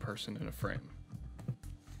picture of a person in a frame.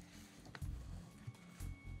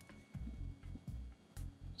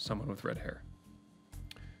 Someone with red hair.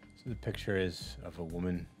 So the picture is of a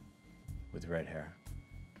woman with red hair.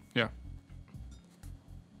 Yeah.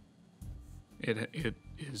 It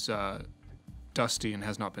is dusty and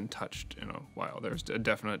has not been touched in a while. There's a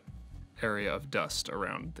definite area of dust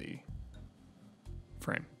around the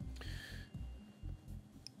frame.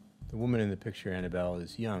 The woman in the picture, Annabelle,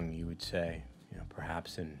 is young, you would say,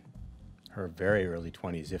 perhaps in her very early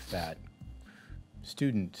 20s, if that.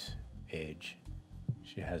 Student age.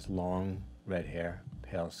 She has long red hair,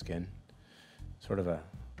 pale skin, sort of a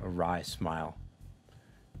wry smile.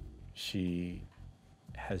 She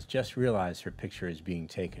has just realized her picture is being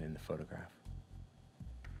taken in the photograph.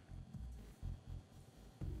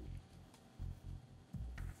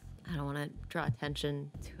 I don't want to draw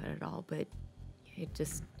attention to it at all, but I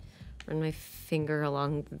just run my finger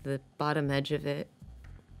along the bottom edge of it.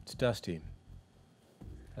 It's dusty.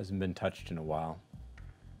 Hasn't been touched in a while.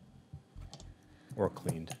 Or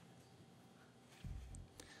cleaned.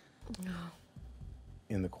 No.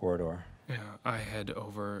 In the corridor. Yeah, I head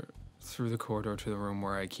over through the corridor to the room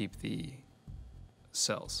where I keep the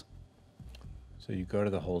cells. So you go to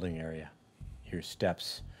the holding area. Your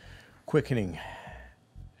steps quickening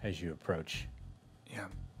as you approach. Yeah.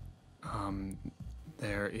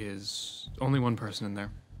 There is only one person in there.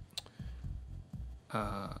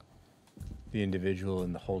 The individual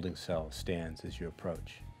in the holding cell stands as you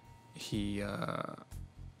approach. He,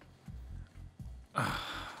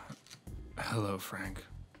 hello, Frank.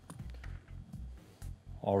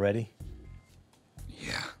 Already?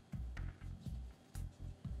 Yeah,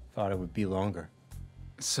 Thought it would be longer.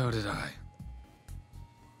 so did I.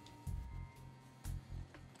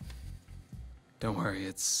 Don't worry,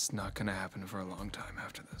 it's not gonna happen for a long time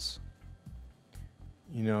after this.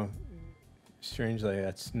 You know, strangely,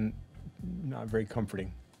 that's not very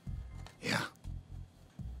comforting. Yeah.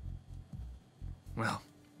 Well.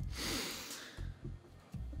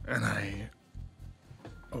 And I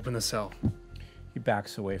open the cell. He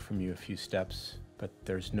backs away from you a few steps, but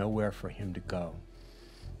there's nowhere for him to go.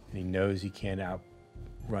 And he knows he can't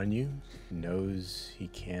outrun you. He knows he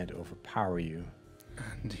can't overpower you.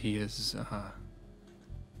 And he is,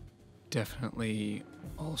 definitely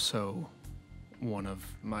also one of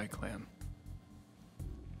my clan.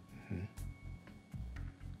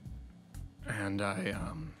 And I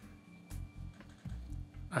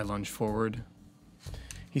lunge forward.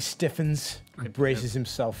 He stiffens, I braces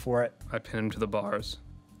himself for it. I pin him to the bars.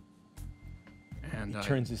 And He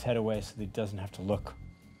turns his head away so that he doesn't have to look.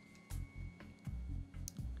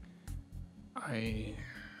 I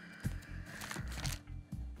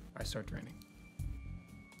start draining.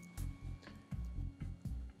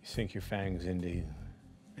 You sink your fangs into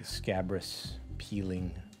the scabrous,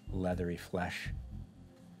 peeling, leathery flesh.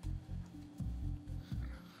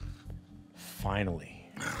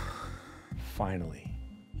 Finally,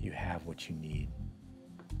 you have what you need.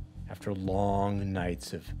 After long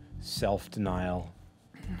nights of self-denial,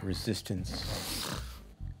 resistance,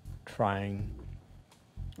 trying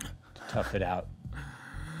to tough it out,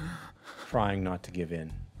 trying not to give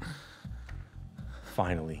in.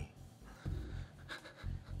 Finally,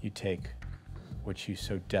 you take what you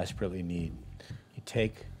so desperately need. You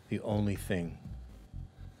take the only thing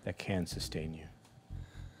that can sustain you.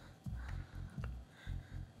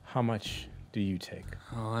 How much do you take?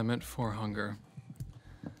 Oh, I meant for hunger.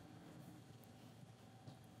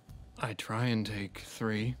 I try and take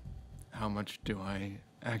 3. How much do I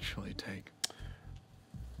actually take?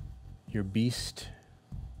 Your beast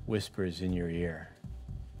whispers in your ear.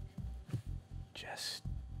 Just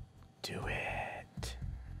do it.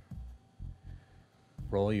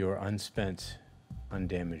 Roll your unspent,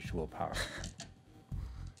 undamaged willpower.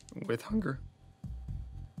 With hunger?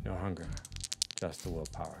 No hunger, just the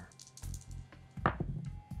willpower.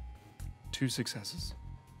 2 successes.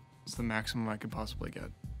 It's the maximum I could possibly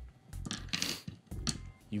get.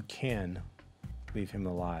 You can leave him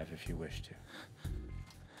alive if you wish to.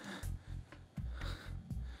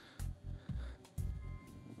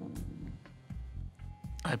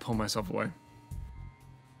 I pull myself away.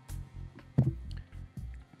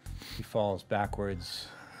 He falls backwards,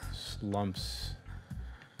 slumps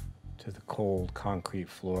to the cold concrete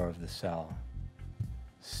floor of the cell.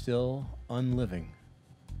 Still unliving,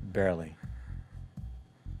 barely.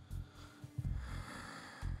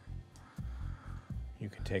 You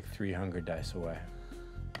can take 3 hunger dice away.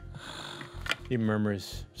 He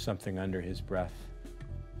murmurs something under his breath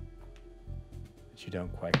that you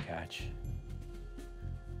don't quite catch.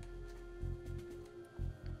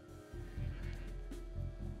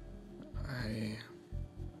 I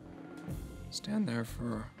stand there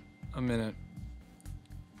for a minute.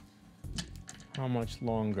 How much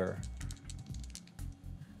longer?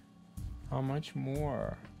 How much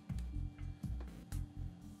more?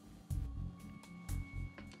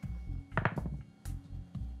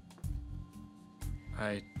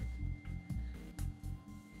 I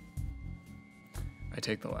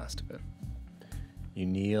take the last of it. You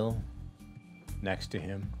kneel next to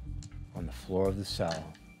him on the floor of the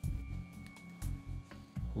cell.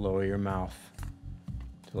 Lower your mouth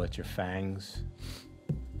to let your fangs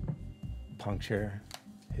puncture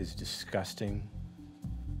his disgusting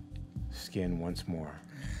skin once more,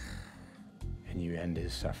 and you end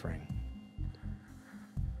his suffering.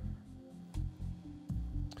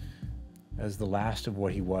 As the last of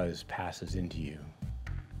what he was passes into you,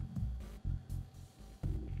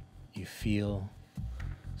 you feel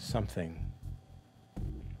something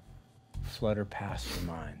flutter past your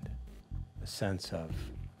mind, a sense of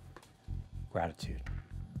gratitude,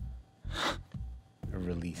 a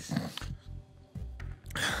release.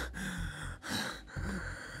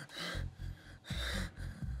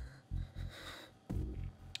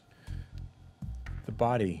 The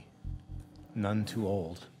body, none too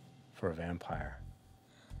old for a vampire,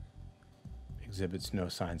 exhibits no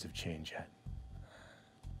signs of change yet.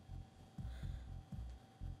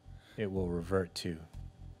 it will revert to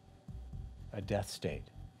a death state,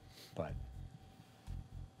 but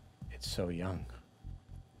it's so young,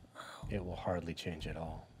 it will hardly change at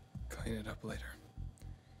all. Clean it up later.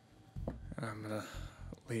 I'm gonna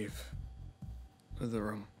leave the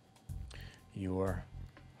room. Your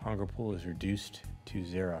hunger pool is reduced to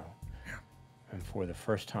 0. Yeah. And for the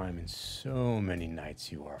first time in so many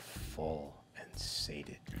nights, you are full and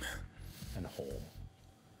sated and whole.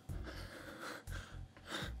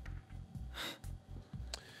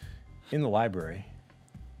 In the library,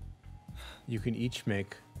 you can each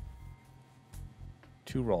make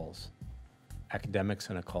 2 rolls, academics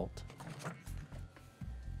and occult.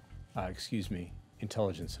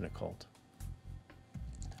 Intelligence and occult.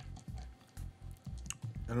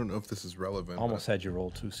 I don't know if this is relevant. Almost had you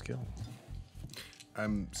roll 2 skill.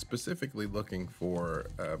 I'm specifically looking for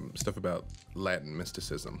stuff about Latin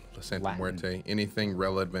mysticism, La Santa Latin. Muerte, anything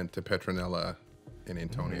relevant to Petronella and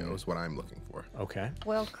Antonio is what I'm looking for. Okay.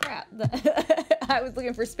 Well, crap. I was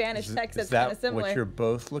looking for Spanish text that's Is kind that of similar. what you're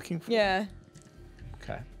both looking for? Yeah.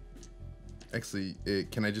 Okay. Actually,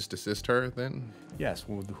 can I just assist her then? Yes,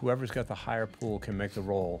 well, whoever's got the higher pool can make the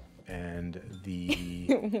roll, and the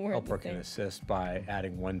We're helper the can same. assist by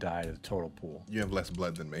adding 1 die to the total pool. You have less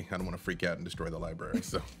blood than me. I don't want to freak out and destroy the library,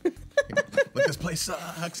 so. Look, this place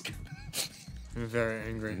sucks. I'm very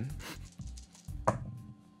angry.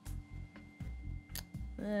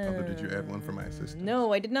 Although, did you add 1 for my assistance?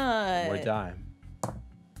 No, I did not. More die.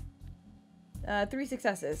 3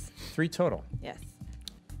 successes. 3 total. Yes.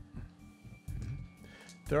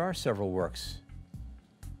 There are several works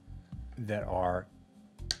that are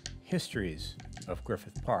histories of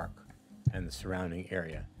Griffith Park and the surrounding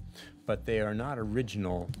area, but they are not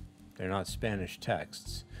original, they're not Spanish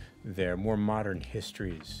texts, they're more modern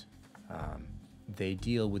histories. They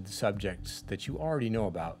deal with the subjects that you already know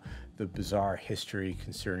about, the bizarre history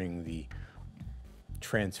concerning the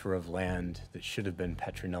transfer of land that should have been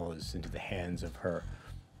Petronella's into the hands of her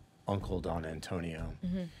uncle Don Antonio.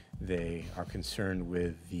 They are concerned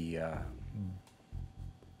with the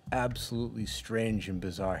absolutely strange and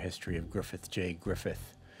bizarre history of Griffith J.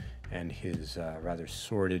 Griffith and his rather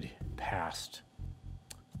sordid past,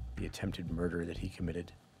 the attempted murder that he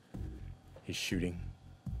committed, his shooting,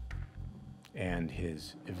 and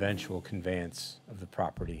his eventual conveyance of the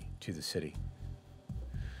property to the city.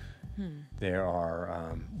 There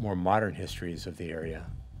are more modern histories of the area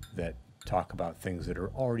that talk about things that are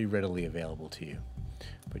already readily available to you,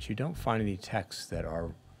 but you don't find any texts that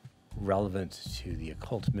are relevant to the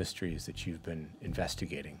occult mysteries that you've been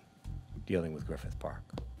investigating dealing with Griffith Park.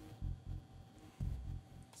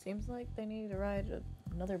 Seems like they need to write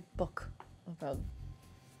another book about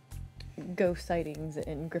ghost sightings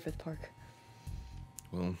in Griffith Park.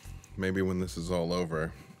 Well, maybe when this is all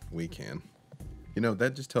over, we can. You know,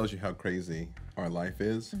 that just tells you how crazy our life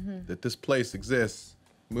is. That this place exists,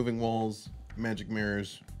 moving walls, magic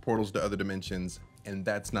mirrors, portals to other dimensions, and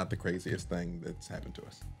that's not the craziest thing that's happened to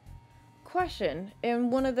us. Question: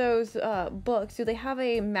 in one of those books, do they have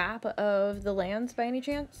a map of the lands by any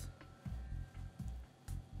chance?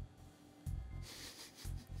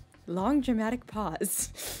 Long dramatic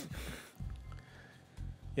pause.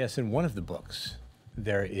 Yes, in one of the books,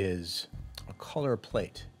 there is a color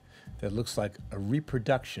plate that looks like a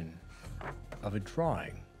reproduction of a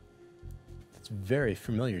drawing that's very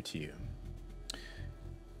familiar to you.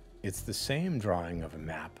 It's the same drawing of a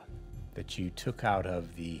map that you took out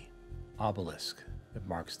of the obelisk that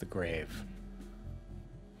marks the grave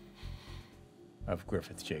of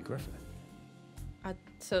Griffith J. Griffith.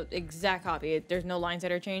 So exact copy. There's no lines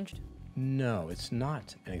that are changed. No, it's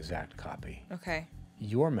not an exact copy. Okay.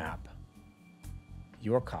 Your map,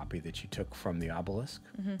 your copy that you took from the obelisk,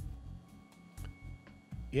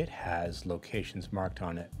 it has locations marked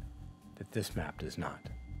on it that this map does not.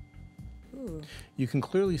 Ooh. You can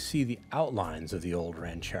clearly see the outlines of the old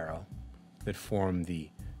ranchero that form the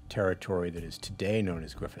territory that is today known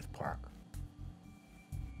as Griffith Park.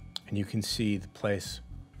 And you can see the place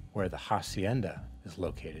where the hacienda is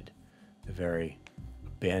located, the very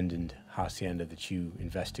abandoned hacienda that you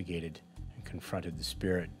investigated and confronted the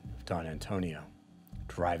spirit of Don Antonio,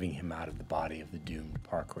 driving him out of the body of the doomed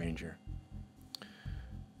park ranger.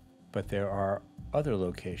 But there are other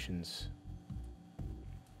locations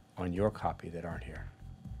on your copy that aren't here.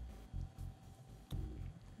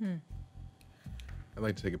 I'd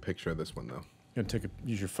like to take a picture of this one, though. You want to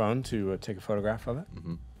use your phone to take a photograph of it?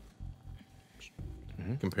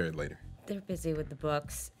 Compare it later. They're busy with the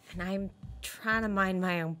books, and I'm trying to mind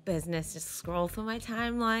my own business, just scroll through my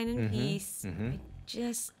timeline in peace.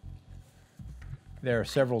 There are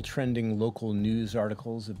several trending local news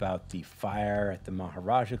articles about the fire at the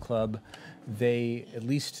Maharaja Club. They, at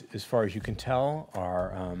least as far as you can tell,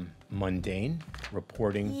 are mundane,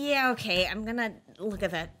 reporting. Yeah, okay. I'm gonna look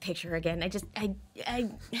at that picture again. It's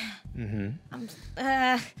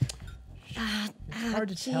hard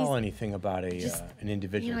to tell anything about an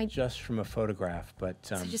individual just from a photograph, but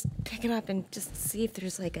so just pick it up and just see if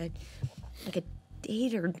there's like a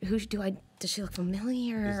date, or does she look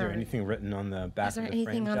familiar? is there anything written on the back Is there of the frame,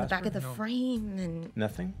 anything on the back Jasper? of the frame? And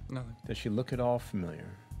Nothing? Nothing. Does she look at all familiar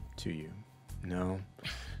to you? No.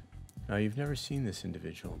 No, you've never seen this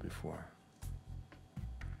individual before.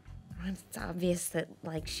 it's obvious that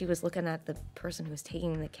like she was looking at the person who was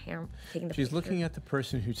taking the camera. She's looking at the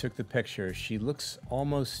person who took the picture. She looks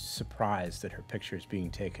almost surprised that her picture is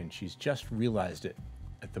being taken. She's just realized it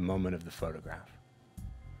at the moment of the photograph.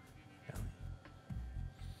 Yeah.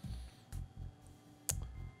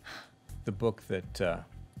 The book that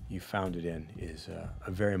you found it in is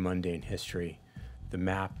a very mundane history. The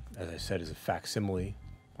map, as I said, is a facsimile,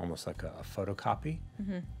 almost like a photocopy.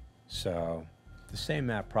 Mm-hmm. So the same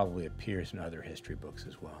map probably appears in other history books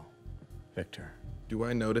as well. Victor. Do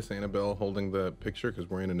I notice Annabelle holding the picture? Because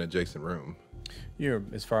we're in an adjacent room. You're,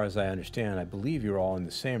 as far as I understand, I believe you're all in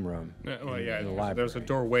the same room. Well, in yeah, the there's library. a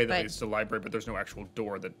doorway that But- leads to the library, but there's no actual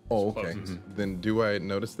door that Okay. closes. Then do I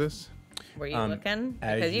notice this? Were you looking?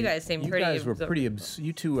 As Because you guys seem you pretty. guys were pretty.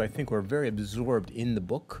 You two, I think, were very absorbed in the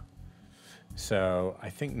book. So I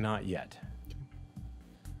think not yet.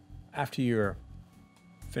 After you're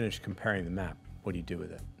finished comparing the map, what do you do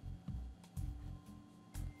with it?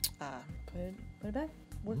 Put it back.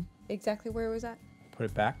 Exactly where it was at. Put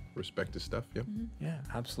it back? Respect his stuff, yep. Yeah,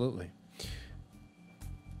 absolutely.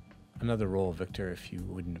 Another roll, Victor, if you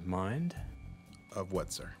wouldn't mind. Of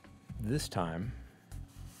what, sir? This time,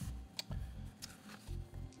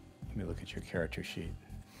 let me look at your character sheet.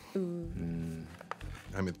 I'm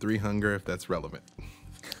at 3 hunger, if that's relevant.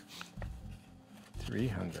 3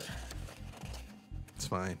 hunger. It's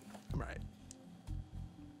fine. I'm right.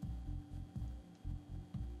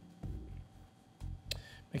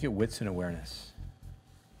 Make it wits and awareness.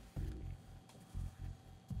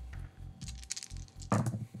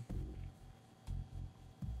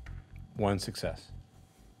 One success.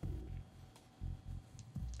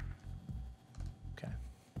 Okay.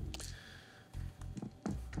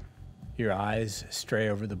 Your eyes stray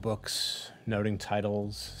over the books, noting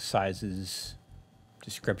titles, sizes,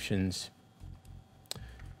 descriptions.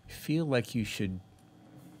 You feel like you should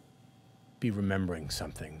be remembering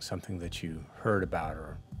something that you heard about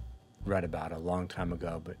or read about a long time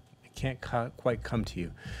ago, but it can't quite come to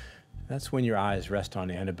you. That's when your eyes rest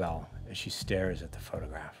on Annabelle as she stares at the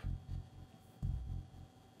photograph.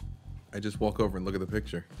 I just walk over and look at the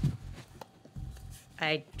picture.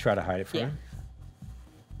 I Try to hide it from Yeah. her.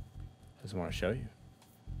 Doesn't want to show you.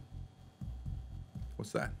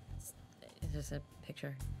 What's that? It's just a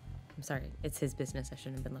picture. I'm sorry. It's his business. I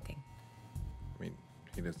shouldn't have been looking. I mean,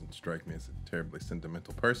 he doesn't strike me as a terribly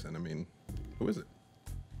sentimental person. I mean, who is it?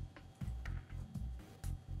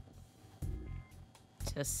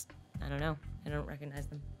 Just, I don't know. I don't recognize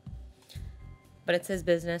them. But it's his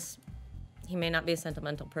business. He may not be a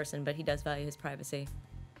sentimental person, but he does value his privacy.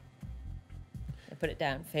 I put it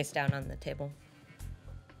down, face down on the table.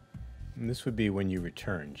 And this would be when you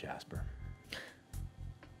return, Jasper.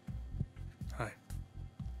 Hi.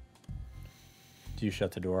 Do you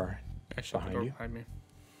shut the door I shut the behind door you? behind me.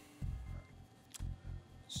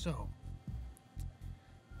 So,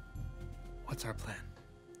 what's our plan?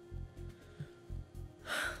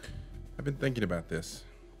 I've been thinking about this,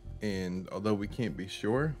 and although we can't be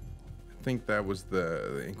sure, I think that was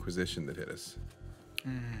the Inquisition that hit us.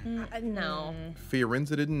 No.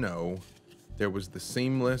 Fiorenza didn't know. There was the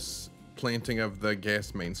seamless planting of the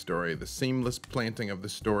gas main story, the seamless planting of the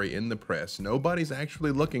story in the press. Nobody's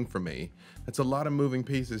actually looking for me. That's a lot of moving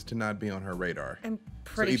pieces to not be on her radar. I'm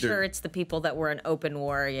pretty either- sure it's the people that we're in open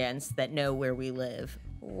war against that know where we live,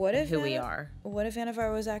 What if who we are. What if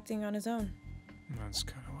Anavar was acting on his own? That's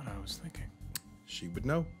kind of what I was thinking. She would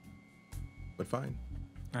know. But fine.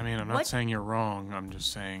 I mean, I'm not What? saying you're wrong. I'm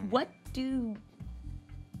just saying. What do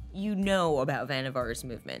you know about Vanavar's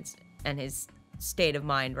movements and his state of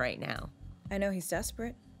mind right now? I know he's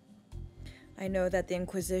desperate. I know that the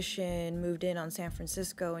Inquisition moved in on San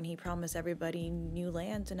Francisco and he promised everybody new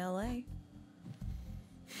lands in LA.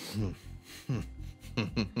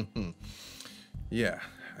 Yeah,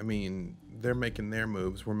 I mean, they're making their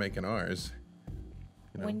moves, we're making ours.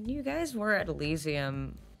 You know, When you guys were at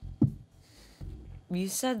Elysium, you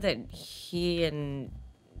said that he and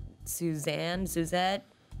Suzette,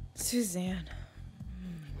 Suzanne.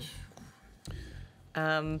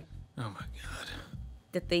 Oh my god.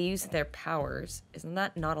 that they use their powers. Isn't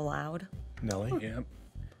that not allowed? Nellie? Yep.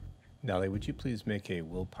 Nellie, would you please make a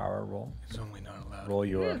willpower roll? It's only not allowed. Roll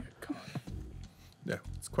your Yeah,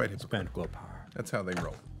 it's quite hypocritical. spent willpower. That's how they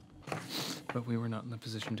roll. But we were not in the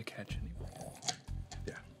position to catch anyone.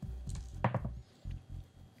 Yeah.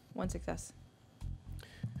 1 success.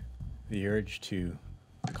 The urge to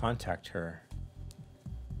contact her,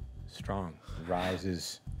 strong,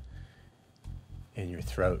 rises in your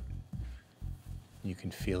throat. You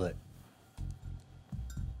can feel it,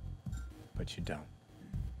 but you don't.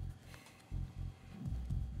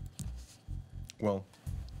 Well,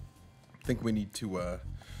 I think we need to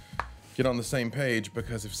get on the same page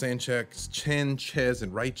because if Sanchez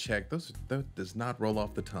and right check, that does not roll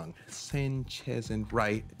off the tongue. Sanchez and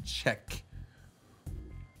right check.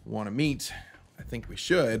 Want to meet? I think we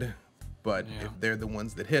should, but Yeah. if they're the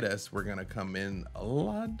ones that hit us, we're gonna come in a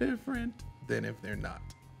lot different than if they're not.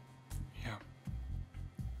 Yeah.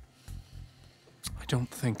 I don't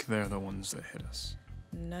think they're the ones that hit us.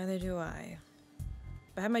 Neither do I.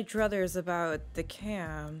 I had my druthers about the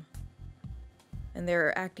cam, and they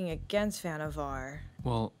were acting against Vanavar.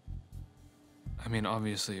 Well, I mean,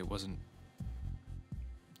 obviously it wasn't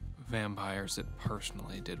vampires that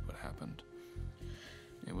personally did what happened.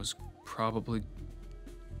 It was probably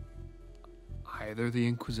either the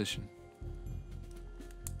Inquisition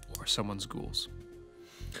or someone's ghouls.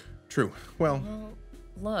 True. Well,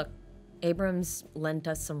 Look, Abrams lent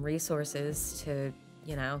us some resources to,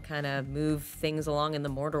 you know, kind of move things along in the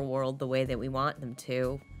mortal world the way that we want them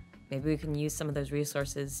to. Maybe we can use some of those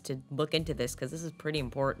resources to look into this, because this is pretty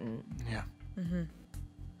important. Yeah.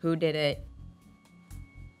 Who did it?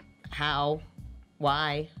 How?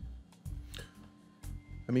 Why?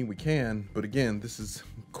 I mean, we can, but again, this is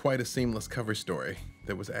quite a seamless cover story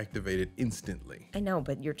that was activated instantly. I know,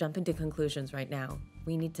 but you're jumping to conclusions right now.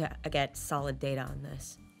 We need to get solid data on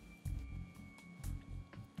this.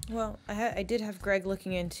 Well, I did have Greg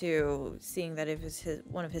looking into seeing that if it's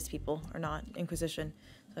one of his people or not, Inquisition.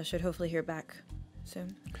 So I should hopefully hear back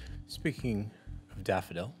soon. Speaking of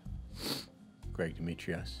Daffodil, Greg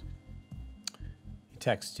Demetrios, he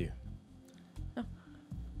texts you. Oh.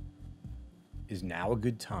 Is now a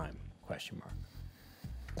good time? Question mark.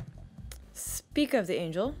 Speak of the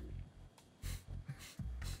angel.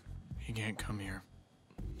 He can't come here.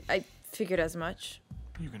 I figured as much.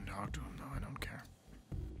 You can talk to him, though. I don't care.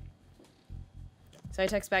 So I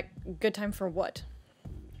text back, good time for what?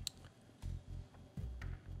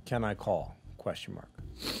 Can I call? Question mark.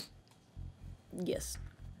 Yes.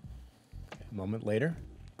 A moment later,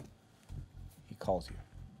 he calls you.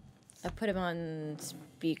 I put him on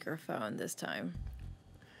speakerphone this time.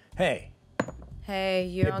 Hey,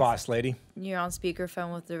 Hey, hey, boss lady. You're on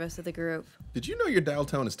speakerphone with the rest of the group. Did you know your dial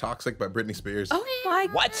tone is Toxic by Britney Spears? Oh my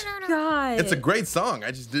What? god. It's a great song.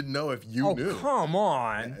 I just didn't know if you Oh, knew. come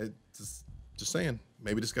on. Just saying.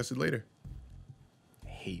 Maybe discuss it later. I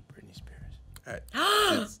hate Britney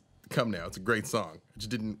Spears. Come now. It's a great song. I just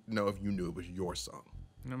didn't know if you knew it was your song.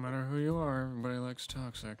 No matter who you are, everybody likes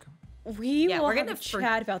toxic. We Yeah, will we're have gonna a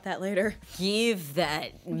chat about that later. Give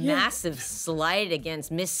that massive slight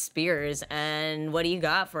against Miss Spears, and what do you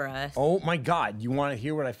got for us? Oh my God, you want to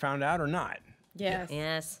hear what I found out or not? Yes.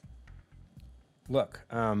 Yes. Look,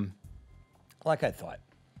 like I thought,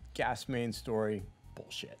 gas main story,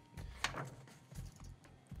 bullshit.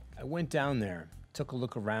 I went down there, took a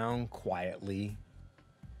look around quietly.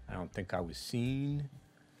 I don't think I was seen.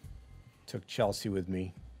 Took Chelsea with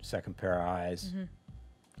me, second pair of eyes.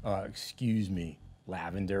 Excuse me,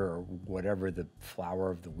 lavender or whatever the flower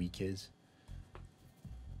of the week is.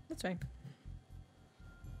 That's fine.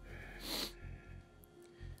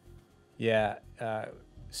 Yeah,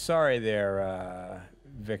 sorry there,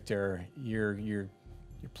 Victor. Your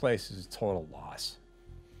place is a total loss.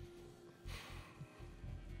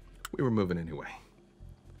 We were moving anyway.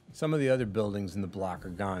 Some of the other buildings in the block are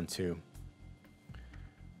gone too.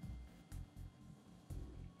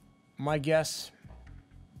 My guess,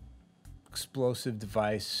 explosive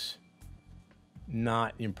device,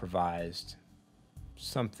 not improvised,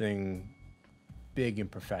 something big and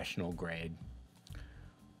professional grade.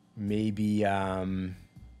 Maybe,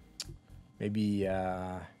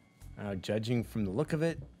 judging from the look of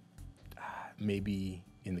it, maybe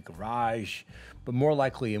in the garage, but more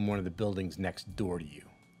likely in one of the buildings next door to you.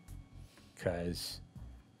 Because,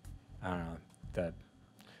 I don't know, at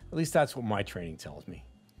least that's what my training tells me.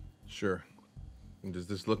 Sure. And does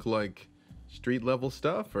this look like street level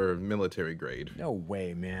stuff or military grade? No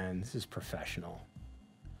way, man. This is professional.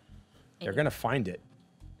 They're going to find it.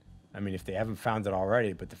 I mean, if they haven't found it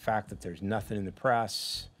already, but the fact that there's nothing in the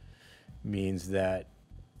press, means that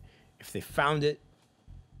if they found it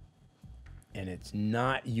and it's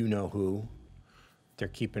not you know who, they're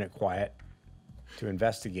keeping it quiet to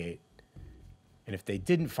investigate. And if they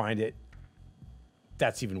didn't find it,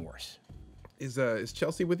 that's even worse. Is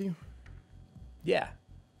Chelsea with you? Yeah.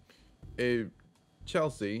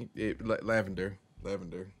 Chelsea, Lavender.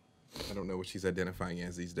 I don't know what she's identifying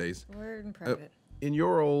as these days. We're in private. In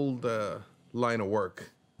your old line of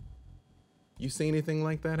work, you see anything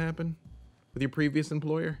like that happen with your previous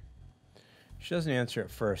employer? She doesn't answer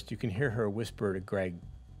at first. You can hear her whisper to Greg,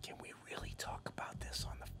 "Can we really talk about this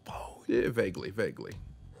on the phone?" Yeah, vaguely.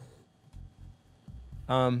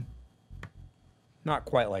 Not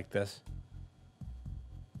quite like this.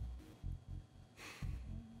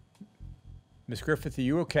 Miss Griffith, are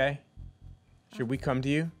you okay? Should we come to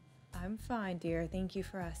you? I'm fine, dear. Thank you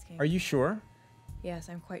for asking. Are you sure? Yes,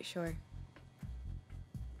 I'm quite sure.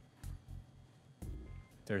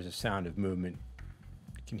 There's a sound of movement.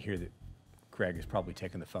 You can hear that Greg is probably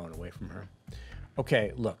taking the phone away from her.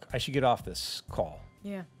 Okay, look, I should get off this call.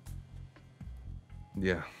 Yeah.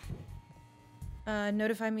 Yeah.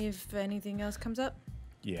 Notify me if anything else comes up.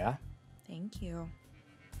 Yeah? Thank you.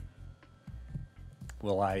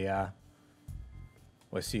 Will I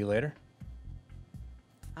see you later?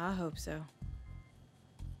 I hope so.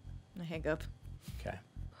 I hang up. Okay.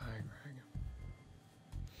 Bye, Greg.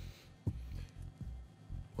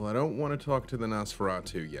 Well, I don't want to talk to the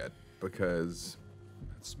Nosferatu yet because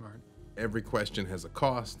That's smart. every question has a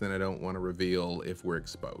cost, and I don't want to reveal if we're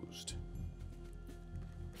exposed.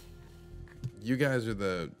 You guys are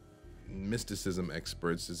the mysticism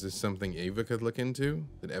experts. Is this something Ava could look into?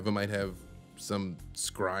 That Ava might have some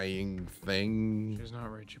scrying thing? She's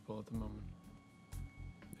not reachable at the moment.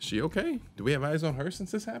 Is she okay? Do we have eyes on her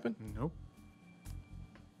since this happened? Nope.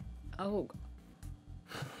 Oh,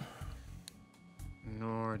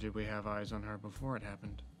 Nor did we have eyes on her before it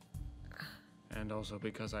happened. And also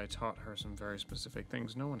because I taught her some very specific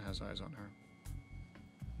things, no one has eyes on her.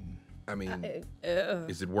 I mean,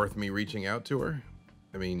 is it worth me reaching out to her?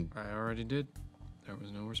 I mean, I already did. There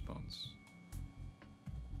was no response.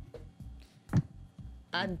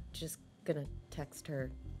 I'm just gonna text her.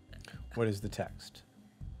 What is the text?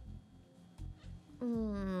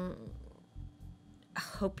 I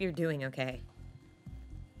hope you're doing okay.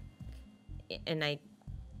 And I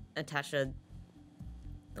attach a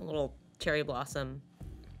little cherry blossom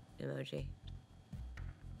emoji.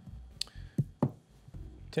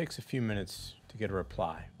 Takes a few minutes to get a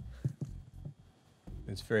reply.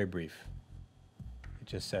 It's very brief. It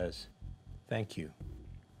just says, "Thank you.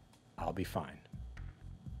 I'll be fine."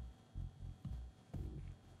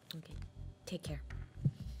 Okay, take care.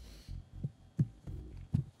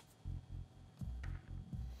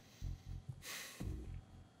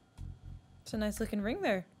 It's a nice looking ring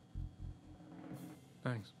there.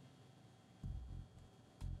 Thanks.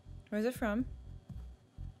 Where's it from?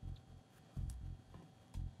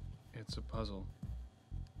 It's a puzzle.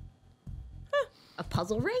 A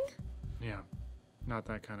puzzle ring? Yeah, not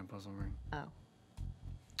that kind of puzzle ring. Oh.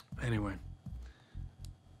 Anyway.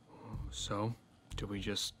 So, do we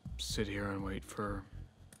just sit here and wait for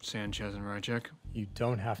Sanchez and Rychek? You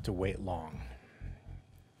don't have to wait long.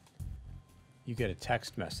 You get a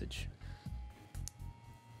text message.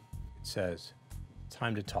 It says,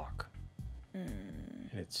 "Time to talk." And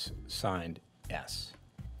it's signed S.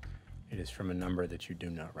 It is from a number that you do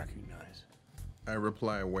not recognize. I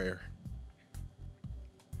reply where?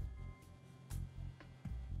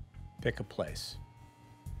 Pick a place.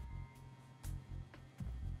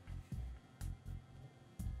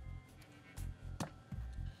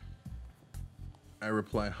 I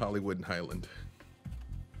reply Hollywood and Highland.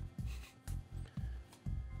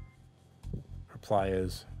 Reply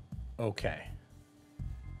is, "Okay.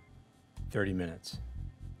 30 minutes.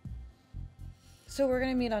 So we're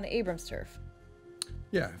gonna meet on Abrams' turf.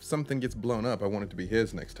 Yeah, if something gets blown up, I want it to be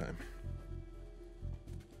his next time.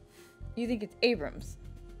 You think it's Abrams?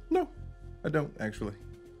 No, I don't, actually.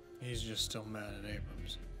 He's just still mad at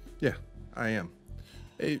Abrams. Yeah, I am.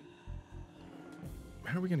 Hey,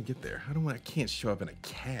 how are we gonna get there? I can't show up in a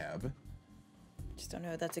cab. Just don't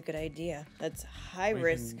know if that's a good idea. That's high We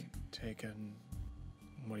risk. can take an,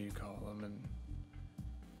 what do you call them? An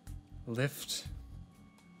lift?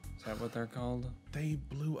 Is that what they're called? They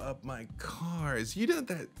blew up my cars. You did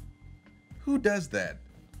that. Who does that?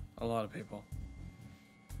 A lot of people.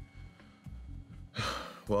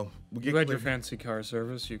 Well, we You get had your clear. fancy car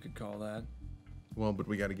service, you could call that. Well, but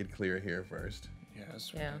we got to get clear here first.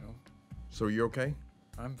 Yes, Yeah. you know. So are you okay?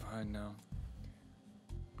 I'm fine now.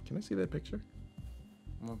 Can I see that picture?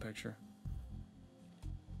 One picture.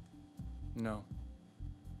 No.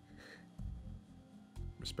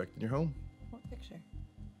 respecting your home. What picture?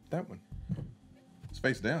 That one. It's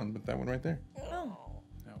face down, but that one right there. Oh.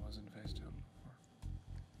 That wasn't face down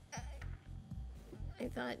before. I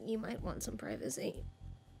thought you might want some privacy.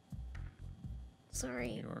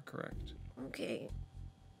 Sorry. You are correct. Okay.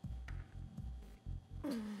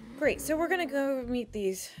 Great. So we're gonna go meet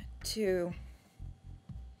these two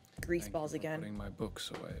grease Thank balls you for again. Putting my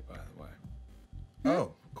books away, by the way.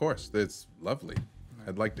 Oh, of course. That's lovely.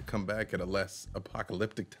 I'd like to come back at a less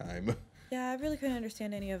apocalyptic time. Yeah, I really couldn't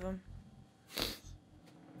understand any of them.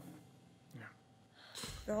 Yeah.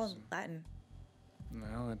 They're all in Latin.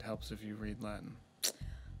 Well, it helps if you read Latin.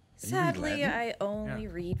 Sadly, Latin? I only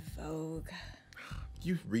Yeah. read Vogue.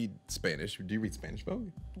 You read Spanish. Do you read Spanish Vogue?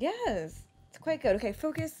 Yes. It's quite good. Okay,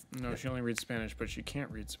 focus. No, she only reads Spanish, but she can't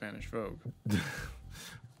read Spanish Vogue.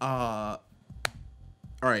 All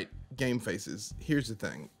right, game faces. Here's the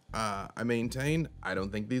thing. I maintain I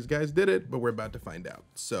don't think these guys did it, but we're about to find out.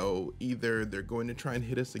 So either they're going to try and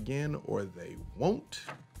hit us again or they won't.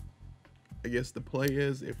 I guess the play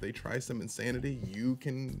is if they try some insanity, you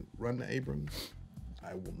can run to Abrams.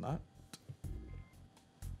 I will not.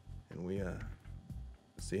 And we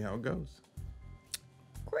see how it goes.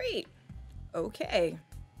 Great. Okay.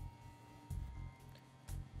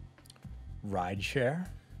 Ride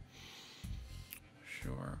share?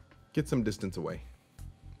 Sure. Get some distance away.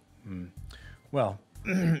 Well,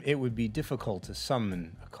 it would be difficult to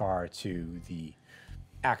summon a car to the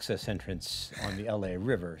access entrance on the LA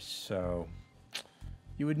River, so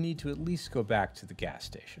you would need to at least go back to the gas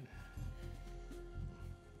station.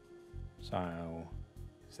 So,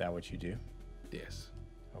 is that what you do? Yes.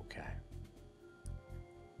 Okay.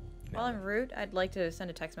 While en route, I'd like to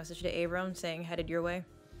send a text message to Abram saying headed your way.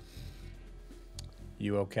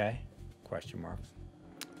 You okay? Question mark.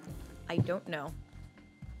 I don't know.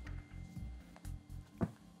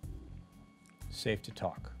 Safe to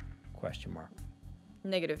talk? Question mark.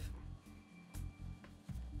 Negative.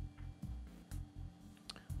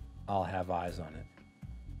 I'll have eyes on it.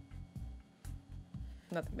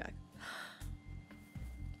 Nothing back.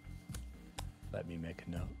 Let me make a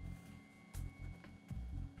note.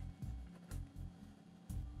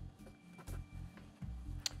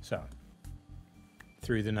 So,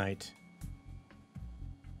 through the night,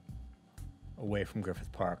 away from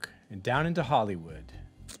Griffith Park, and down into Hollywood.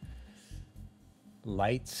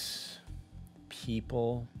 Lights,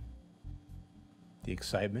 people, the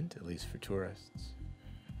excitement, at least for tourists.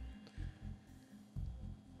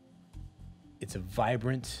 It's a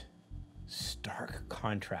vibrant, stark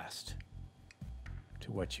contrast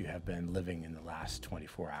to what you have been living in the last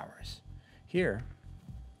 24 hours. Here,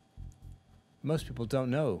 most people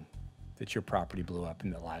don't know that your property blew up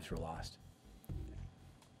and that lives were lost.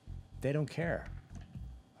 They don't care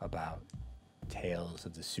about tales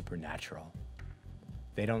of the supernatural.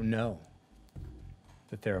 They don't know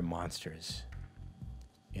that there are monsters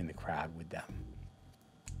in the crowd with them.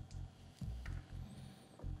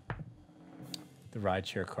 The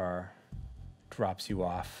rideshare car drops you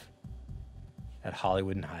off at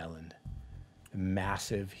Hollywood and Highland, a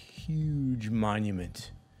massive, huge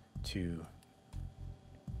monument to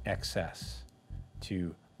excess,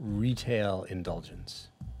 to retail indulgence.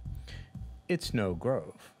 It's no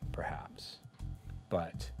Grove, perhaps,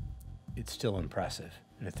 but it's still impressive.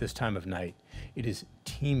 And at this time of night, it is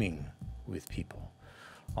teeming with people.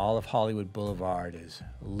 All of Hollywood Boulevard is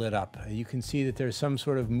lit up. You can see that there's some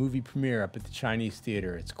sort of movie premiere up at the Chinese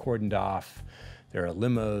Theater. It's cordoned off. There are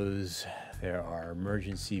limos. There are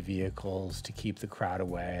emergency vehicles to keep the crowd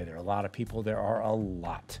away. There are a lot of people. There are a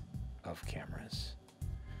lot of cameras.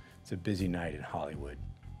 It's a busy night in Hollywood.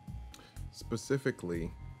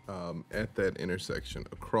 Specifically, at that intersection,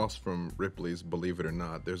 across from Ripley's, believe it or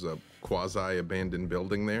not, there's a quasi-abandoned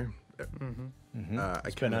building there.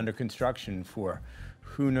 It's been under construction for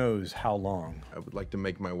who knows how long. I would like to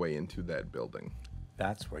make my way into that building.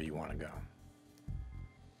 That's where you want to go.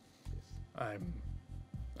 I'm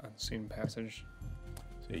unseen passage,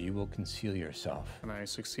 So you will conceal yourself and I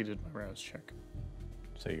succeeded my rouse check.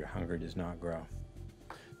 so your hunger does not grow.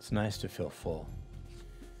 It's nice to feel full.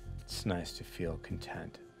 It's nice to feel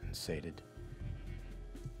content and sated.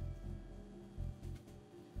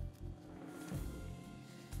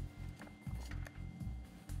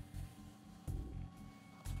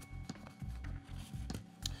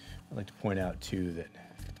 I'd like to point out, too, that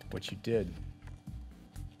what you did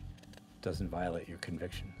doesn't violate your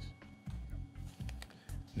convictions,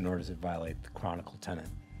 nor does it violate the Chronicle tenet.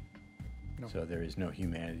 No. So there is no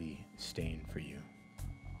humanity stain for you.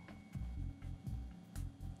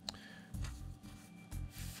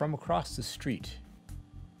 From across the street,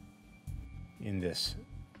 in this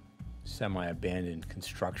semi-abandoned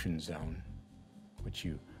construction zone, which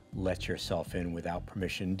you let yourself in without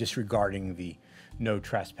permission, disregarding the no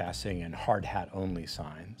trespassing and hard hat only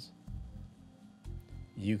signs.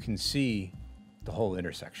 You can see the whole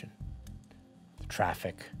intersection. The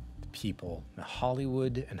traffic, the people. Now,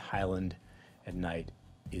 Hollywood and Highland at night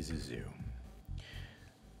is a zoo.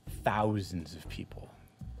 Thousands of people.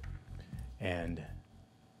 And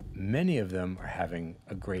many of them are having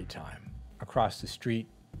a great time. Across the street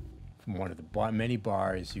from one of the many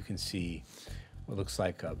bars, you can see what looks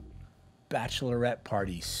like a bachelorette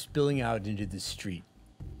party spilling out into the street.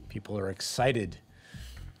 People are excited.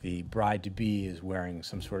 The bride-to-be is wearing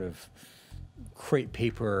some sort of crepe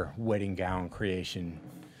paper wedding gown creation.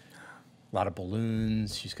 A lot of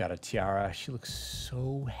balloons. She's got a tiara. She looks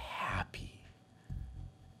so happy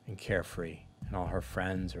and carefree. And all her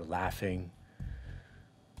friends are laughing.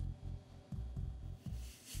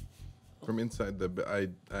 From inside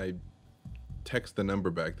I text the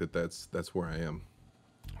number back that's where I am.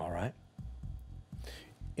 All right.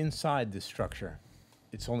 Inside this structure,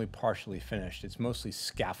 it's only partially finished. It's mostly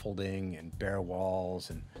scaffolding and bare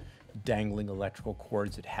walls and dangling electrical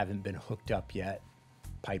cords that haven't been hooked up yet,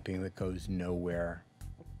 piping that goes nowhere.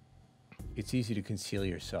 It's easy to conceal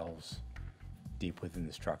yourselves deep within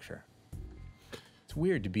the structure. It's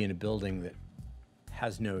weird to be in a building that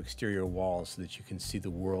has no exterior walls so that you can see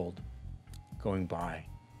the world going by,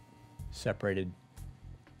 separated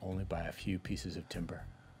only by a few pieces of timber.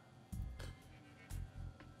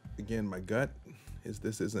 Again, my gut is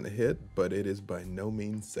this isn't a hit, but it is by no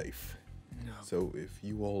means safe. No. So if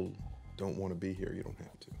you all don't want to be here, you don't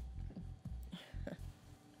have to.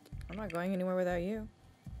 I'm not going anywhere without you.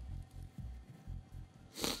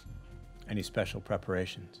 Any special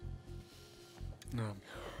preparations? No.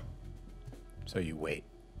 So you wait.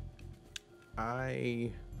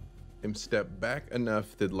 I am stepped back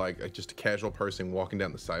enough that like just a casual person walking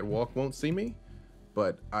down the sidewalk won't see me,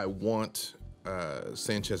 but I want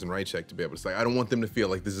Sanchez and Rychek to be able to say, I don't want them to feel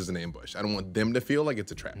like this is an ambush. I don't want them to feel like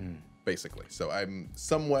it's a trap, basically. So I'm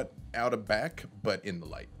somewhat out of back, but in the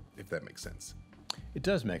light, if that makes sense. It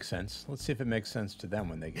does make sense. Let's see if it makes sense to them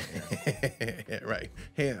when they get here. Right.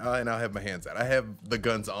 And I'll have my hands out. I have the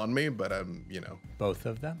guns on me, but I'm, Both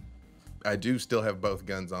of them? I do still have both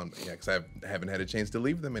guns on me, yeah, because I haven't had a chance to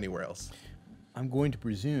leave them anywhere else. I'm going to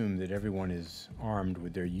presume that everyone is armed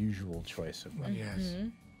with their usual choice of weapons. Yes.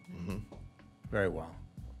 Mm-hmm. Very well.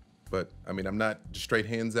 But, I mean, I'm not straight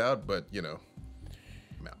hands out, but, I'm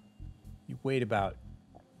out. You wait about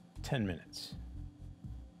 10 minutes.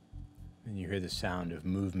 And you hear the sound of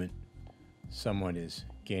movement. Someone is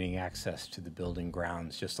gaining access to the building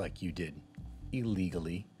grounds just like you did,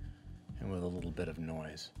 illegally, and with a little bit of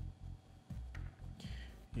noise.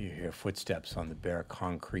 You hear footsteps on the bare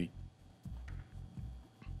concrete.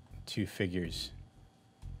 Two figures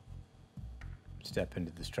step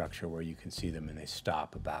into the structure where you can see them, and they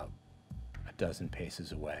stop about a dozen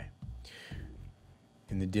paces away.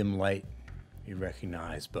 In the dim light, you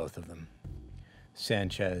recognize both of them.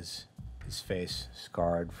 Sanchez, his face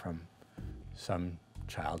scarred from some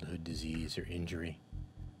childhood disease or injury,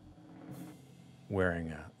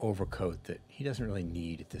 wearing an overcoat that he doesn't really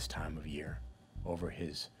need at this time of year over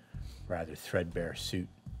his rather threadbare suit.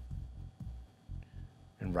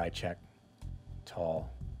 And Rychek,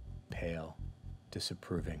 tall, pale,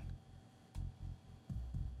 disapproving.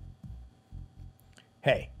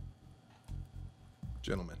 Hey.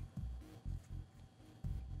 Gentlemen.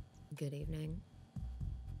 Good evening.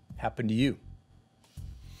 Happened to you?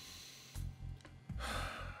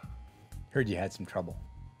 Heard you had some trouble.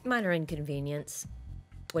 Minor inconvenience.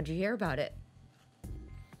 What'd you hear about it?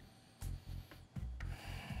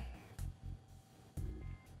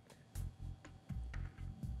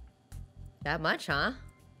 That much, huh?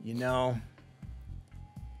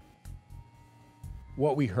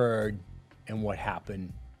 What we heard and what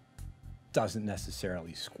happened doesn't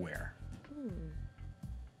necessarily square.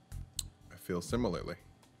 I feel similarly.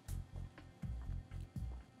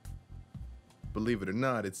 Believe it or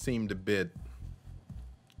not, it seemed a bit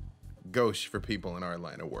gauche for people in our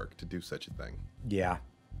line of work to do such a thing. Yeah,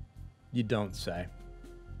 you don't say.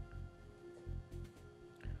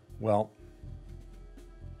 Well,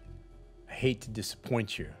 I hate to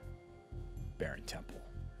disappoint you, Baron Temple.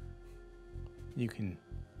 You can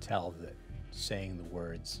tell that saying the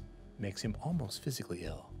words makes him almost physically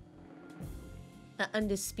ill.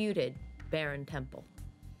 Undisputed Baron Temple.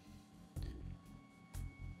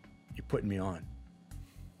 You're putting me on.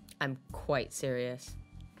 I'm quite serious.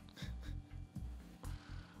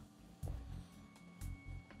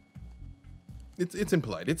 It's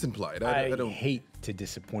implied. It's implied. I I don't hate to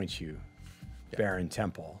disappoint you, Baron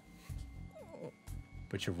Temple,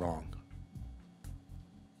 but you're wrong.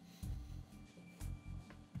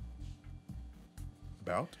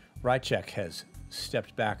 About? Rychek has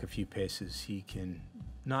stepped back a few paces. He can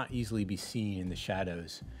not easily be seen in the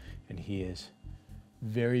shadows, and he is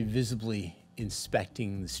very visibly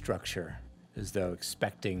inspecting the structure as though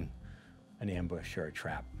expecting an ambush or a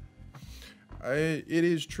trap. It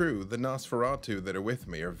is true, the Nosferatu that are with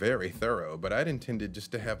me are very thorough, but I'd intended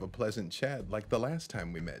just to have a pleasant chat like the last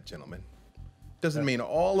time we met, gentlemen. Doesn't mean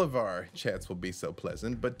all of our chats will be so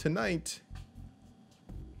pleasant, but tonight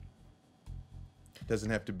doesn't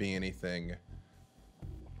have to be anything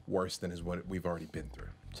worse than is what we've already been through.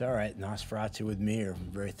 It's all right. Nosferatu with me are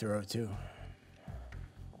very thorough, too.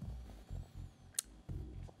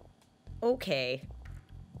 Okay.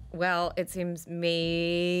 Well, it seems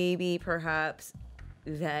maybe perhaps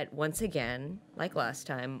that once again, like last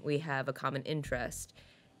time, we have a common interest.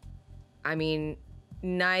 I mean,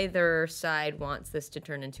 neither side wants this to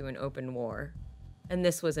turn into an open war. And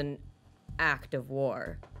this was an act of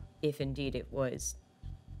war, if indeed it was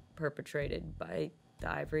perpetrated by the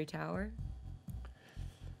Ivory Tower.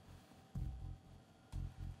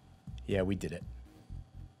 Yeah, we did it.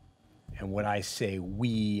 And when I say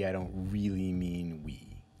we, I don't really mean we.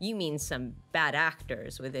 You mean some bad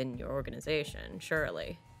actors within your organization,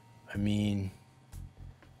 surely. I mean,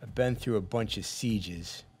 I've been through a bunch of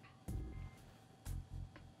sieges.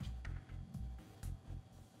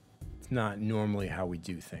 It's not normally how we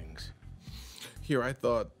do things. Here, I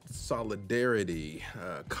thought solidarity,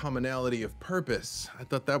 commonality of purpose. I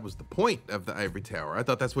thought that was the point of the Ivory Tower. I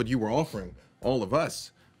thought that's what you were offering all of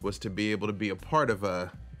us, was to be able to be a part of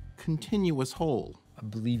a continuous whole. I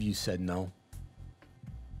believe you said no.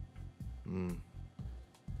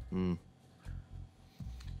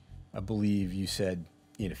 I believe you said,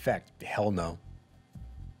 in effect, hell no.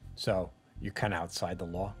 So you're kind of outside the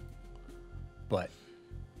law. But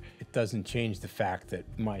it doesn't change the fact that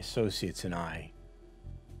my associates and I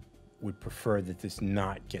would prefer that this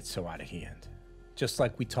not get so out of hand. Just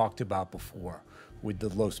like we talked about before with the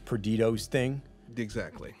Los Perdidos thing.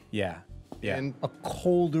 Exactly. Yeah. Yeah. And a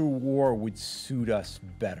colder war would suit us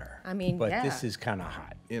better. I mean, but yeah. this is kind of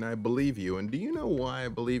hot. And I believe you. And do you know why I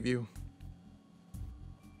believe you?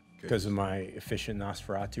 Because of my efficient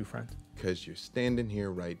Nosferatu friend? Because you're standing here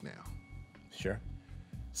right now. Sure.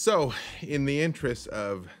 So, in the interest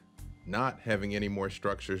of not having any more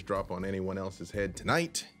structures drop on anyone else's head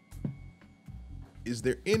tonight, is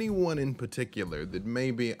there anyone in particular that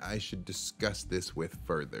maybe I should discuss this with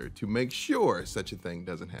further to make sure such a thing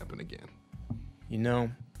doesn't happen again? You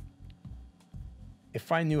know,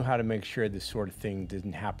 if I knew how to make sure this sort of thing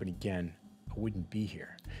didn't happen again, I wouldn't be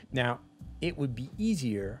here. Now, it would be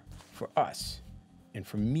easier for us, and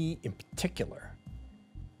for me in particular,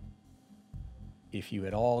 if you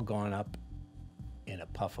had all gone up in a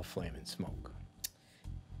puff of flame and smoke.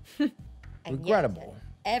 Regrettable.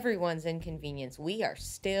 Everyone's inconvenience. We are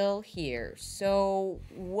still here. So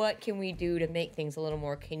what can we do to make things a little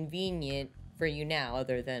more convenient for you now,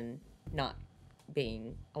 other than not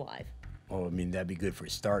being alive? Well, I mean, that'd be good for a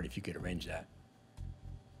start if you could arrange that.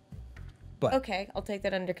 But Okay, I'll take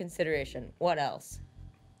that under consideration. What else?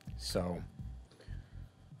 so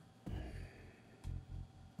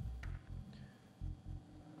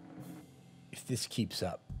if this keeps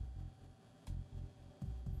up,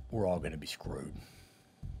 we're all going to be screwed.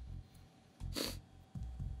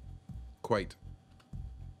 Quite.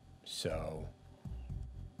 So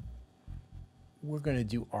we're going to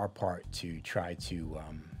do our part to try to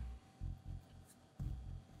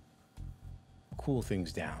cool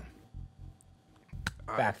things down,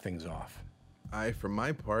 back things off. I, for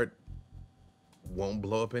my part, won't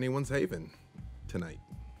blow up anyone's haven tonight.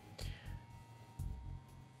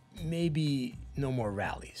 Maybe no more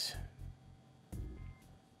rallies.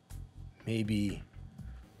 Maybe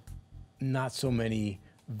not so many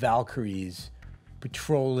Valkyries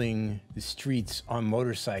patrolling the streets on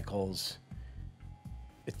motorcycles,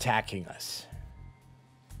 attacking us.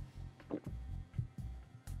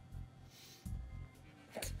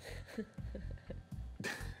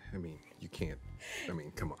 I mean, you can't. I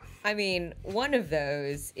mean, come on. I mean, one of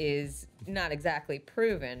those is not exactly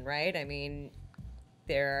proven, right? I mean,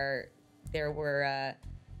 there were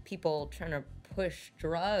people trying to push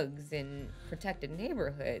drugs in protected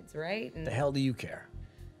neighborhoods, right? And The hell do you care?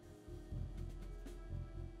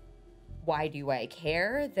 why do I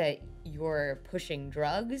care that you're pushing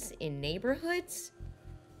drugs in neighborhoods?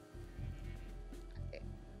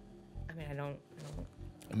 I mean, I don't.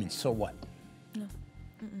 I mean, so what? No.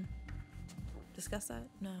 Discuss that?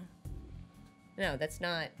 No. No, that's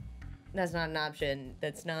not an option.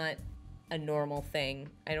 That's not a normal thing.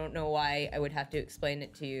 I don't know why I would have to explain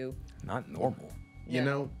it to you. Not normal. You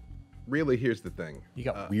know, really, here's the thing. You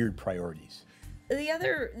got weird priorities. The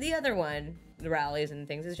other one, the rallies and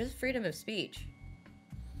things, is just freedom of speech.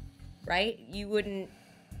 Right? You wouldn't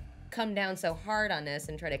come down so hard on us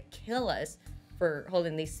and try to kill us for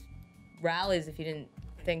holding these rallies if you didn't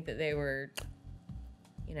think that they were,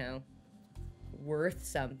 you know, worth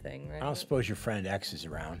something, right? I don't suppose your friend X is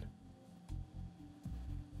around.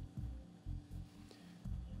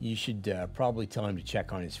 You should probably tell him to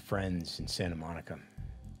check on his friends in Santa Monica.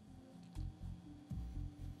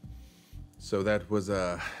 So that was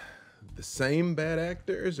the same bad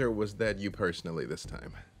actors, or was that you personally this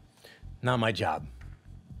time? Not my job.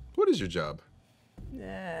 What is your job?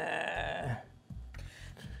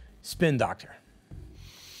 Spin doctor.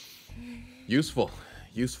 Useful.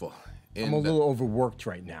 And, I'm a little overworked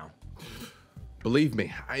right now. believe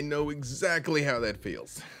me, I know exactly how that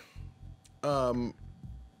feels.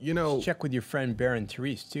 You know... Check with your friend Baron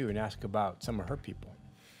Therese, too, and ask about some of her people.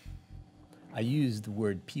 I use the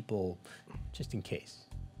word people just in case.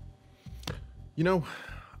 You know,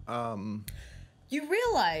 You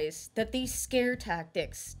realize that these scare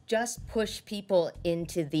tactics just push people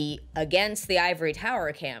into against the ivory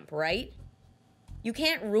tower camp, right? You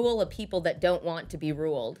can't rule a people that don't want to be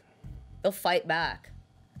ruled. They'll fight back.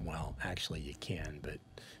 Well, actually, you can, but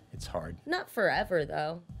it's hard. Not forever,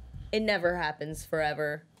 though. It never happens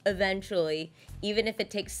forever. Eventually, even if it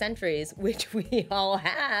takes centuries, which we all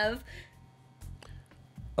have,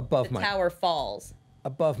 the tower falls.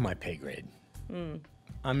 Above my pay grade.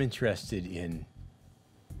 I'm interested in...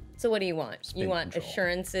 So what do you want? Spin You want control.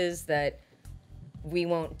 assurances that we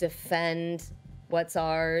won't defend what's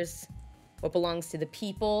ours, what belongs to the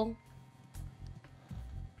people?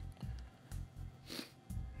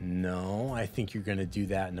 No, I think you're going to do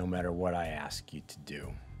that no matter what I ask you to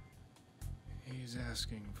do. He's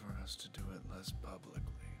asking for us to do it less publicly.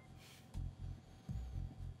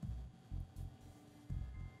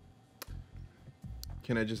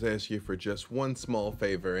 can I just ask you for just one small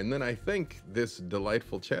favor, and then I think this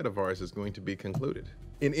delightful chat of ours is going to be concluded.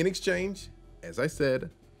 In exchange, as I said,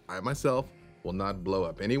 I myself will not blow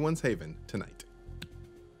up anyone's haven tonight.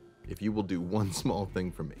 If you will do one small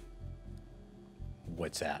thing for me.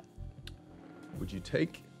 What's that? Would you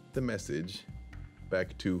take the message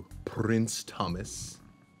back to Prince Thomas?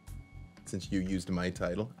 Since you used my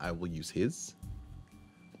title, I will use his.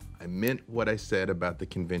 I meant what I said about the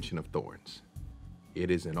Convention of Thorns. It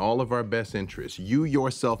is in all of our best interests. You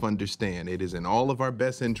yourself understand it is in all of our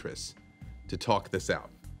best interests to talk this out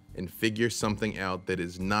and figure something out that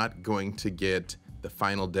is not going to get the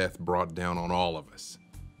final death brought down on all of us.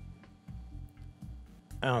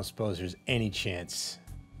 I don't suppose there's any chance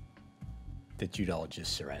that you'd all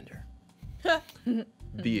just surrender.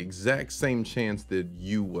 The exact same chance that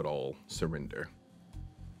you would all surrender.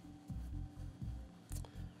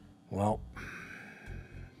 Well,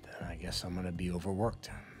 then I guess I'm gonna be overworked.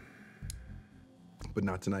 But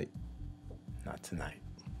not tonight. Not tonight.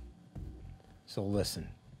 So listen,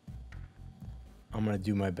 I'm gonna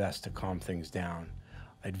do my best to calm things down.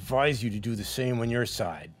 I advise you to do the same on your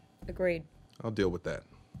side. Agreed. I'll deal with that.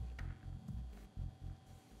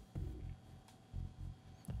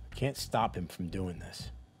 Can't stop him from doing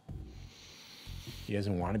this. He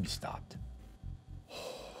doesn't want to be stopped.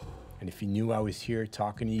 And if he knew I was here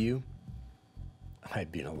talking to you,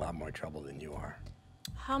 I'd be in a lot more trouble than you are.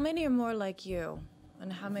 How many are more like you?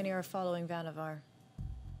 And how many are following Vannevar?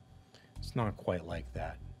 It's not quite like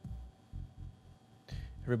that.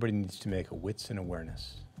 Everybody needs to make a wits and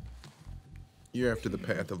awareness. You're after the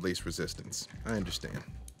path of least resistance. I understand.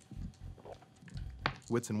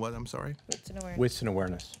 Wits and what? I'm sorry? Wits and awareness. Wits and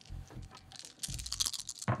awareness.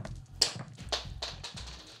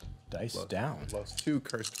 Dice down. Lost 2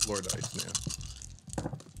 cursed floor dice now.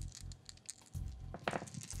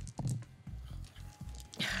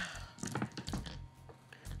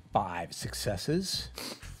 Five successes.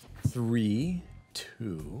 3,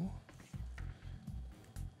 2.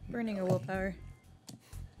 Burning your willpower.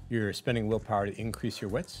 You're spending willpower to increase your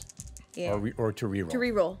wits? Yeah. Or to reroll? To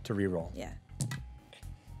reroll. To reroll. Yeah.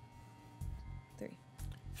 3.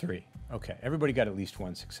 3. Okay, everybody got at least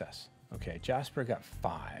 1 success. Okay, Jasper got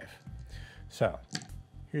 5. So,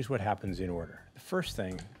 here's what happens in order. The first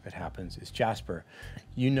thing that happens is Jasper,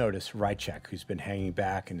 you notice Rychek, who's been hanging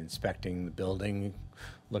back and inspecting the building,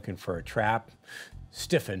 looking for a trap,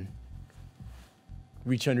 stiffen,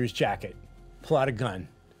 reach under his jacket, pull out a gun,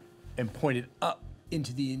 and point it up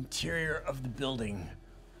into the interior of the building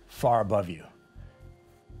far above you.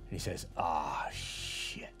 And he says, "Ah,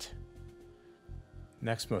 shit."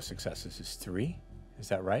 Next most successes is 3. Is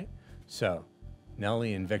that right? So,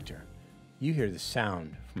 Nellie and Victor, you hear the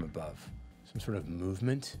sound from above. Some sort of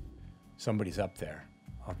movement. Somebody's up there,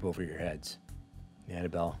 up over your heads.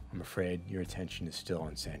 Annabelle, I'm afraid your attention is still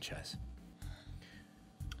on Sanchez.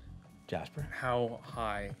 Jasper? How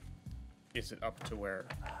high is it up to where?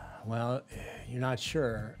 Well, you're not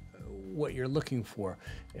sure what you're looking for.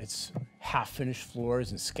 It's half-finished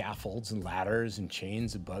floors and scaffolds and ladders and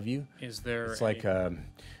chains above you. Is there It's like a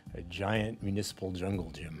giant municipal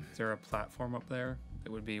jungle gym. Is there a platform up there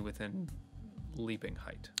that would be within leaping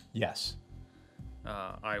height? Yes.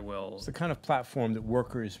 I will. It's the kind of platform that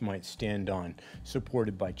workers might stand on,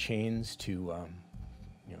 supported by chains to,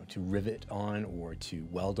 to rivet on or to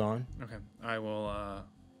weld on. Okay. I will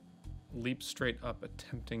leap straight up,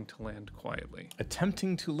 attempting to land quietly.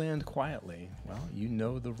 Attempting to land quietly. Well, you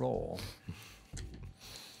know the role.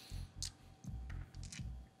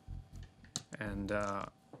 And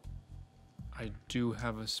I do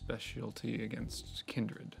have a specialty against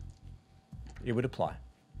kindred. It would apply.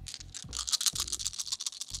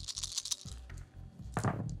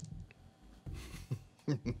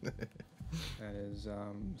 That is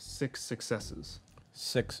 6 successes.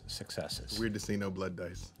 6 successes. Weird to see no blood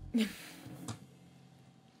dice.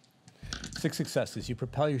 6 successes. You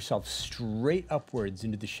propel yourself straight upwards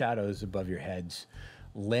into the shadows above your heads,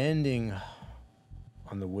 landing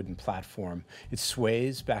on the wooden platform. It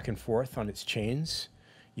sways back and forth on its chains.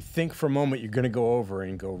 You think for a moment you're going to go over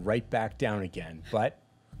and go right back down again, but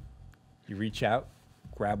you reach out,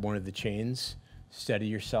 grab one of the chains, steady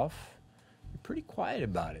yourself. You're pretty quiet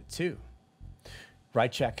about it, too.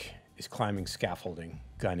 Rychek is climbing scaffolding,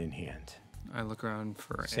 gun in hand. I look around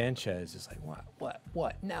for Sanchez is like,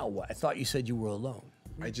 what? Now what? I thought you said you were alone.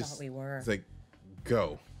 I thought we were. It's like,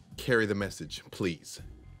 go. Carry the message, please.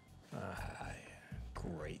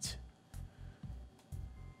 Great.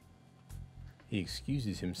 He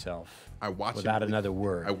excuses himself I watch without him another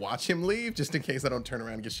word. I watch him leave just in case I don't turn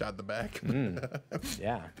around and get shot in the back.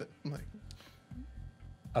 Yeah. I'm like,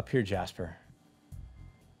 Up here, Jasper.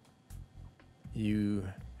 You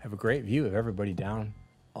have a great view of everybody down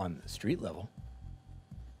on the street level,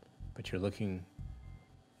 but you're looking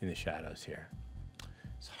in the shadows here.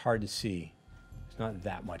 It's hard to see. There's not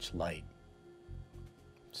that much light.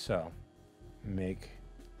 So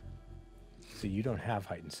you don't have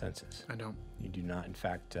heightened senses. I don't. You do not. In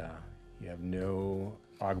fact, you have no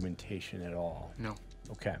augmentation at all. No.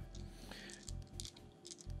 Okay.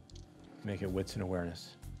 Make it wits and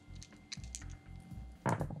awareness.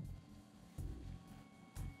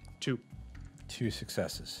 2. 2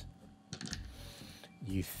 successes.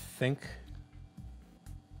 You think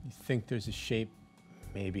there's a shape,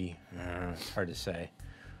 maybe, it's hard to say,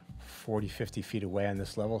 40, 50 feet away on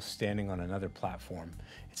this level, standing on another platform.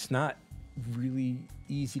 It's not really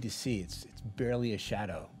easy to see. It's barely a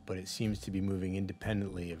shadow, but it seems to be moving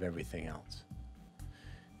independently of everything else.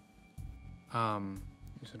 You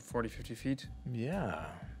said 40, 50 feet? Yeah.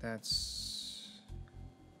 That's...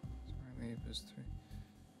 Sorry, leap is 3.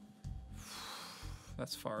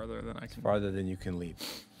 That's farther than I can... Farther than you can leap.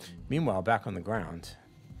 Meanwhile, back on the ground,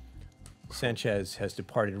 Sanchez has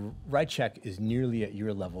departed. Rychek is nearly at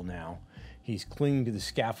your level now. He's clinging to the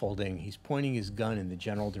scaffolding. He's pointing his gun in the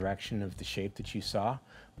general direction of the shape that you saw,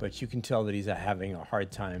 but you can tell that he's having a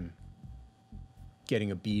hard time getting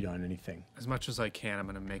a bead on anything. As much as I can, I'm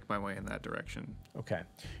going to make my way in that direction. Okay.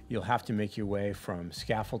 You'll have to make your way from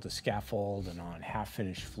scaffold to scaffold and on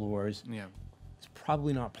half-finished floors. Yeah. It's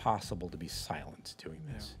probably not possible to be silent doing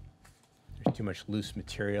this. There's too much loose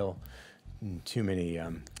material, and too many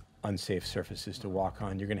unsafe surfaces to walk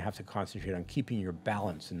on. You're going to have to concentrate on keeping your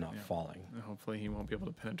balance and not falling. And hopefully he won't be able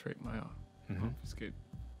to penetrate my obfuscate.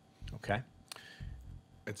 Okay.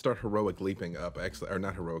 and start heroic leaping up, actually, or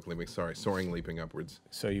not heroic leaping, sorry, soaring leaping upwards.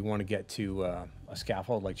 So you want to get to a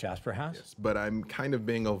scaffold like Jasper has? Yes, but I'm kind of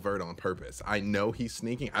being overt on purpose. I know he's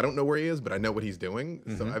sneaking. I don't know where he is, but I know what he's doing.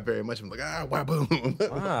 So I very much am like, waboom.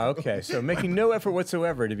 Okay. So making no effort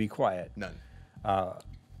whatsoever to be quiet. None.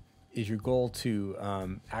 Is your goal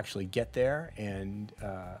to actually get there and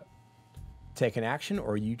take an action,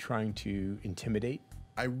 or are you trying to intimidate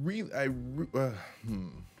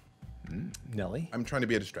Nellie? I'm trying to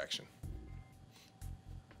be a distraction.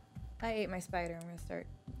 I ate my spider. I'm going to start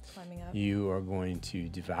climbing up. You are going to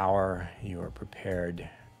devour your prepared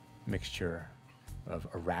mixture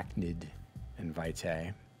of arachnid and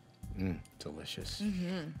vitae. Delicious.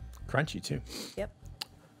 Crunchy, too. Yep.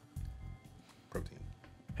 Protein.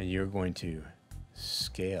 And you're going to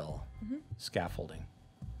scale scaffolding,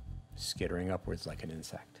 skittering upwards like an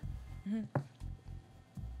insect.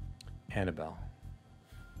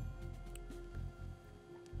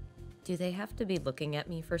 Do Do they have to be looking at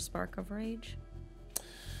me for Spark of Rage?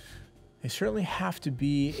 They certainly have to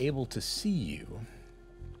be able to see you.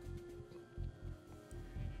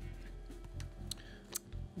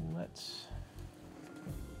 Let's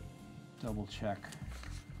double check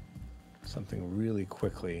something really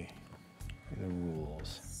quickly in the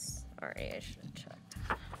rules. Sorry, I should have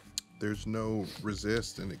checked. There's no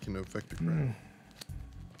resist, and it can affect your crowd.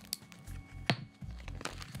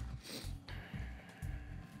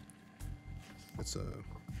 It's a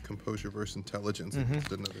composure versus intelligence.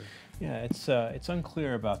 It's another. Yeah, it's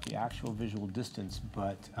unclear about the actual visual distance,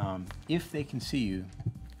 but if they can see you,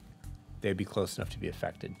 they'd be close enough to be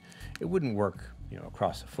affected. It wouldn't work,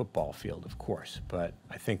 across a football field, of course, but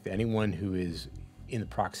I think that anyone who is in the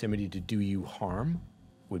proximity to do you harm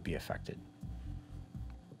would be affected.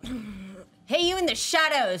 Hey, you in the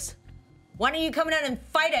shadows! Why don't you come out and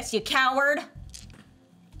fight us, you coward?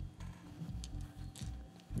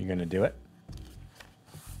 You gonna do it?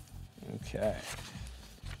 Okay.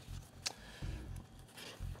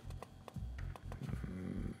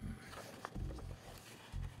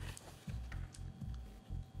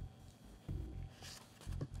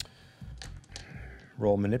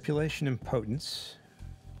 Roll manipulation and potence.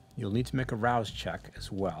 You'll need to make a rouse check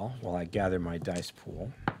as well while I gather my dice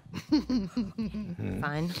pool.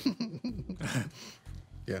 Fine.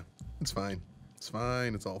 Yeah, it's fine. It's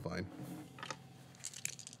fine. It's all fine.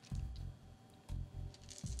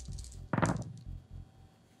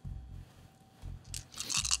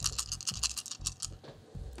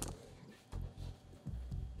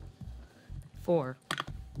 Four.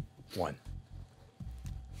 1.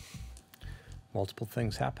 Multiple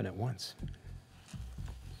things happen at once.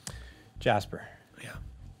 Jasper. Yeah.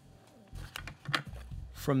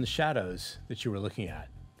 From the shadows that you were looking at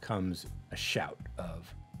comes a shout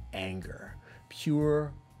of anger,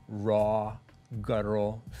 pure, raw,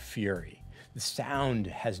 guttural fury. The sound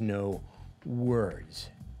has no words.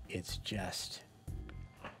 It's just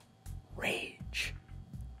rage.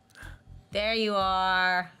 There you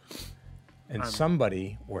are. And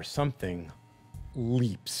somebody or something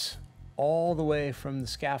leaps all the way from the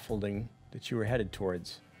scaffolding that you were headed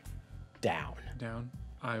towards down. Down.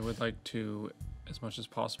 I would like to, as much as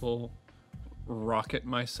possible, rocket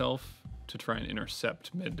myself to try and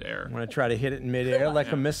intercept midair. I'm going to try to hit it in midair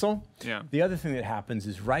like a missile. Yeah. The other thing that happens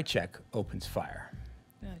is Rychek opens fire.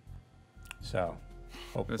 So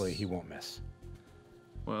hopefully he won't miss.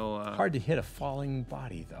 Well, Hard to hit a falling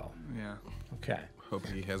body, though. yeah. Okay. Hope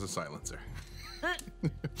he has a silencer.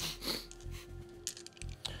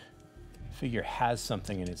 Figure has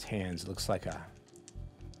something in its hands. It looks like a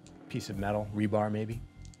piece of metal, rebar maybe.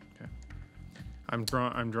 Okay. I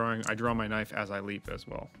draw my knife as I leap as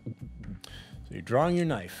well. So you're drawing your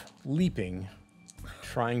knife, leaping,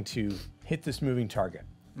 trying to hit this moving target.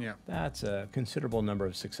 Yeah. That's a considerable number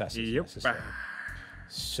of successes Yep. necessary.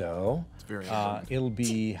 So It's very important. it'll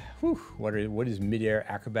be, what is midair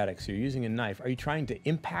acrobatics? You're using a knife. Are you trying to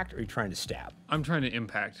impact or are you trying to stab? I'm trying to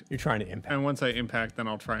impact. You're trying to impact. And once I impact, then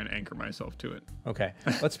I'll try and anchor myself to it. Okay,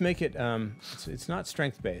 let's make it, it's not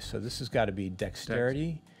strength-based, so this has got to be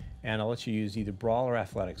dexterity, and I'll let you use either brawl or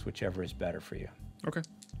athletics, whichever is better for you. Okay.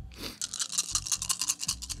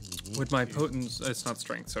 With my potence, it's not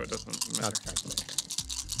strength, so it doesn't matter. Not strength-based.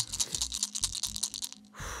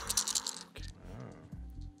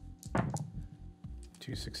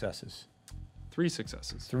 2 successes. 3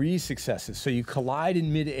 successes. 3 successes. So you collide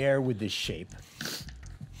in midair with this shape,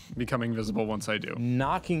 Becoming visible once I do.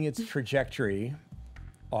 knocking its trajectory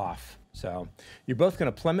off. So you're both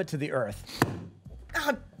going to plummet to the earth,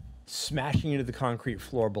 smashing into the concrete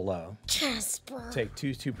floor below. Jasper. Take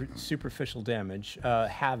 2 superficial damage.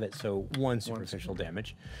 Have it, so 1 superficial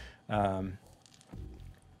damage. The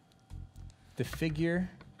figure,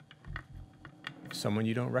 someone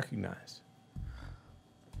you don't recognize.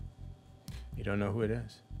 You don't know who it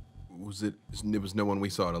is. It was no one we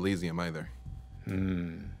saw at Elysium either.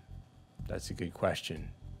 That's a good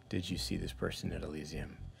question. Did you see this person at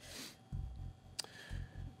Elysium?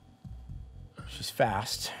 She's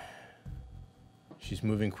fast. She's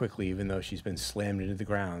moving quickly, even though she's been slammed into the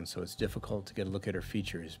ground, so it's difficult to get a look at her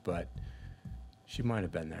features, but she might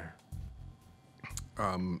have been there.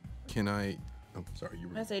 Can I? Oh, sorry. You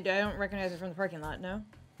were. I say, I don't recognize her from the parking lot. No.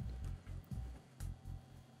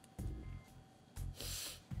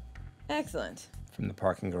 Excellent. From the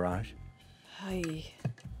parking garage? Hi.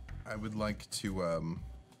 I would like to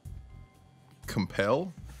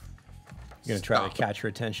compel. You're going to try Stop. to catch her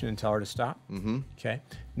attention and tell her to stop? Mm-hmm. Okay.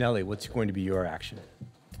 Nellie, what's going to be your action?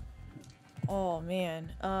 Oh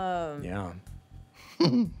man. Yeah.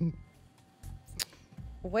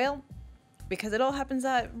 Well, because it all happens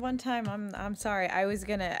at one time. I'm sorry. I was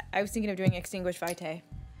thinking of doing extinguish vitae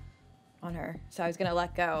on her. So I was gonna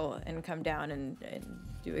let go and come down and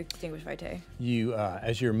do extinguish vitae. You,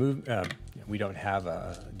 as you're we don't have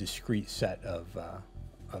a discrete set of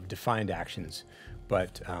defined actions,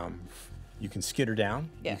 but you can skitter down.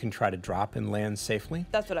 Yeah. You can try to drop and land safely.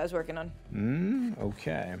 That's what I was working on.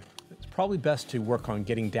 Okay. It's probably best to work on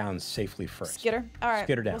getting down safely first. Skitter? All right.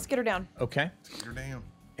 Skitter down. We'll skitter down. Okay. Skitter down.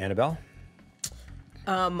 Annabelle?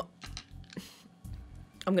 I'm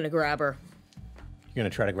gonna grab her. You're going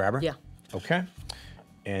to try to grab her? Yeah. Okay.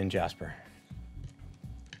 And Jasper?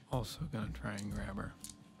 Also gonna try and grab her.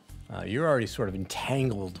 You're already sort of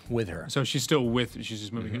entangled with her. So she's still she's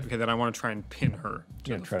just moving. Okay, then I want to try and pin her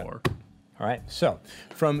to Yeah, the try it. floor. All right. So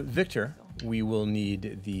from Victor, we will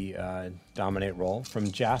need the dominate roll. From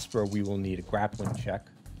Jasper, we will need a grappling check.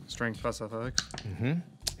 Strength plus athletics.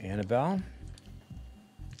 Annabelle,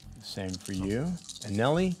 same for you. And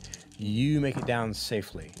Nellie, you make it down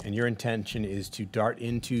safely. And your intention is to dart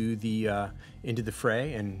into the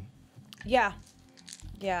fray and Yeah.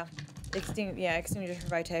 Yeah. Extinguish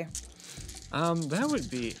vitae. That would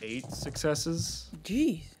be 8 successes.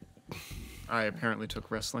 Jeez. I apparently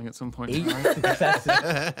took wrestling at some point. 8 successes.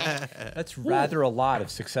 That's rather a lot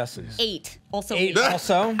of successes. 8. Also 8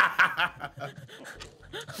 also.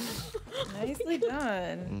 Nicely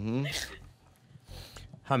done.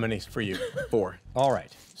 How many for you? 4. All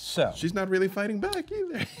right. So, She's not really fighting back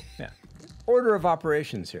either. yeah. Order of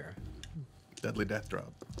operations here. Deadly death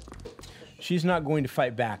drop. She's not going to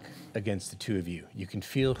fight back against the two of you. You can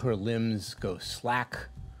feel her limbs go slack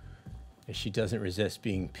as she doesn't resist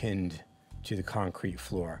being pinned to the concrete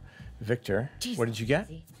floor. Victor, what did you get?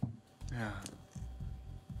 Yeah.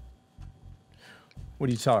 What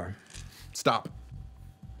do you tell her? Stop.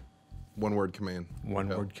 One word command. One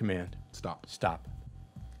word command. Stop. Stop.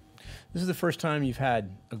 This is the first time you've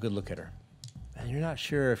had a good look at her. And you're not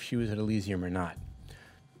sure if she was at Elysium or not.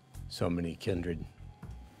 So many kindred.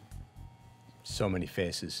 So many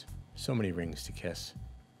faces. So many rings to kiss.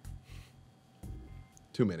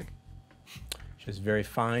 Too many. She has very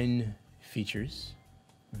fine features,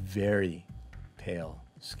 very pale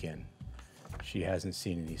skin. She hasn't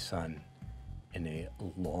seen any sun in a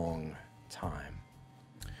long time.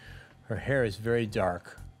 Her hair is very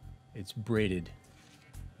dark. It's braided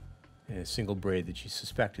in a single braid that you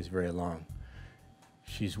suspect is very long.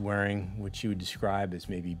 She's wearing what you would describe as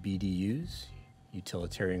maybe BDUs,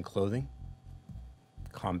 utilitarian clothing,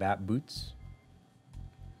 combat boots,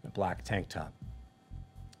 a black tank top.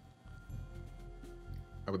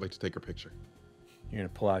 I would like to take her picture. You're going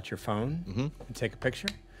to pull out your phone and take a picture.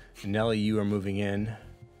 And Nellie, you are moving in,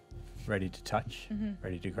 ready to touch,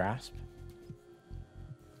 ready to grasp.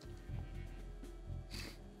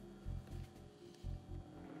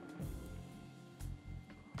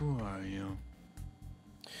 Who are you?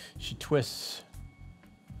 She twists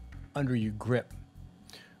under your grip,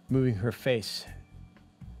 moving her face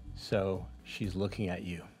so she's looking at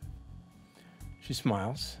you. She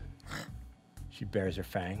smiles. She bares her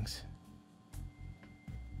fangs.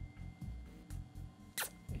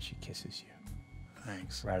 And she kisses you.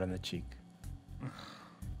 Thanks. Right on the cheek.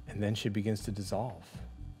 And then she begins to dissolve.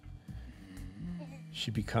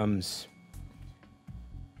 She becomes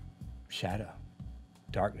shadow,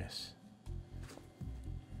 darkness,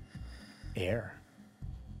 air.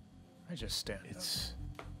 I just stand up. It's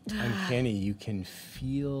uncanny. You can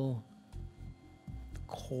feel the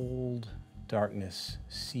cold darkness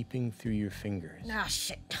seeping through your fingers. Ah,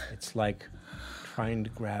 shit. It's like trying to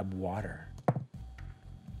grab water.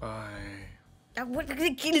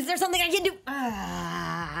 Is there something I can do?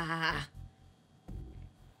 Ah.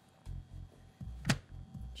 Did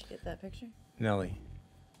you get that picture? Nellie,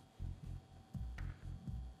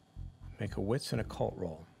 make a wits and occult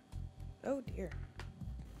roll. Oh dear.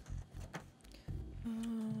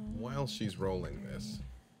 While she's rolling this,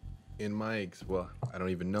 in my I don't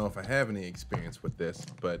even know if I have any experience with this,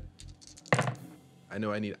 but I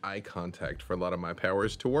know I need eye contact for a lot of my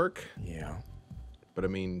powers to work. Yeah. But I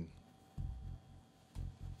mean,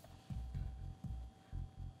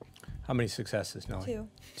 How many successes, Nellie? 2.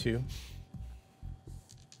 2?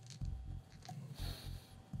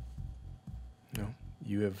 No.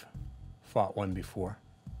 You have fought one before.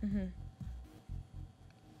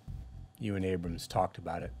 You and Abrams talked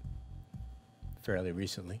about it fairly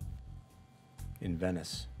recently in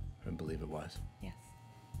Venice, I believe it was. Yes.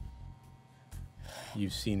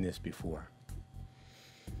 You've seen this before.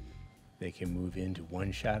 They can move into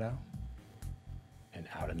one shadow and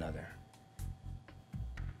out another.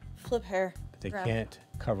 Flip hair. But they Grab. can't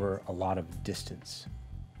cover a lot of distance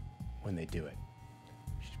when they do it.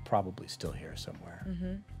 She's probably still here somewhere.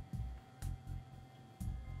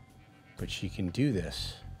 But she can do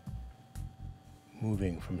this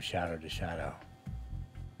moving from shadow to shadow.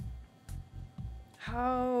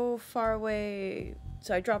 How far away?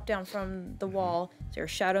 So I dropped down from the wall. Is there a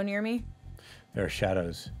shadow near me? There are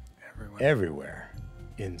shadows Everywhere. everywhere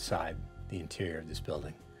inside the interior of this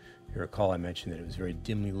building. You recall I mentioned that it was very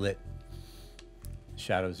dimly lit.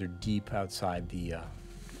 Shadows are deep outside the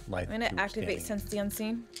light. I'm gonna activate Sense the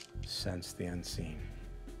Unseen. Sense the unseen.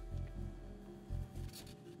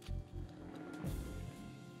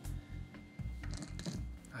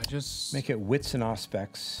 I just Make it wits and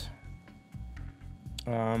aspects,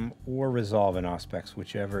 or resolve and aspects,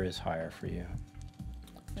 whichever is higher for you.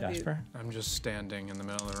 Maybe- Jasper? I'm just standing in the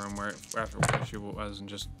middle of the room where she was and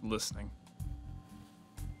just listening.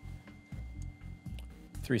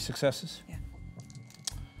 3 successes? Yeah.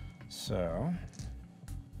 So.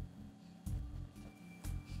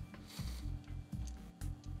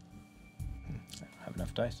 I have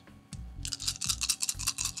enough dice.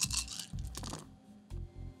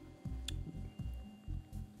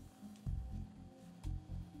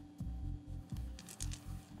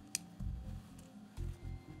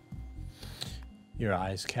 Your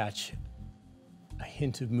eyes catch a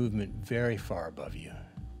hint of movement very far above you.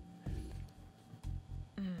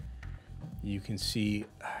 You can see,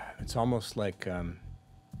 it's almost like a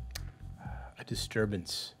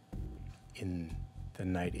disturbance in the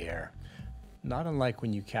night air. Not unlike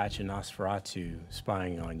when you catch a Nosferatu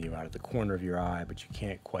spying on you out of the corner of your eye, but you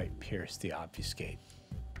can't quite pierce the obfuscate.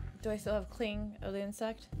 Do I still have Cling of the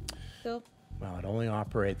insect? Still? Well, it only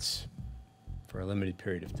operates for a limited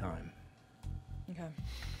period of time. Okay.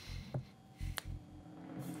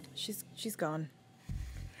 She's gone.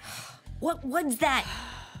 What's that?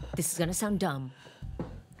 This is gonna sound dumb.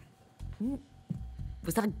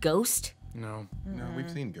 Was that a ghost? No. No,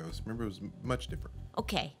 we've seen ghosts. Remember, it was much different.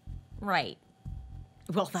 Okay, right.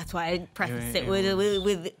 Well, that's why I prefaced It it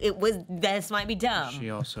with it was this might be dumb. She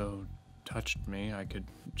also touched me.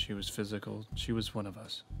 She was physical. She was one of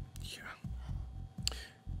us. Yeah.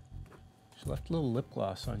 She left a little lip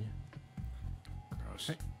gloss on you.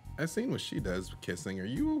 Gross. I seen what she does with kissing. Are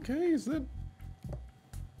you okay? Is that...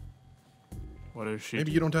 What does she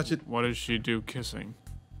Maybe do? you don't touch it? What does she do kissing?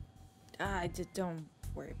 I just don't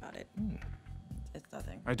worry about it. It's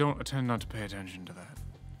nothing. I don't tend not to pay attention to that.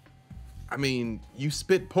 I mean, you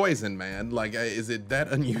spit poison, man. Like, is it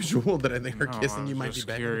that unusual that I think her No, kissing I you was might be just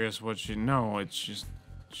bad? curious what she... No, it's just...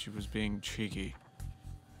 She was being cheeky.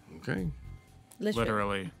 Okay.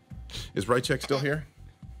 Literally. Is Rychek still here?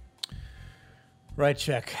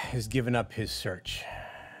 Rychek has given up his search.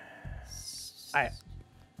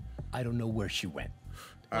 I don't know where she went.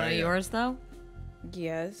 One of yours, though?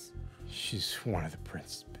 Yes. She's one of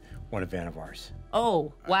Vanavar's.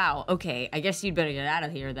 Oh, wow. Okay, I guess you'd better get out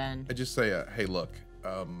of here then. I just say, hey, look,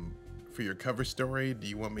 for your cover story, do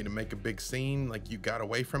you want me to make a big scene? Like, you got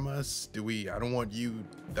away from us? I don't want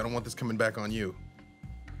this coming back on you.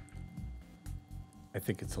 I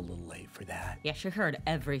think it's a little late for that. Yeah, she heard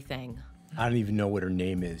everything. I don't even know what her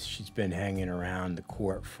name is. She's been hanging around the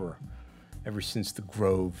court ever since the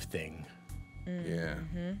Grove thing. Yeah.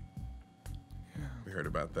 We heard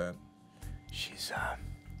about that. She's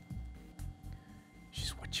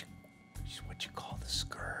what you call the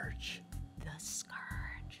Scourge. The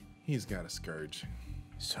Scourge. He's got a scourge.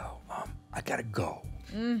 So, I gotta go.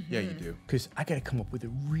 Yeah, you do. Because I gotta come up with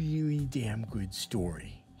a really damn good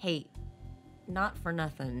story. Hey, not for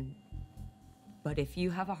nothing, but if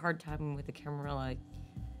you have a hard time with the Camarilla,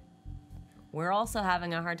 we're also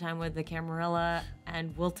having a hard time with the Camarilla,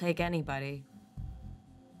 and we'll take anybody.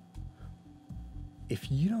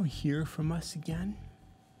 If you don't hear from us again,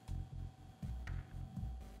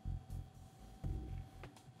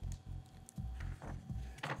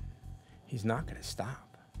 he's not gonna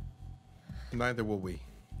stop. Neither will we.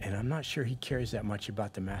 And I'm not sure he cares that much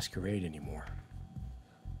about the Masquerade anymore.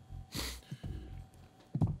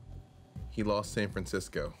 He lost San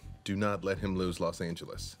Francisco. Do not let him lose Los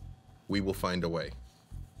Angeles. We will find a way.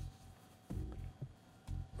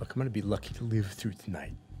 Look, I'm gonna be lucky to live through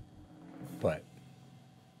tonight. But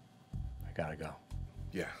I gotta go.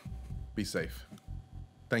 Yeah. Be safe.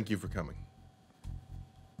 Thank you for coming.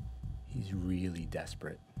 He's really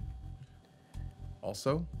desperate.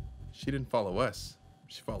 Also, she didn't follow us.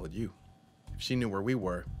 She followed you. If she knew where we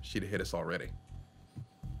were, she'd have hit us already.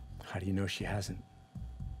 How do you know she hasn't?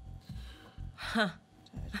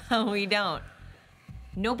 We don't.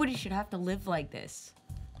 Nobody should have to live like this.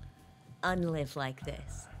 Unlive like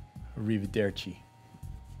this. Arrivederci.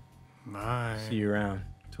 Bye. See you around.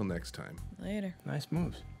 Till next time. Later. Nice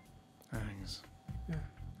moves. Thanks.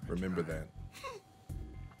 Remember that.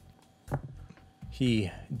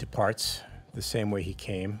 He departs the same way he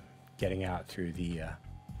came, getting out through the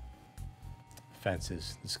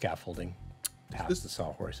fences, the scaffolding, past the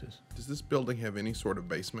sawhorses. Does this building have any sort of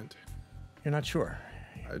basement? You're not sure.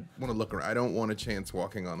 I want to look around. I don't want a chance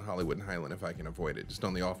walking on Hollywood and Highland if I can avoid it. Just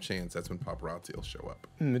on the off chance, that's when paparazzi will show up.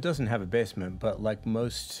 It doesn't have a basement, but like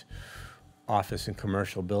most office and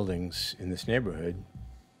commercial buildings in this neighborhood,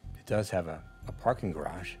 it does have a parking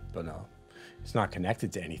garage, but no, it's not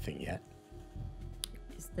connected to anything yet.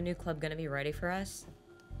 Is the new club gonna be ready for us?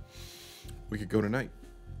 We could go tonight,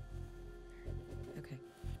 Okay.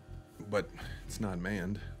 but it's not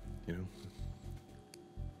manned, you know.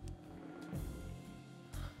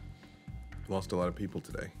 Lost a lot of people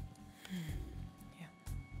today.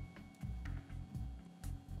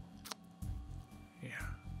 Yeah,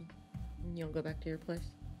 You'll go back to your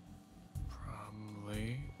place?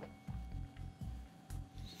 probably.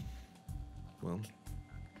 Well,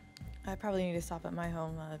 I probably need to stop at my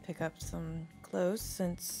home, pick up some clothes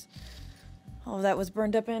since all of that was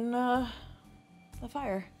burned up in the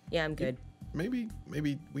fire. Yeah, I'm good. maybe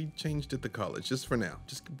we changed at the college just for now.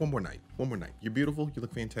 Just one more night. One more night. You're beautiful. You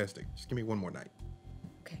look fantastic. Just give me one more night.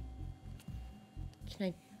 Okay. Can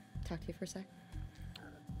I talk to you for a sec?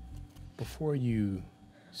 Before you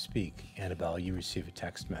speak, Annabelle, you receive a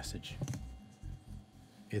text message.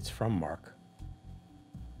 It's from Mark.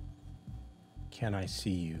 Can I see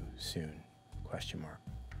you soon? Question mark.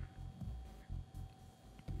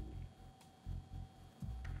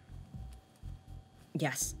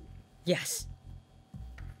 Yes. Yes.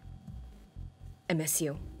 I miss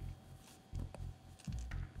you.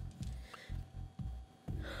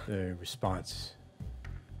 The response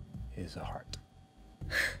is a heart.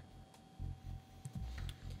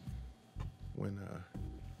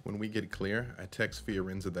 When we get clear, I text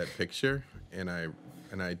Fiorenza that picture, and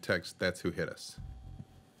I text, "That's who hit us."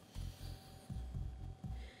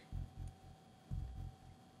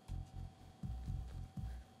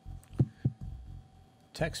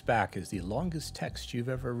 Text back is the longest text you've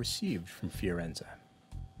ever received from Fiorenza.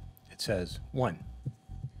 It says, 1,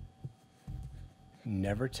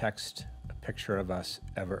 never text a picture of us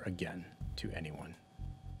ever again to anyone.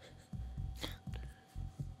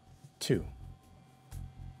 2,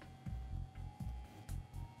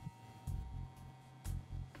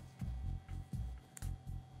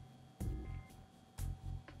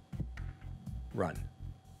 run.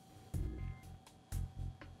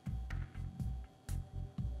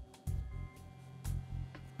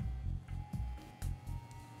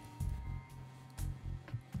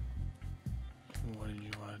 What did you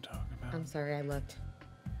want to talk about? I'm sorry, I looked.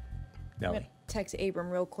 I'm Nelly, gonna text Abram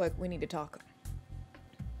real quick. We need to talk.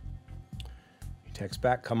 you text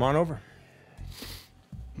back, come on over.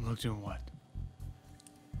 Looked at what?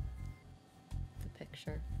 The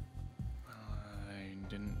picture. I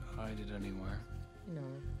didn't hide it anywhere. No.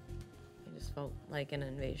 I just felt like an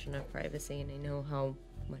invasion of privacy, and I know how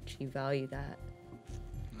much you value that.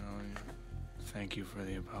 No, thank you for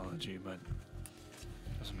the apology, but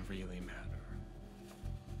it doesn't really matter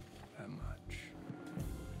that much.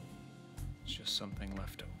 It's just something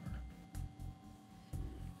left over.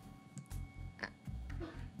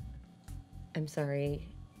 I'm sorry.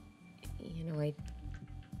 You know,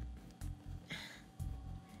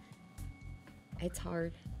 it's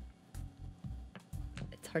hard.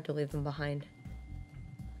 It's hard to leave them behind.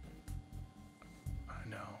 I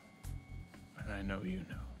know. And I know you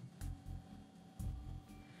know.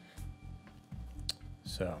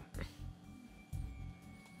 So,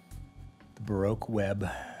 the Baroque web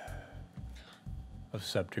of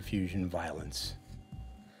subterfuge and violence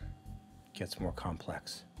gets more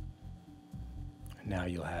complex. And now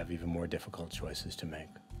you'll have even more difficult choices to make.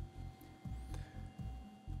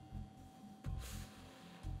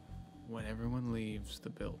 When everyone leaves the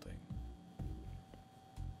building,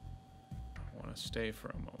 I want to stay for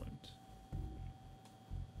a moment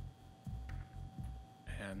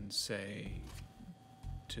and say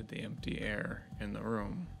to the empty air in the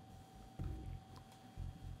room,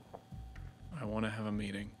 I want to have a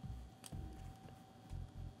meeting.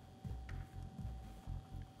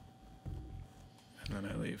 And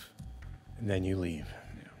then I leave. And then you leave.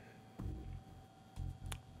 Yeah.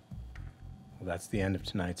 Well, that's the end of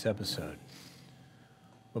tonight's episode.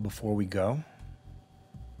 But before we go,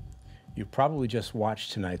 you've probably just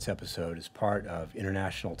watched tonight's episode as part of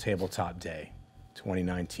International Tabletop Day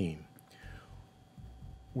 2019.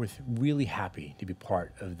 We're really happy to be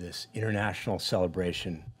part of this international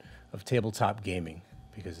celebration of tabletop gaming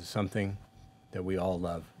because it's something that we all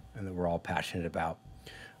love and that we're all passionate about.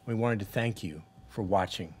 We wanted to thank you for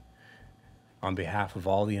watching on behalf of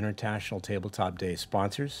all the International Tabletop Day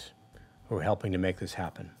sponsors who are helping to make this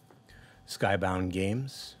happen. Skybound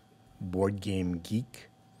Games, Board Game Geek,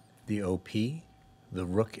 the OP, the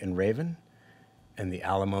Rook and Raven, and the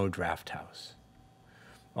Alamo Draft House.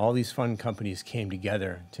 All these fun companies came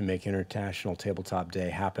together to make International Tabletop Day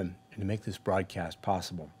happen and to make this broadcast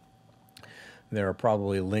possible. There are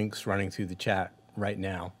probably links running through the chat right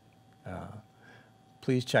now.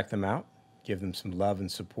 Please check them out, give them some love and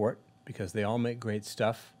support, because they all make great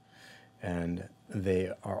stuff, and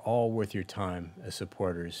they are all worth your time as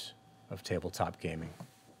supporters of tabletop gaming.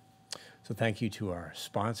 So thank you to our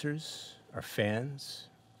sponsors, our fans,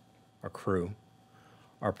 our crew,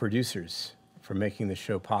 our producers for making this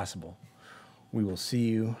show possible. We will see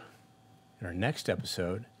you in our next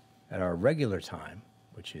episode at our regular time,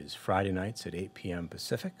 which is Friday nights at 8 p.m.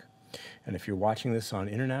 Pacific. And if you're watching this on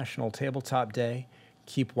International Tabletop Day,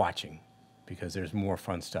 keep watching, because there's more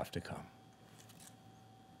fun stuff to come.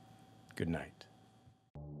 Good night.